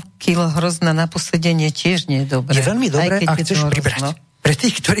zjem kilo hrozna na posedenie, tiež nie je dobré. Je veľmi dobré, ak chceš pribrať. No. Pre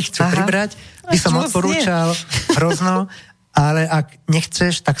tých, ktorí chcú pribrať, by som odporúčal hrozno, ale ak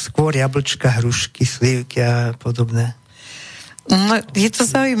nechceš, tak skôr jablčka, hrušky, slivky a podobné. No, je to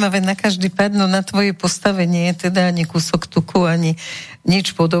zaujímavé na každý pád, no na tvoje postavenie je teda ani kúsok tuku, ani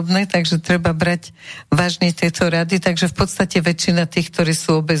nič podobné, takže treba brať vážne tieto rady, takže v podstate väčšina tých, ktorí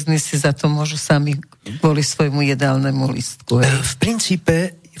sú obezní, si za to môžu sami kvôli svojmu jedálnemu lístku. V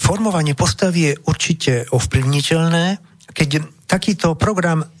princípe formovanie postavy je určite ovplyvniteľné. Keď takýto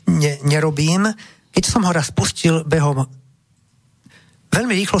program nerobím, keď som ho raz pustil behom,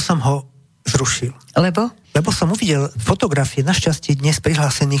 veľmi rýchlo som ho zrušil. Lebo som uvidel fotografie, našťastie dnes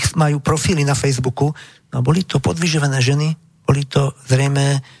prihlásených majú profily na Facebooku, no boli to podvyživené ženy, boli to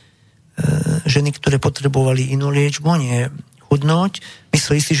zrejme ženy, ktoré potrebovali inú liečbu, nie chudnúť,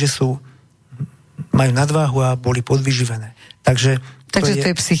 mysleli si, že majú nadváhu a boli podvyživené. Takže to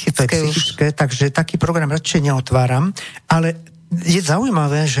je psychické, takže taký program radšej neotváram, ale je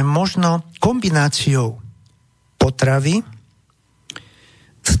zaujímavé, že možno kombináciou potravy,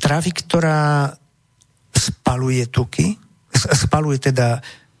 stravy, ktorá spaluje tuky, spaluje teda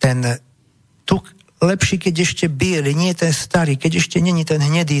ten tuk lepší, keď ešte biely, nie ten starý, keď ešte není ten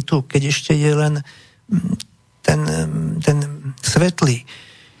hnedý tuk, keď ešte je len ten svetlý.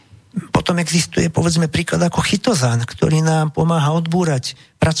 Potom existuje, povedzme, príklad ako chytozán, ktorý nám pomáha odbúrať,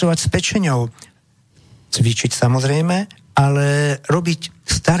 pracovať s pečeňou, cvičiť samozrejme, ale robiť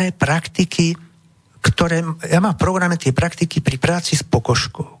staré praktiky, ktoré, ja mám v programe tie praktiky pri práci s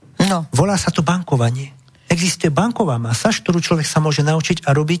pokožkou. No. Volá sa to bankovanie. Existuje banková masáž, ktorú človek sa môže naučiť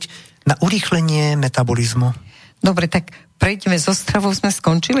a robiť na urýchlenie metabolizmu. Dobre, tak prejdeme zo stravou, sme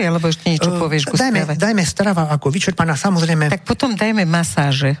skončili, alebo ešte niečo povieš ku strave? Dajme strava ako vyčerpaná, samozrejme. Tak potom dajme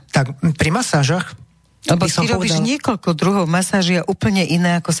masáže. Tak, pri masážach lebo ty robíš niekoľko druhov masáží a úplne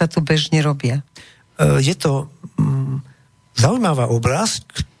iné, ako sa tu bežne robia. Je to zaujímavá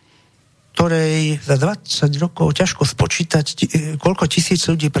oblasť, ktorej za 20 rokov ťažko spočítať, koľko tisíc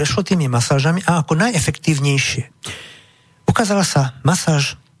ľudí prešlo tými masážami a ako najefektívnejšie. Ukázala sa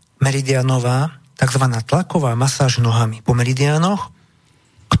masáž meridianová, takzvaná tlaková masáž nohami po meridiánoch,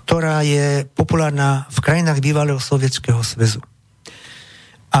 ktorá je populárna v krajinách bývalého Sovietskeho zväzu.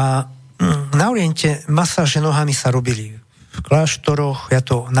 A na Oriente masáže nohami sa robili v kláštoroch, ja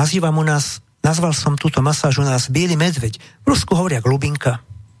to nazývam u nás, nazval som túto masáž u nás biely medveď. V Rusku hovoria glubinka.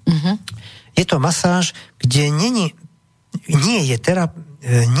 Je to masáž, kde nie je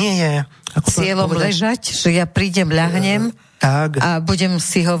cieľom ležať, že ja prídem, ľahnem a budem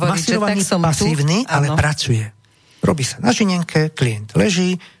si hovoriť, že tak som pasívny, tu. Ale pracuje. Robí sa na žinenke, klient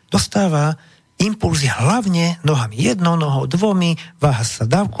leží, dostáva impulzy hlavne nohami, jednou nohou, dvomi, váha sa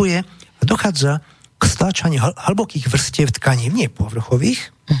dávkuje a dochádza k stláčaniu hlbokých vrstiev tkaní, nie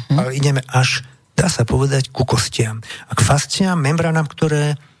povrchových, ale ideme až, dá sa povedať, ku kostiam a k fasciám, membránam,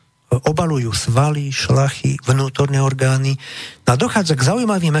 ktoré obalujú svaly, šlachy, vnútorné orgány. No a dochádza k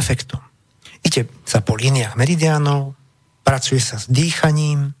zaujímavým efektom. Ide sa po líniách meridiánov, pracuje sa s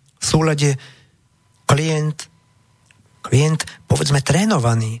dýchaním, v súlade klient, povedzme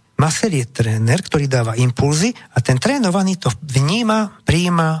trénovaný, masér je tréner, ktorý dáva impulzy a ten trénovaný to vníma,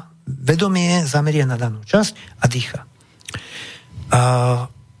 prijíma, vedomie zameria na danú časť a dýcha. A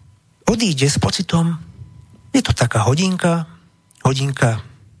odíde s pocitom, je to taká hodinka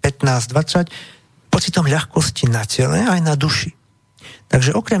 15-20, pocitom ľahkosti na tele aj na duši.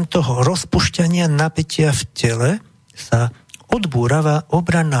 Takže okrem toho rozpušťania napätia v tele sa odbúrava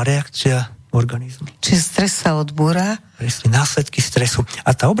obranná reakcia organizmu. Čiže stres sa odbúra? Presne, následky stresu.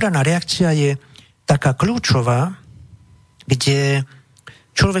 A tá obranná reakcia je taká kľúčová, kde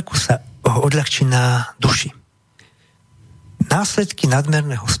človeku sa odľahčí na duši. Následky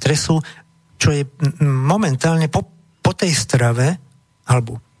nadmerného stresu, čo je momentálne po tej strave,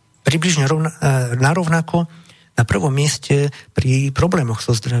 alebo približne narovnako na prvom mieste pri problémoch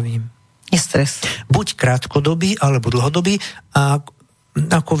so zdravím. Je stres. Buď krátkodobý, alebo dlhodobý. A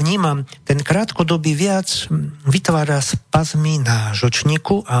ako vnímam, ten krátkodobý viac vytvára spazmy na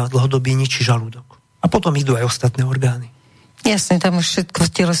žlčníku a dlhodobý ničí žalúdok. A potom idú aj ostatné orgány. Jasne, tam už všetko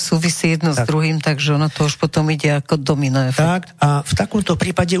v tele súvisí jedno s druhým, takže ono to už potom ide ako domino efekt. Tak, a v takomto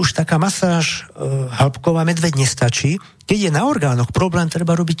prípade už taká masáž hĺbková medveď nestačí. Keď je na orgánoch problém,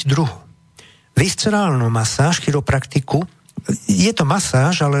 treba robiť druhú. Viscerálnu masáž, chiropraktiku, je to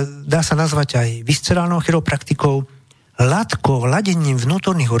masáž, ale dá sa nazvať aj viscerálnou chiropraktikou, latkou, ladením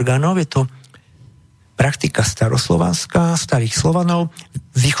vnútorných orgánov. Je to praktika staroslovanská, starých Slovanov,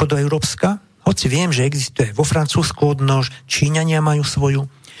 východoeurópska, hoci viem, že existuje vo Francúzsku odnož, Číňania majú svoju,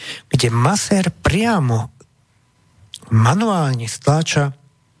 kde masér priamo manuálne stláča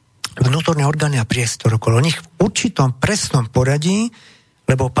vnútorné orgány a priestor okolo nich v určitom presnom poradí,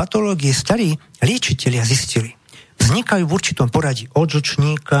 lebo patológie starí liečitelia zistili. Vznikajú v určitom poradí od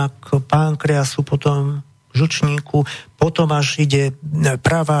žlčníka k pankreasu, potom žlčníku, potom až ide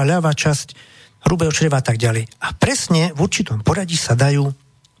pravá, ľavá časť hrubého čreva a tak ďalej. A presne v určitom poradí sa dajú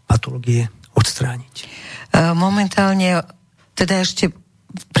patológie odstrániť. Momentálne, teda ešte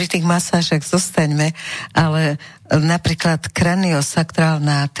pri tých masážach zostaňme, ale napríklad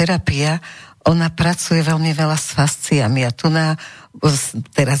kraniosakrálna terapia, ona pracuje veľmi veľa s fasciami a tu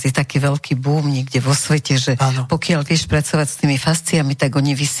teraz je taký veľký boom niekde vo svete, že pokiaľ vieš pracovať s tými fasciami, tak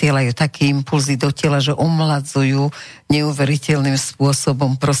oni vysielajú také impulzy do tela, že omladzujú neuveriteľným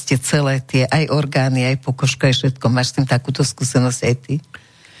spôsobom proste celé tie aj orgány, aj pokožka, aj všetko. Máš s tým takúto skúsenosť aj ty?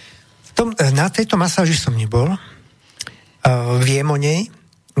 Na tejto masáži som nebol. Viem o nej.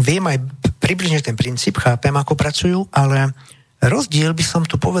 Viem aj približne ten princíp, chápem, ako pracujú, ale rozdiel by som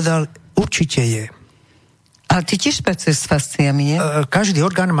tu povedal určite je. Ale ty tiež pracuješ s fasciami, nie? Každý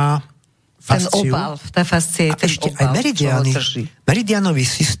orgán má fasciu. Ten obal, tá fascia je ten ešte obal, aj meridianový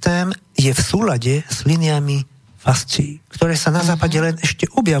systém je v súlade s liniami fascií, ktoré sa na západe len ešte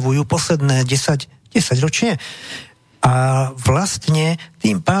objavujú posledné 10 ročie. A vlastne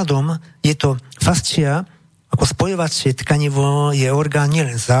tým pádom je to fascia ako spojovacie tkanivo, je orgán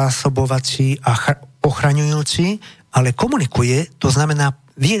nielen zásobovací a ochraňujúci, ale komunikuje, to znamená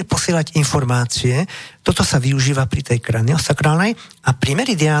vie posielať informácie. Toto sa využíva pri tej kraniosakrálnej a pri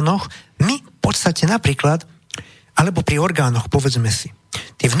meridiánoch my v podstate napríklad, alebo pri orgánoch, povedzme si,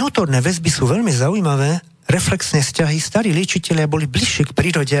 tie vnútorné väzby sú veľmi zaujímavé, reflexné vzťahy. Starí liečitelia boli bližšie k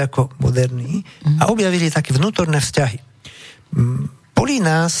prírode ako moderní a objavili také vnútorné vzťahy. Bolí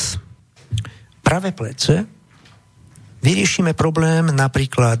nás pravé plece, vyriešime problém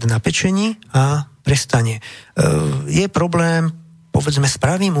napríklad na pečení a prestane. Je problém, povedzme, s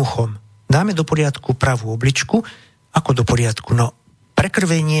pravým uchom. Dáme do poriadku pravú obličku. Ako do poriadku? No,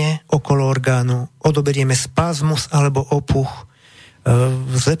 prekrvenie okolo orgánu, odoberieme spazmus alebo opuch,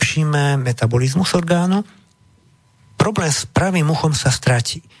 zlepšíme metabolizmus orgánu, problém s pravým uchom sa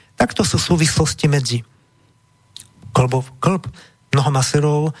stratí. Takto sú súvislosti medzi klb, mnoho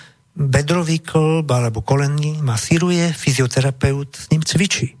maserov, bedrový klb alebo kolenný masíruje, fyzioterapeut s ním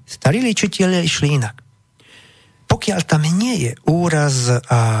cvičí. Starí liečitelia išli inak. Pokiaľ tam nie je úraz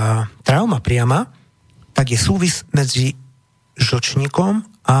a trauma priama, tak je súvis medzi žlčníkom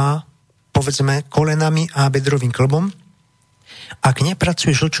a povedzme kolenami a bedrovým klbom. Ak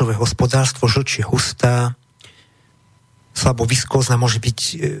nepracuje žlčové hospodárstvo, žlč je hustá, slabo viskózna, môže byť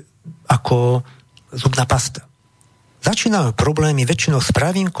ako zubná pasta. Začínajú problémy väčšinou s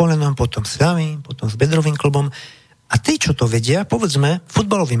pravým kolenom, potom s ľavým, potom s bedrovým klbom. A tí, čo to vedia, povedzme,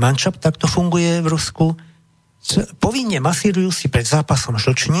 futbalový mančap, tak to funguje v Rusku, povinne masírujú si pred zápasom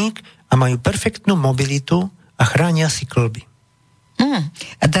žlčník a majú perfektnú mobilitu a chránia si klby.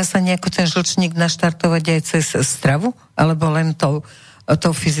 A dá sa nejako ten žlčník naštartovať aj cez stravu? Alebo len tou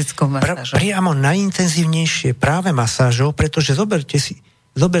fyzickou masážou? Priamo najintenzívnejšie práve masážou, pretože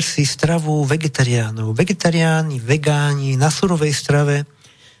zober si stravu vegetariánov. Vegetariáni, vegáni na surovej strave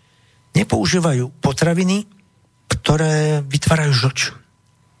nepoužívajú potraviny, ktoré vytvárajú žlč.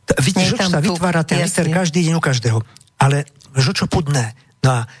 Žlč sa vytvára ten liter každý deň u každého. Ale žlčopudné.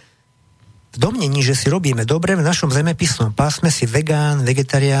 No a v domnení, že si robíme dobre, v našom zemepisnom pásme si vegán,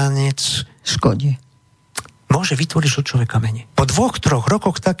 vegetariánec škodí. Môže vytvoriť žlčové kamene. Po 2-3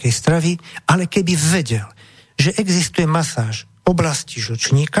 rokoch takej stravy, ale keby vedel, že existuje masáž oblasti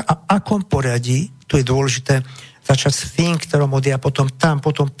žlčníka a akom poradí, tu je dôležité začať s finkterom a potom tam,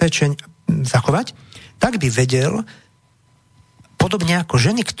 potom pečeň zachovať, tak by vedel, podobne ako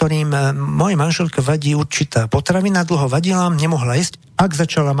ženy, ktorým mojej manželke vadí určitá potravina, dlho vadila, nemohla jesť, ak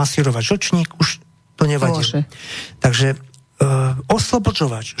začala masírovať žlčník, už to nevadí. Takže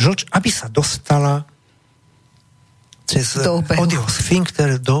oslobodzovať žlč, aby sa dostala cez odio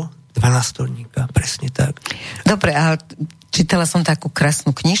sfinkter do 12-storníka, presne tak. Dobre, a čítala som takú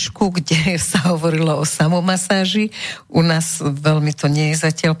krásnu knižku, kde sa hovorilo o samomasáži. U nás veľmi to nie je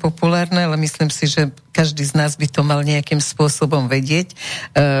zatiaľ populárne, ale myslím si, že každý z nás by to mal nejakým spôsobom vedieť.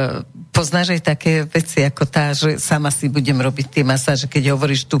 Poznáš aj také veci ako tá, že sama si budem robiť tie masáže, keď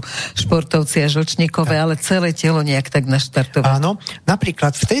hovoríš tu športovci a žlčníkové, ale celé telo nejak tak naštartovať. Áno,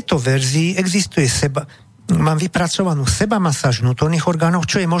 napríklad v tejto verzii existuje mám vypracovanú sebamasáž vnútorných orgánov,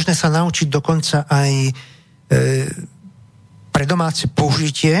 čo je možné sa naučiť dokonca aj pre domáce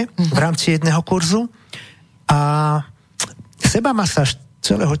použitie v rámci jedného kurzu. A sebamasáž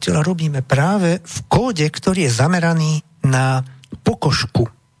celého tela robíme práve v kóde, ktorý je zameraný na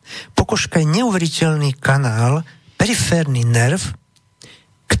pokožku. Pokožka je neuveriteľný kanál, periférny nerv,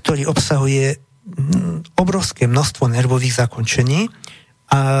 ktorý obsahuje obrovské množstvo nervových zakončení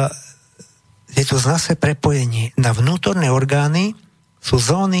a je to zase prepojenie na vnútorné orgány, sú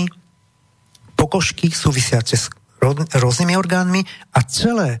zóny pokožky súvisiace s rôznymi orgánmi a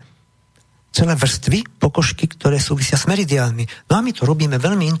celé vrstvy pokožky, ktoré súvisia s meridiánmi. No a my to robíme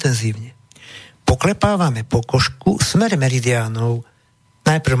veľmi intenzívne. Poklepávame pokožku smer meridiánov,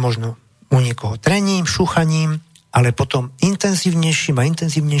 najprv možno u niekoho trením, šúchaním, ale potom intenzívnejším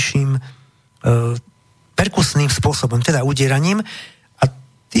perkusným spôsobom, teda udieraním.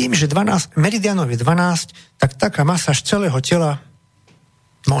 Tým, že meridianov je 12, tak taká masáž celého tela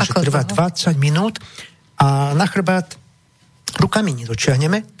môže trvať 20 minút a na chrbát rukami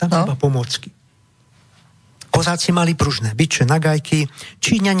nedočiahneme, tam iba pomôcky. Kozáci mali pružné biče, nagajky,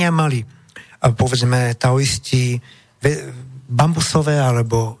 Číňania mali, povedzme, taoisti bambusové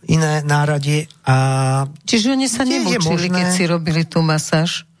alebo iné náradie. Čiže oni sa nemučili, keď si robili tú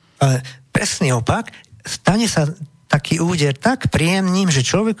masáž? Presný opak. Stane sa taký úder tak príjemným, že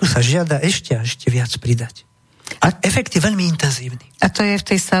človeku sa žiada ešte a ešte viac pridať. A efekt je veľmi intenzívny. A to je v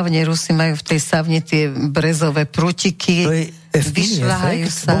tej saune, Rusi majú v tej saune tie brezové prútiky, vyšľahajú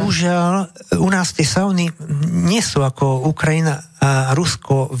sa. Bohužiaľ, u nás tie sauny nie sú ako Ukrajina a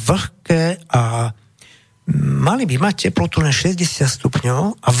Rusko vlhké a mali by mať teplotu len 60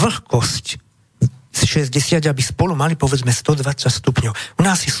 stupňov a vlhkosť 60, aby spolu mali povedzme 120 stupňov. U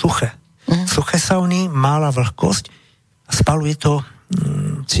nás je suché. Suché sauny, mála vlhkosť, spaluje to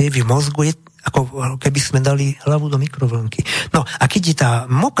cievy v mozgu, je ako keby sme dali hlavu do mikrovlnky. No a keď je tá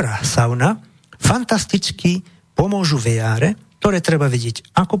mokrá sauna, fantasticky pomôžu vejáre, ktoré treba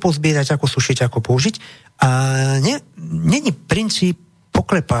vedieť, ako pozbierať, ako sušiť, ako použiť. A není princíp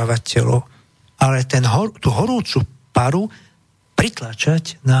poklepávať telo, ale tú horúcu paru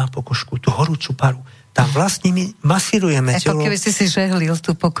pritlačať na pokožku, tú horúcu paru. Tam vlastne my masírujeme telo. Ako keby si žehlil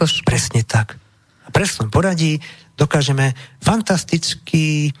tú pokožku. Presne tak. A v presnom poradí dokážeme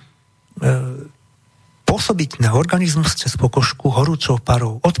fantasticky pôsobiť na organizmus cez pokožku horúcou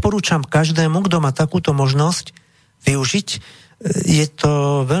parou. Odporúčam každému, kto má takúto možnosť využiť. Je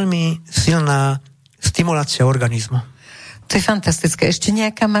to veľmi silná stimulácia organizmu. To je fantastické. Ešte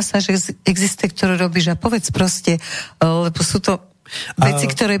nejaká masáž existuje, ktorú robíš a povedz proste, lebo sú to veci,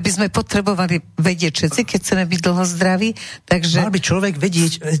 ktoré by sme potrebovali vedieť všetci, keď chceme byť dlho zdraví. Takže mal by človek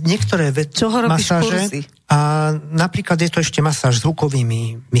vedieť niektoré masáže. A napríklad je to ešte masáž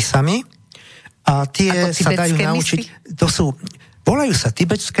zvukovými misami. A tie sa dajú naučiť. Volajú sa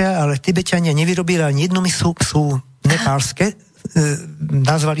tibetské, ale Tibetania nevyrobili ani jednu misu, sú nepálske.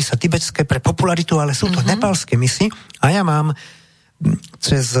 Nazvali sa tibetské pre popularitu, ale sú to nepálske misy. A ja mám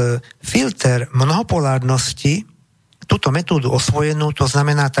cez filter mnohopolárnosti túto metódu osvojenú, to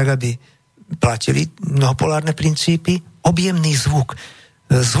znamená tak, aby platili mnohopolárne princípy, objemný zvuk.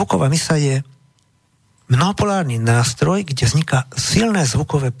 Zvuková misa je mnohopolárny nástroj, kde vzniká silné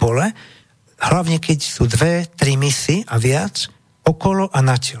zvukové pole, hlavne keď sú 2-3 misy a viac okolo a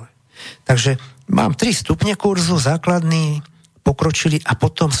na tele. Takže mám 3 stupne kurzu, základný, pokročili a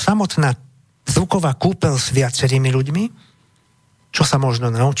potom samotná zvuková kúpeľ s viacerými ľuďmi, čo sa možno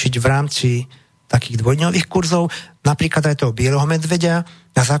naučiť v rámci takých dvojdňových kurzov, napríklad aj toho bieleho medveďa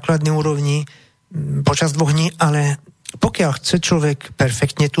na základnej úrovni počas 2 dní, ale pokiaľ chce človek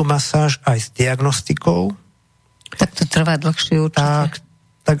perfektne tú masáž aj s diagnostikou, tak to trvá dlhšie určite.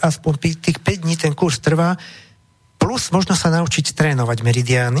 Tak aspoň tých 5 dní ten kurz trvá, plus možno sa naučiť trénovať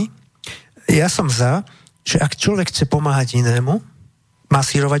meridiány. Ja som že ak človek chce pomáhať inému,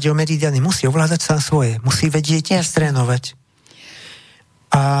 masírovať jeho meridiany, musí ovládať sám svoje, musí vedieť ich trénovať.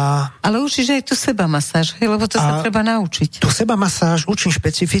 Ale učíš aj tú sebamasáž, lebo to sa treba naučiť. Tú sebamasáž učím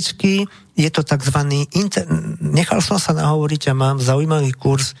špecificky, je to takzvaný nechal som sa nahovoriť a mám zaujímavý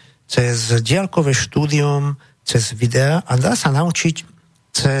kurz cez diaľkové štúdium, cez videa a dá sa naučiť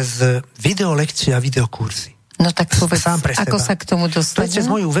cez videolekcie a videokurzy. No tak povedz, ako sa k tomu dostať?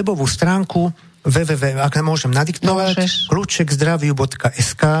 Cez moju webovú stránku ak môžem nadiktovať,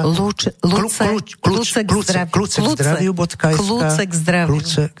 kľúčekzdraviu.sk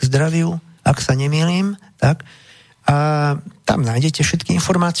kľúčekzdraviu, ak sa nemýlim, tak. A tam nájdete všetky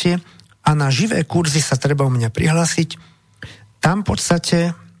informácie a na živé kurzy sa treba u mňa prihlásiť. Tam v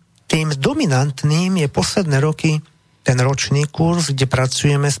podstate tým dominantným je posledné roky ten ročný kurz, kde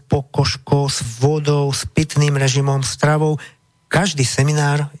pracujeme s pokožkou, s vodou, s pitným režimom, stravou. Každý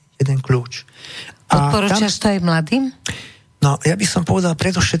seminár jeden kľúč. Odporúčaš to aj mladým? No, ja by som povedal,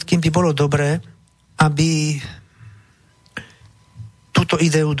 predovšetkým by bolo dobré, aby túto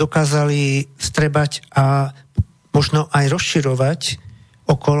ideu dokázali strebať a možno aj rozširovať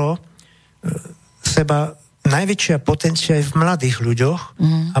okolo seba. Najväčšia potencia je v mladých ľuďoch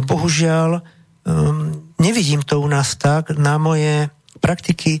a bohužiaľ nevidím to u nás tak. Na moje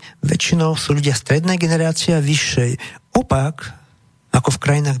praktiky väčšinou sú ľudia strednej generácie a vyššej. Opak, ako v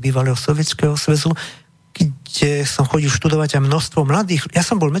krajinách bývalého Sovietskeho zväzu, kde som chodil študovať a množstvo mladých, ja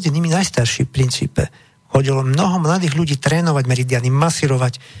som bol medzi nimi najstarší v princípe. Chodilo mnoho mladých ľudí trénovať meridiany,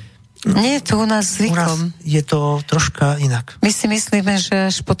 masírovať. Nie je to u nás zvykom. U nás je to troška inak. My si myslíme, že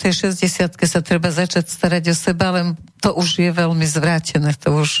až po tej 60-ke sa treba začať starať o seba, ale to už je veľmi zvrátené,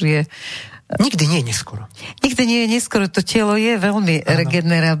 to už je... Nikdy nie je neskoro. Nikdy nie je neskoro, to telo je veľmi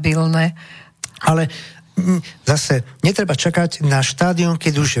regenerabilné. Ale zase netreba čakať na štádium,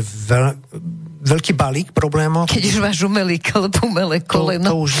 keď už je veľký balík problémov. Keď už máš umelý koleno.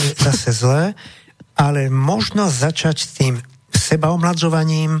 To už je zase zlé, ale možno začať s tým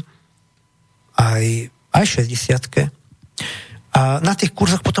sebaomladzovaním aj 60-ke. A na tých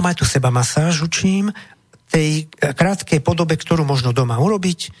kurzoch potom aj tú sebamasáž učím, tej krátkej podobe, ktorú možno doma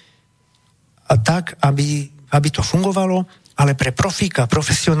urobiť, a tak, aby to fungovalo. Ale pre profíka,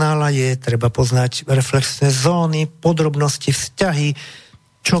 profesionála je treba poznať reflexné zóny, podrobnosti, vzťahy,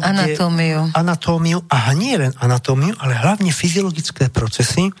 anatómiu a nie len anatómiu, ale hlavne fyziologické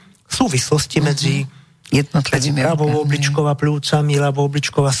procesy, súvislosti medzi ľavou obličková pľúcami, ľavou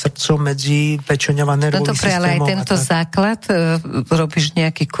obličková srdcom, medzi pečeňová nervovým systémom. Ale aj tento základ, robíš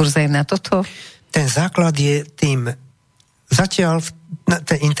nejaký kurz aj na toto? Ten základ je tým zatiaľ v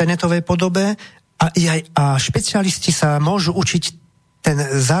tej internetovej podobe a špecialisti sa môžu učiť ten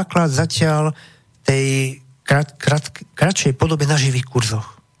základ zatiaľ tej kratšej podobe na živých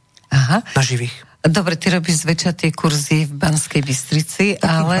kurzoch. Aha. Na živých. Dobre, ty robíš zväčša tie kurzy v Banskej Bystrici,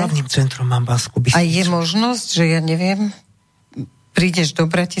 ale... Hlavným centrom mám Banskú Bystricu. A je možnosť, že ja neviem, prídeš do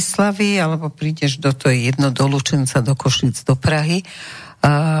Bratislavy, alebo prídeš to je jedno, do Lučenca, do Košíc, do Prahy.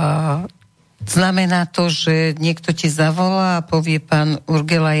 Znamená to, že niekto ti zavolá a povie pán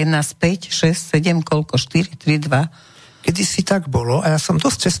Urgela 1 z 5, 6, 7, koľko? 4, 3, 2? Kedysi tak bolo a ja som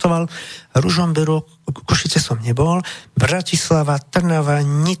dosť cestoval Ružomberok, Košice som nebol, Bratislava, Trnava,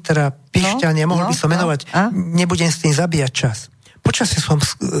 Nitra, Pišťania, mohol by som menovať. Nebudem s tým zabíjať čas. Počasie som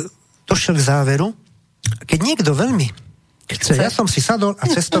došiel k záveru, keď niekto veľmi chce, ja som si sadol a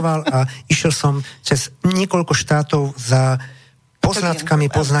cestoval a išiel som cez niekoľko štátov za poznatkami,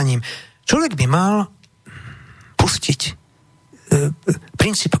 poznaním. Človek by mal pustiť,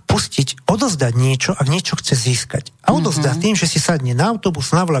 princíp pustiť, odozdať niečo, ak niečo chce získať. A odozdať tým, že si sadne na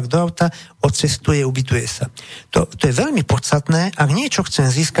autobus, na vlak, do auta, odcestuje, ubytuje sa. To je veľmi podstatné, ak niečo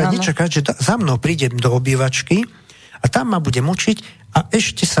chcem získať, nečakať, že za mnou prídem do obývačky a tam ma budem učiť a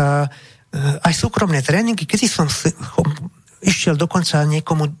ešte sa aj súkromné tréningy, keď som išiel dokonca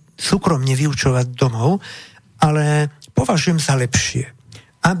niekomu súkromne vyučovať domov, ale považujem za lepšie,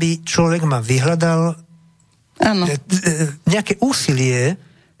 aby človek ma vyhľadal nejaké úsilie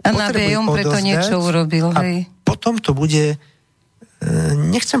potrebuje on preto niečo urobil. Hej. A potom to bude,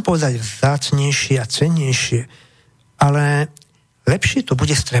 nechcem povedať vzácnejšie a cennejšie, ale lepšie to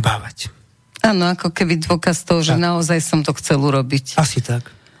bude strebávať. Áno, ako keby dôkaz toho, že naozaj som to chcel urobiť. Asi tak.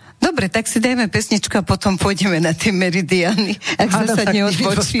 Dobre, tak si dajme pesničku a potom pôjdeme na tie meridiany, ak sa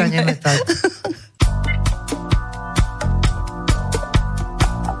neodbočíme.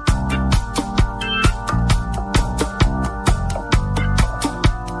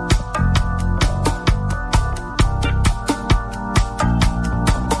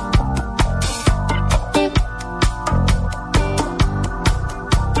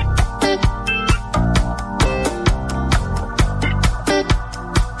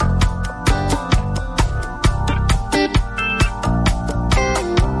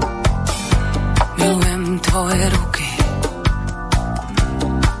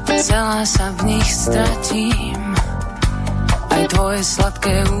 prosím, aj tvoje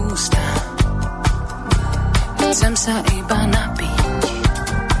sladké ústa. Chcem sa iba napiť,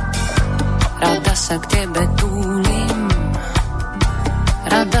 rada sa k tebe túlim,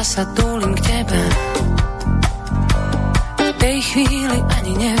 rada sa túlim k tebe. V tej chvíli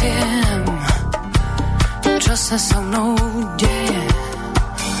ani neviem, čo sa so mnou deje.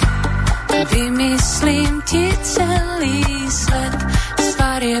 Vymyslím ti celý svet z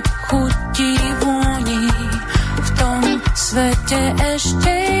farieb, chutí, vôni. V tom svete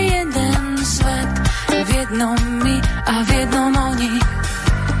ešte jeden svet, v jednom my a v jednom oni.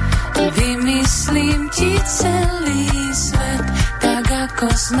 Vymyslím ti celý svet, tak ako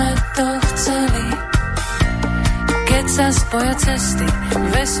sme to chceli. Keď sa spoja cesty,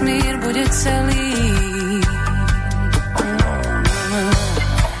 vesmír bude celý.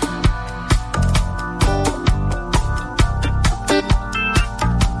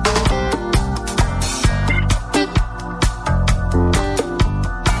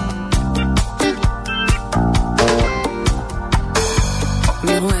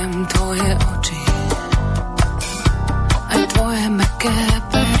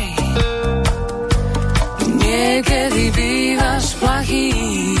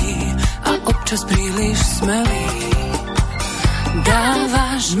 Čas príliš smelý,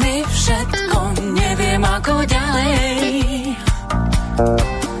 dávaš mi všetko, neviem ako ďalej.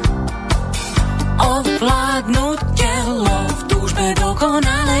 Ovládnuť telo v túžbe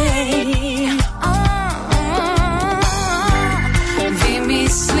dokonalej.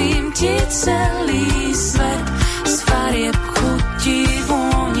 Vymyslím ti celý svet z farieb, chutí,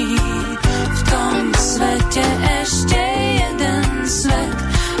 vôni. V tom svete ešte jeden svet,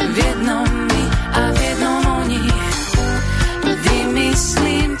 v jednom a v jednom oni.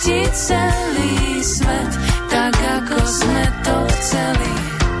 Vymyslím ti celý svet, tak ako sme to chceli.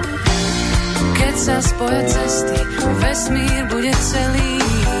 Keď sa spoja cesty, vesmír bude celý.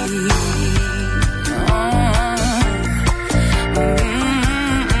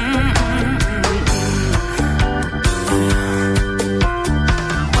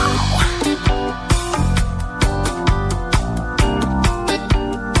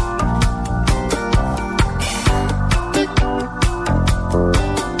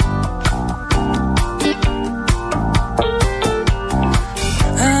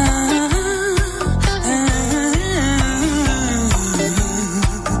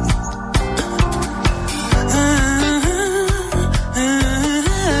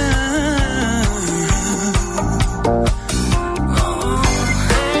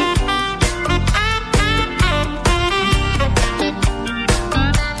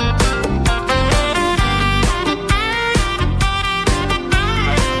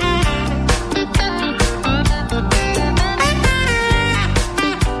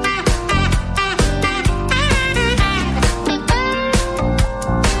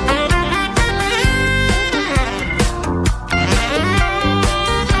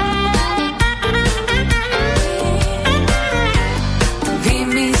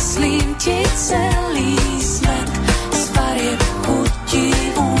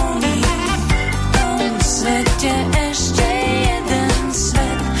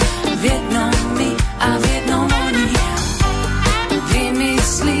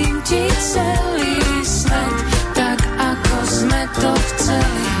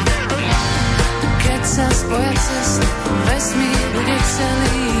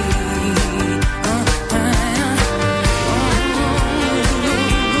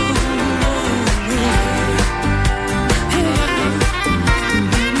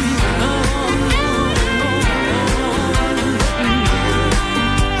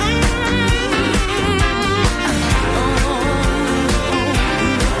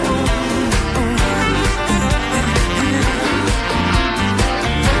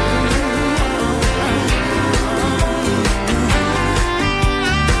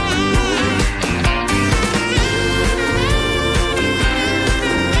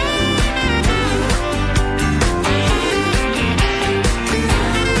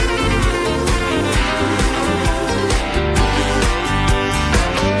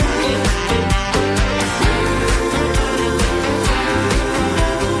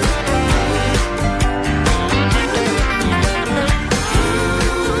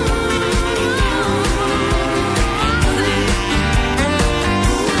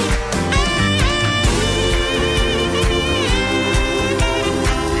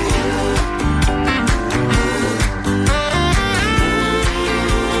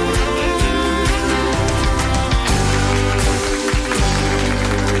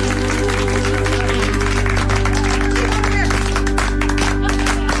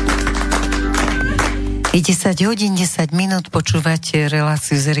 Je 10 hodín, 10 minút, počúvate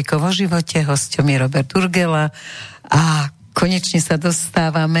reláciu z Erikou o živote, hosťom je Róbert Urgela a konečne sa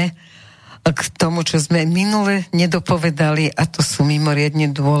dostávame k tomu, čo sme minule nedopovedali, a to sú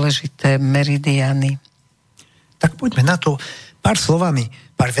mimoriadne dôležité meridiány. Tak poďme na to pár slovami,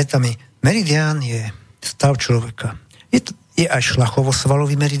 pár vetami. Meridián je stav človeka. Je aj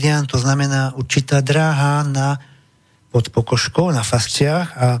šlachovo-svalový meridián, to znamená určitá dráha pod pokožkou, na fasciách,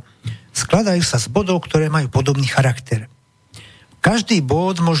 a skladajú sa z bodov, ktoré majú podobný charakter. Každý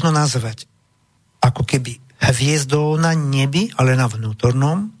bod možno nazvať ako keby hviezdou na nebi, ale na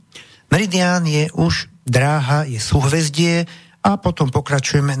vnútornom. Meridián je už dráha, je súhvezdie a potom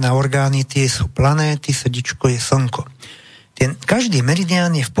pokračujeme na orgány, tie sú planéty, srdičko je slnko. Každý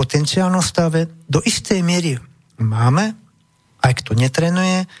meridián je v potenciálnom stave, do istej miery máme, aj kto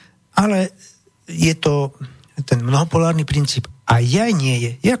netrenuje, ale je to ten mnohopolárny princíp aj nie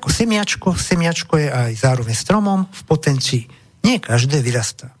je. Je ako semiačko je aj zároveň stromom v potencii. Nie každé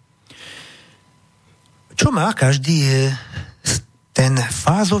vyrastá. Čo má každý je ten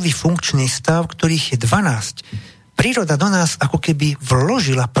fázový funkčný stav, ktorých je 12. Príroda do nás ako keby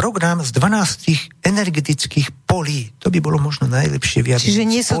vložila program z 12 energetických polí. To by bolo možno najlepšie vyjadriť. Čiže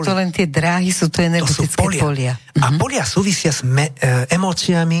nie sú to len tie dráhy, sú to energetické polia. A polia súvisia s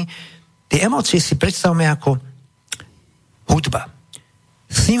emóciami. Tie emócie si predstavme ako hudba.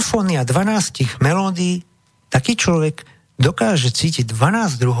 Symfónia 12 melódií, taký človek dokáže cítiť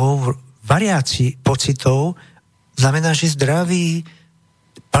 12 druhov variácií pocitov, znamená, že zdravý,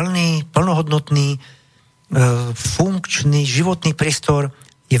 plnohodnotný, funkčný životný priestor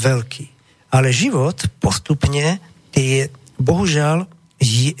je veľký. Ale život postupne bohužiaľ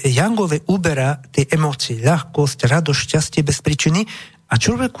Jangové uberá tie emócie, ľahkosť, radosť, šťastie bez príčiny a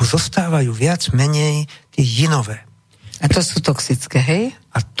človeku zostávajú viac menej tie jinové. A to sú toxické, hej?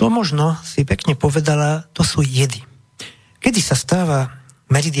 A to možno si pekne povedala, to sú jedy. Kedy sa stáva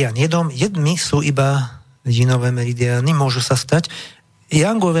meridián jedom? Jedmi sú iba jinové meridiány, môžu sa stať.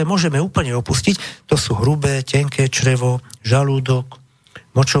 Jangové môžeme úplne opustiť, to sú hrubé, tenké črevo, žalúdok,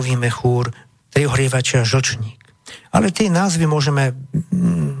 močový mechúr, triohrievač a žlčník. Ale tie názvy môžeme,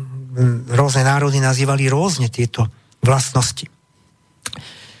 rôzne národy nazývali rôzne tieto vlastnosti.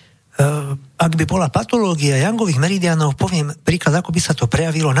 Ak by bola patológia jangových meridiánov, poviem príklad, ako by sa to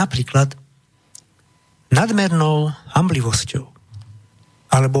prejavilo napríklad nadmernou hamblivosťou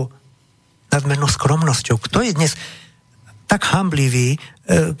alebo nadmernou skromnosťou. Kto je dnes tak hamblivý,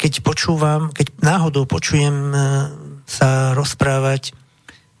 keď náhodou počujem sa rozprávať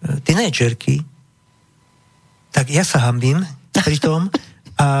tínedžerky, tak ja sa hambím pri tom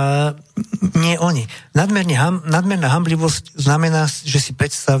a nie oni. Nadmerná hamblivosť znamená, že si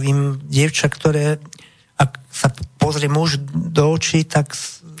predstavím dievča, ktoré, ak sa pozrie muž do očí, tak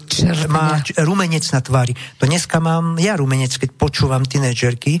má rumenec na tvári. To dneska mám ja rumenec, keď počúvam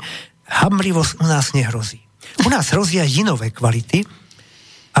tínedžerky. Hamblivosť u nás nehrozí. U nás hrozia jinové kvality.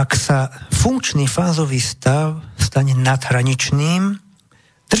 Ak sa funkčný fázový stav stane nadhraničným,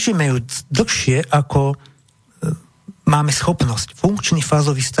 držíme ju dlhšie, ako máme schopnosť. Funkčný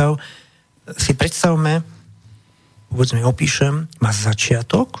fázový stav si predstavme, povedzme opíšem, má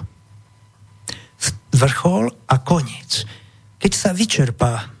začiatok, vrchol a koniec. Keď sa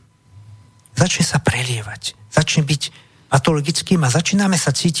vyčerpá, začne sa prelievať, začne byť patologickým a začíname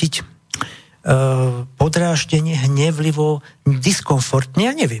sa cítiť podráždenie, hnevlivo,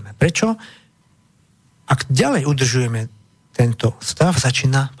 diskomfortne a nevieme prečo. Ak ďalej udržujeme tento stav,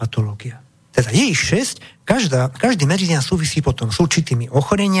 začína patológia. Teda je ich 6, každý meridián súvisí potom s určitými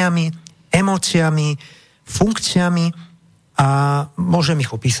ochoreniami, emóciami, funkciami a môžem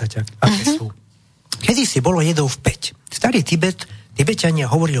ich opísať, aké sú. Kedysi bolo jedov v 5. Starý Tibetania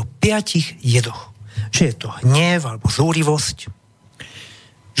hovorili o 5 jedoch. Že je to hnev alebo zúrivosť,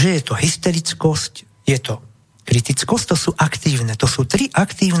 že je to hysterickosť, je to kritickosť, to sú aktívne. To sú 3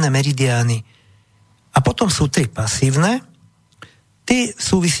 aktívne meridiány. A potom sú 3 pasívne. Tie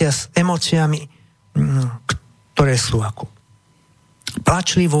súvisia s emóciami, ktoré sú ako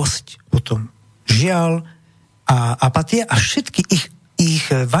plačlivosť, potom žiaľ a apatia a všetky ich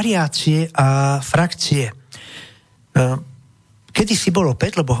variácie a frakcie. Kedysi bolo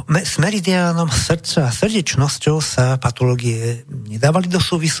 5, lebo s meridiánom srdca a srdečnosťou sa patológie nedávali do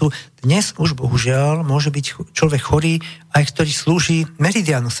súvisu. Dnes už bohužiaľ môže byť človek chorý, aj ktorý slúži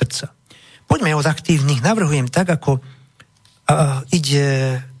meridiánu srdca. Poďme od aktívnych. Navrhujem tak, ako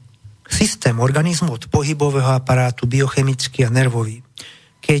ide systém organizmu od pohybového aparátu, biochemický a nervový.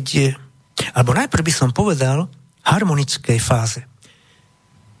 Alebo najprv by som povedal harmonickej fáze.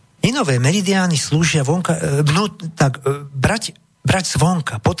 Inové meridiány slúžia brať brať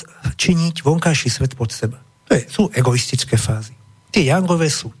zvonka, podčiniť vonkajší svet pod seba. Sú egoistické fázy. Tie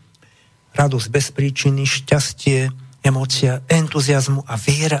jangové sú radosť bez príčiny, šťastie, emócia, entuziazmu a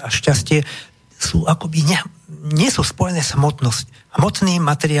viera a šťastie sú akoby nie sú spojené s hmotným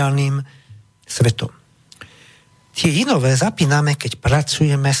materiálnym svetom. Tie inové zapíname, keď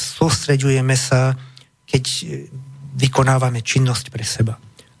pracujeme, sústreďujeme sa, keď vykonávame činnosť pre seba.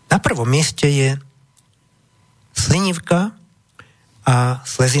 Na prvom mieste je slinivka a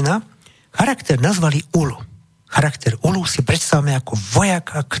slezina. Charakter nazvali ulu. Charakter ulu si predstavme ako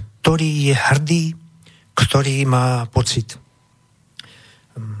vojaka, ktorý je hrdý, ktorý má pocit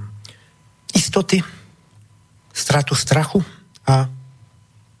istoty, stratu strachu a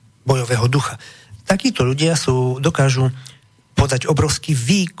bojového ducha. Takíto ľudia dokážu podať obrovský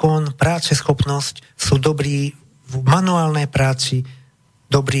výkon, práceschopnosť, sú dobrí v manuálnej práci,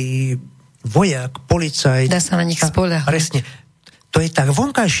 dobrý vojak, policajt. Dá sa na nich spoľahnúť. Presne. To je tak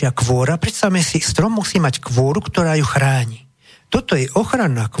vonkajšia kvôra. Predstavme si, strom musí mať kvôru, ktorá ju chráni. Toto je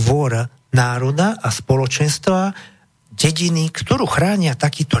ochranná kvôra národa a spoločenstva, dediny, ktorú chránia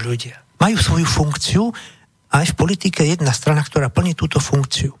takíto ľudia. Majú svoju funkciu a aj v politike je jedna strana, ktorá plní túto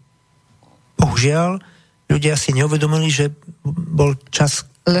funkciu. Bohužiaľ, ľudia si neuvedomili, že bol čas...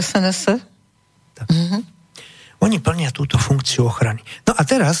 LSNS? Tak. Mm-hmm. Oni plnia túto funkciu ochrany. No a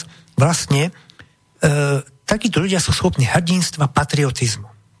teraz vlastne takíto ľudia sú schopní hrdinstva, patriotizmu.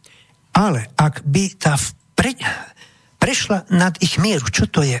 Ale ak by tá prešla nad ich mieru, čo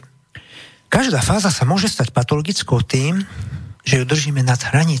to je? Každá fáza sa môže stať patologickou tým, že ju držíme nad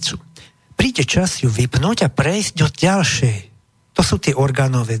hranicu. Príde čas ju vypnúť a prejsť do ďalšej. To sú tie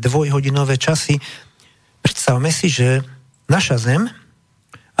orgánové, dvojhodinové časy. Predstavme si, že naša Zem,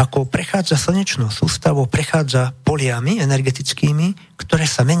 ako prechádza slnečnou sústavou, prechádza poliami energetickými, ktoré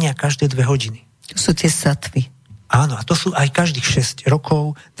sa menia každé 2 hodiny. To sú tie satvy. Áno, a to sú aj každých 6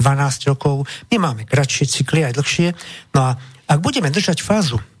 rokov, 12 rokov. My máme kratšie cykly, aj dlhšie. No a ak budeme držať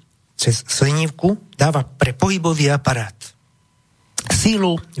fázu cez slinivku, dáva pre pohybový aparát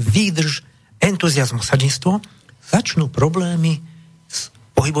sílu, výdrž, entuziazmus, hrdinstvo, začnú problémy s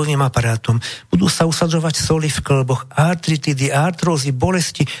pohybovým aparátom. Budú sa usadzovať soli v kĺboch, artritidy, artrózy,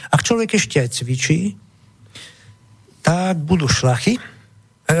 bolesti. Ak človek ešte aj cvičí, tak budú šlachy,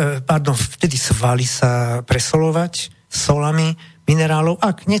 vtedy svaly sa presolovať solami minerálov.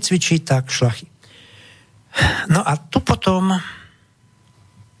 Ak necvičí, tak šlachy. No a tu potom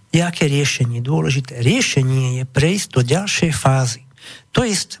je aké riešenie? Dôležité riešenie je prejsť do ďalšej fázy. To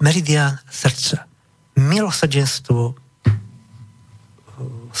je meridián srdca. Milosrdenstvo,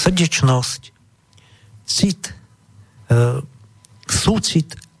 srdečnosť, cit,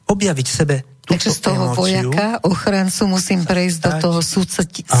 súcit, objaviť sebe túto takže z toho emóciu. Vojaka, ochrancu musím prejsť do toho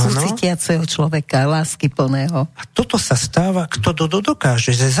súcitiaceho človeka, lásky plného. A toto sa stáva, kto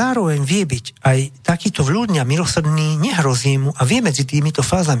dokáže, že zároveň vie byť aj takýto vľúdny a milosrdný, nehrozí mu a vie medzi týmito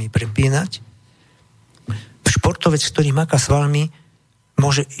fázami prepínať. Športovec, ktorý maká svalmi,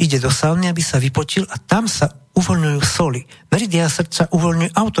 ide do sauny, aby sa vypotil a tam sa uvoľňujú soli. Meridián srdca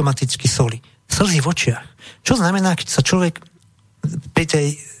uvoľňuje automaticky soli. Slzy v očiach. Čo znamená, keď sa človek pri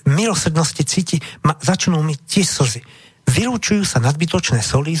tej milosrdnosti cíti, začnú mi tiež slzy. Vylúčujú sa nadbytočné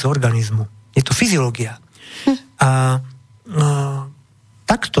soli z organizmu. Je to fyziológia. A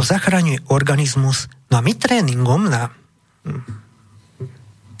takto zachraňuje organizmus. No a my tréningom na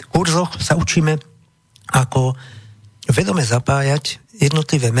kurzoch sa učíme, ako vedome zapájať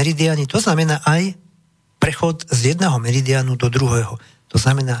jednotlivé meridiány. To znamená aj prechod z jedného meridiánu do druhého. To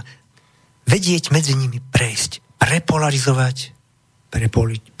znamená vedieť medzi nimi prejsť, prepolarizovať,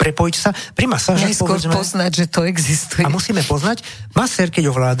 prepojiť sa. Pri masážach najskôr poznať, že to existuje. A musíme poznať, masér,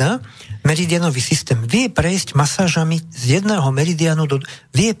 keď ovláda meridianový systém, vie prejsť masážami z jedného meridianu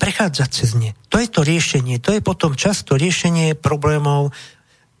vie prechádzať cez ne. To je to riešenie. To je potom často riešenie problémov.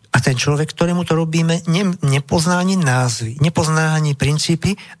 A ten človek, ktorému to robíme, nepozná ani názvy, nepozná ani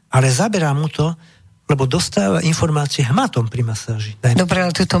princípy, ale zaberá mu to, lebo dostáva informácie hmatom pri masáži. Dobre,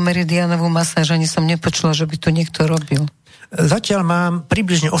 ale túto meridianovú masáž ani som nepočula, že by to niekto robil. Zatiaľ mám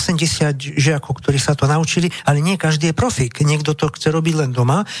približne 80 žiakov, ktorí sa to naučili, ale nie každý je profík. Niekto to chce robiť len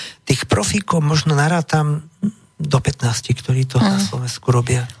doma. Tých profíkov možno narátam do 15, ktorí to na Slovensku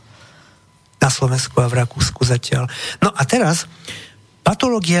robia. Na Slovensku a v Rakúsku zatiaľ. No a teraz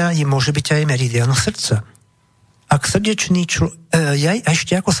patológia môže byť aj meridiánu srdca. Ak srdečný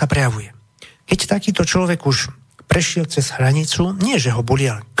ešte ako sa prejavuje. Keď takýto človek už prešiel cez hranicu, nie že ho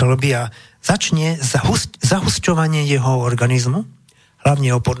bolia kĺby a začne zahusťovanie jeho organizmu,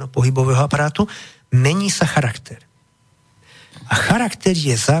 hlavne oporno-pohybového aparátu, mení sa charakter. A charakter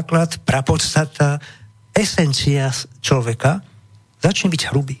je základ, prapodstata, esencia človeka začne byť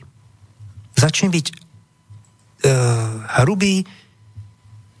hrubý. Začne byť hrubý,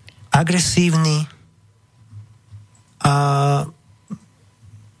 agresívny a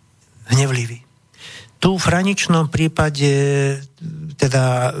hnevlivý. Tu v hraničnom prípade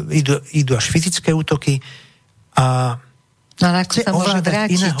teda idú až fyzické útoky a ale ako sa môže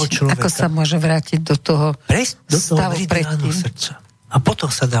vrátiť? Ako sa môže vrátiť do toho stavu predtým? Srdca. A potom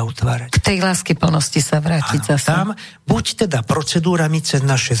sa dá utvárať. K tej lásky plnosti sa vrátiť zase. Tam buď teda procedúrami cez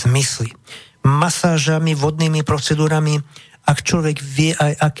naše zmysly, masážami, vodnými procedúrami, ak človek vie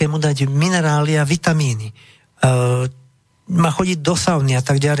aj aké mu dať minerály a vitamíny, má chodiť do sauny a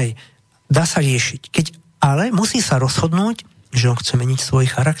tak ďalej. Dá sa riešiť. Ale musí sa rozhodnúť, že on chce meniť svoj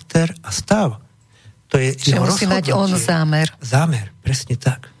charakter a stav. To je že musí mať on zámer. Zámer, presne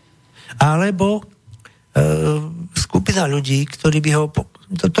tak. Alebo skupina ľudí, ktorí by ho...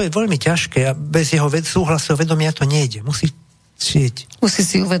 To je veľmi ťažké a bez jeho súhlasu vedomia to nejde. Musí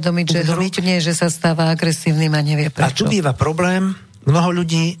si uvedomiť, že sa stáva agresívnym a nevie prečo. A tu býva problém. Mnoho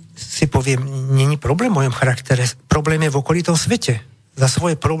ľudí si povie, není problém v mojom charaktere, problém je v okolitom svete. Za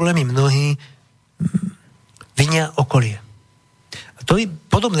svoje problémy mnohí vinia okolie.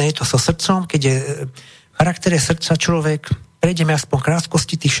 Podobné je to so srdcom, keď je v charaktere srdca človek, prejdeme aspoň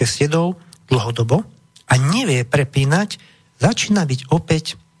krátkosti tých 6 jedov dlhodobo a nevie prepínať, začína byť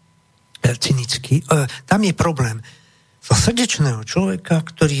opäť cynický. Tam je problém zo srdečného človeka,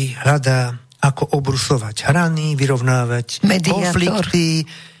 ktorý hľadá, ako obrusovať hrany, vyrovnávať konflikty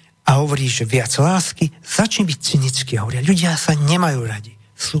a hovorí, že viac lásky, začne byť cynický a hovoria, ľudia sa nemajú radi,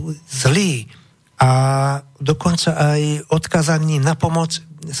 sú zlí, a dokonca aj odkázaním na pomoc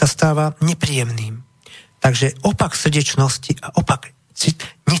sa stáva nepríjemným. Takže opak srdečnosti a opak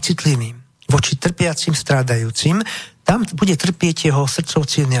necitlivým voči trpiacim, strádajúcim, tam bude trpieť jeho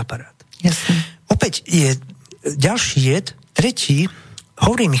srdcovo-cievny aparát. Jasne. Opäť je ďalší jed, tretí,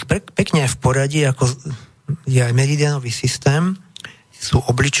 hovorím ich pekne aj v poradí, ako je aj meridianový systém, sú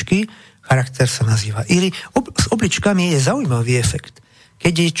obličky, charakter sa nazýva Iri. S obličkami je zaujímavý efekt.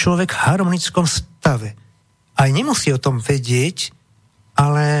 Keď je človek v harmonickom stave. Aj nemusí o tom vedieť,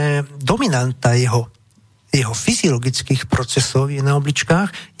 ale dominanta jeho fyziologických procesov je na obličkách,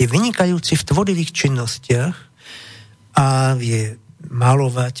 je vynikajúci v tvorivých činnostiach a vie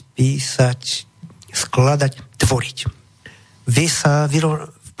malovať, písať, skladať, tvoriť. Vie sa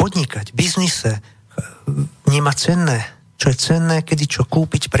podnikať, v biznise, vnímať cenné, čo je cenné, kedy čo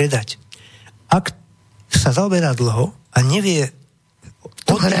kúpiť, predať. Ak sa zaoberá dlho a nevie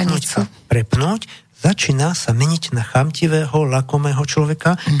oddychnúť a prepnúť, začína sa meniť na chamtivého, lakomého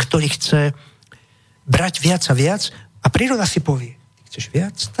človeka, ktorý chce brať viac a viac a príroda si povie, ty chceš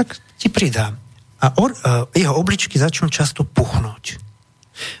viac, tak ti pridám. A jeho obličky začnú často puchnúť.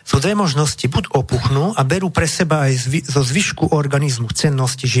 Sú dve možnosti, buď opuchnú a berú pre seba aj zo zvyšku organizmu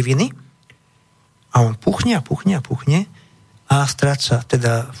cennosti živiny a on puchne a puchne a puchne a stráca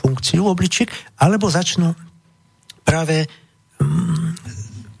teda funkciu obličiek, alebo začnú práve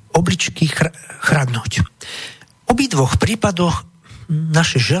obličky chradnúť. V obidvoch prípadoch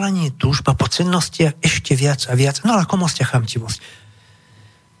naše želanie, túžba po cennostiach ešte viac a viac, no lakomosť a chamtivosť.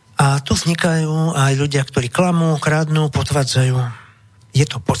 A tu vznikajú aj ľudia, ktorí klamú, kradnú, podvádzajú. Je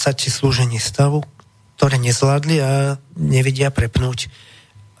to v podstate slúženie stavu, ktoré nezvládli a nevedia prepnúť.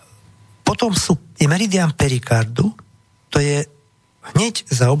 Potom je meridian perikardu, to je hneď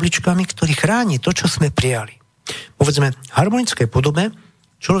za obličkami, ktorý chráni to, čo sme prijali. Povedzme, v harmonickej podobe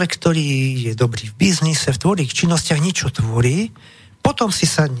človek, ktorý je dobrý v biznise, v tvorých činnostiach, niečo tvorí, potom si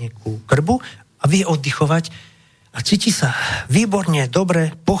sadne ku krbu a vie oddychovať a cíti sa výborne,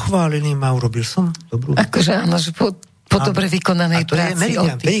 dobre, pochválený ma, urobil som dobrú. Akože áno, že po dobre vykonanej práci. A to je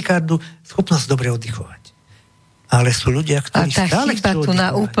meridian perikardu, schopnosť dobre oddychovať. Ale sú ľudia, ktorí stále chcú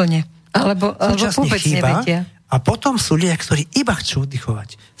oddychovať. Úplne. Alebo vôbec nevedia. A potom sú ľudia, ktorí iba chcú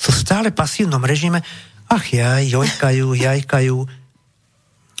oddychovať. Sú stále v pasívnom režime. Ach jojkajú, jajkajú.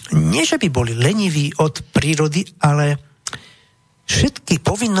 Nie, že by boli leniví od prírody, ale všetky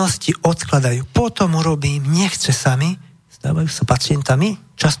povinnosti odkladajú. Potom urobím, nechce sami, stávajú sa pacientami,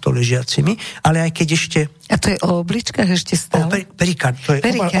 často ležiacimi, ale aj keď ešte... A to je o obličkách ešte stále? Perikard, to je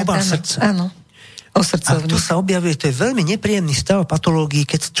obal srdca. Áno. O srdcovni. A tu sa objavuje, to je veľmi nepríjemný stav patológií,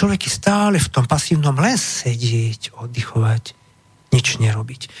 keď človek je stále v tom pasívnom len sedieť, oddychovať, nič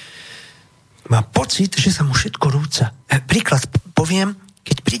nerobiť. Má pocit, že sa mu všetko rúca. Príklad poviem,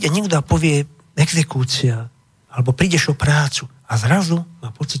 keď príde niekto a povie exekúcia, alebo prídeš o prácu a zrazu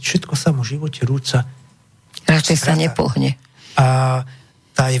má pocit, všetko sa mu v živote rúca. Radšej sa nepohne. A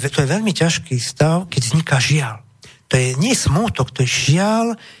to je veľmi ťažký stav, keď vzniká žiaľ. To je nie smútok, to je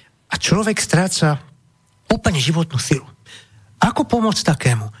žiaľ a človek stráca úplne životnú silu. Ako pomôcť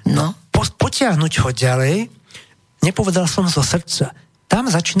takému? No. Potiahnuť ho ďalej, nepovedal som zo srdca. Tam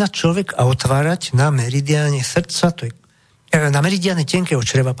začína človek a otvárať na meridiáne srdca, to je, na meridiáne tenkého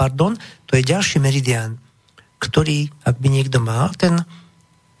čreva, to je ďalší meridián, ktorý, ak by niekto mal ten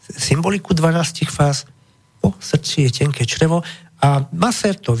symboliku 12 fáz, po srdci je tenké črevo a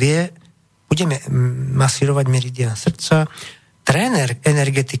masér to vie, budeme masírovať meridián srdca, tréner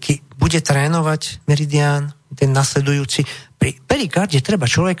energetiky bude trénovať meridián, ten nasledujúci. Pri perikarde treba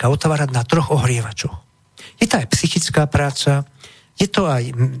človeka otvárať na 3 ohrievačoch. Je to aj psychická práca, je to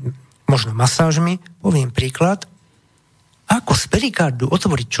aj možno masážmi. Poviem príklad, ako z perikardu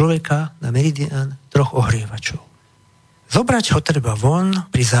otvoriť človeka na meridián 3 ohrievačov. Zobrať ho treba von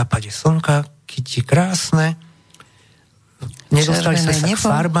pri západe slnka, keď je krásne, nedostali sme sa k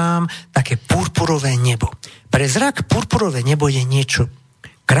farbám, také purpurové nebo. Pre zrak purpurové nebo je niečo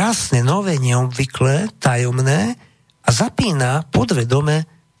krásne, nové, neobvyklé, tajomné a zapína podvedome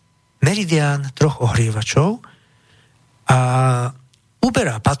meridián 3 ohrievačov a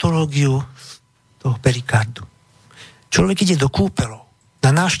uberá patológiu z toho perikardu. Človek ide do kúpeľov,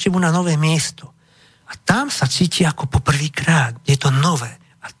 na návštevu na nové miesto a tam sa cíti ako poprvýkrát. Je to nové.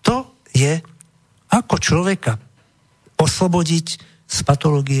 A to je ako človeka oslobodiť z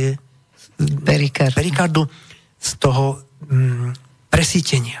patológie perikardu, z toho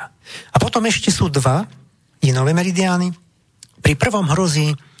presítenia. A potom ešte sú 2 nové meridiány. Pri prvom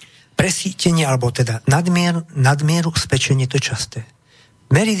hrozí presítenie, alebo teda nadmieru spečenie, to je časté.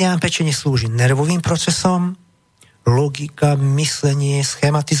 Meridián pečenie slúži nervovým procesom, logika, myslenie,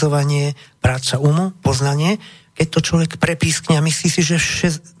 schematizovanie, práca umu, poznanie. Keď to človek prepískne a myslí si, že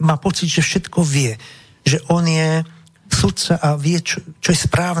má pocit, že všetko vie, že on je sudca a vie, čo je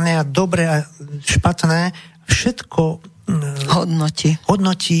správne a dobré a špatné, všetko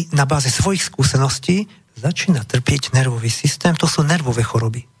hodnotí na báze svojich skúseností, začína trpieť nervový systém, to sú nervové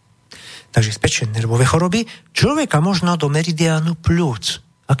choroby. Takže spečie nervové choroby, človeka možno do meridiánu pľúc.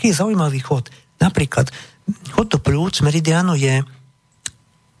 Aký je zaujímavý chod? Napríklad, chod do pľúc meridiánu je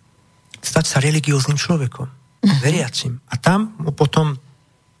stať sa religióznym človekom, veriacim. A tam potom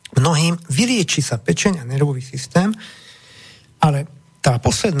mnohým vylieči sa pečeň a nervový systém, ale tá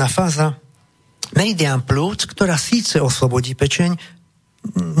posledná fáza, meridián pľúc, ktorá síce oslobodí pečeň,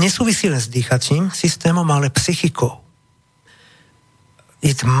 nesúvisí len s dýchacím systémom, ale psychikou.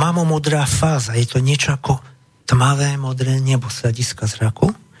 Je tmavomodrá fáza, je to niečo ako tmavé modré nebo z hľadiska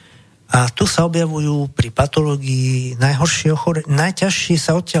zraku. A tu sa objavujú pri patológii najhoršie ochorenie. Najťažšie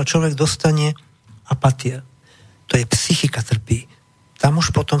sa odtiaľ človek dostane apatia. To je psychika trpí. Tam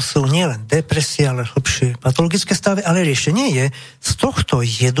už potom sú nielen depresie, ale hlbšie patologické stavy, ale riešenie je z tohto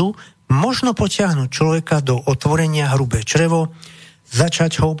jedu možno potiahnuť človeka do otvorenia hrubé črevo,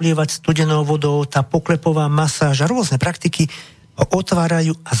 začať ho oblievať studenou vodou, tá poklepová masáž a rôzne praktiky ho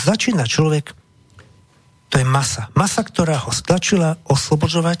otvárajú a začína človek, to je masa. Masa, ktorá ho stlačila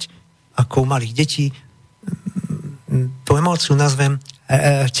oslobodzovať ako u malých detí, tú emóciu nazvem,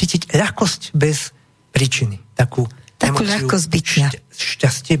 cítiť ľahkosť bez príčiny. Takú ľahkosť bytia.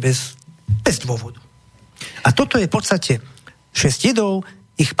 Šťastie bez dôvodu. A toto je v podstate 6 jedov,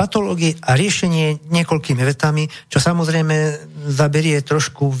 ich patológie a riešenie niekoľkými vetami, čo samozrejme zaberie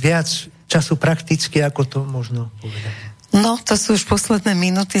trošku viac času prakticky, ako to možno povedať. No, to sú už posledné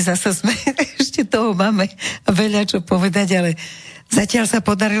minúty, zase sme, ešte toho máme veľa čo povedať, ale zatiaľ sa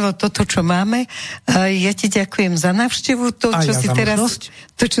podarilo toto, čo máme. Ja ti ďakujem za návštevu. To,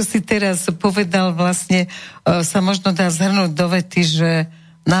 čo si teraz povedal, vlastne sa možno dá zhrnúť do vety, že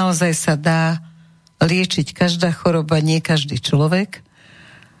naozaj sa dá liečiť každá choroba, nie každý človek.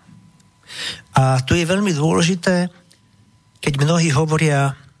 A tu je veľmi dôležité, keď mnohí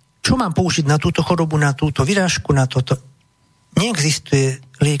hovoria, čo mám použiť na túto chorobu, na túto vyrážku, na toto. Neexistuje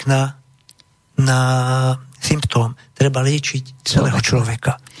liek na symptóm. Treba liečiť celého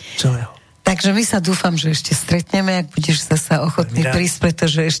človeka. Celého. Takže my sa dúfam, že ešte stretneme, ak budeš zasa ochotný prísť,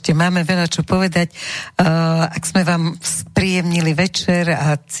 pretože ešte máme veľa čo povedať. Ak sme vám spríjemnili večer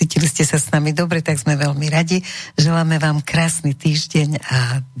a cítili ste sa s nami dobre, tak sme veľmi radi. Želáme vám krásny týždeň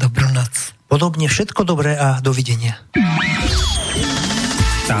a dobrú noc. Podobne všetko dobré a dovidenia.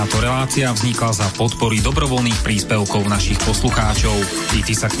 Táto relácia vznikla za podpory dobrovoľných príspevkov našich poslucháčov. I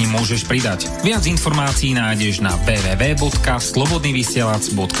ty sa k nim môžeš pridať. Viac informácií nájdeš na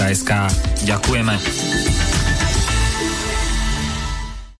www.slobodnyvysielac.sk. Ďakujeme.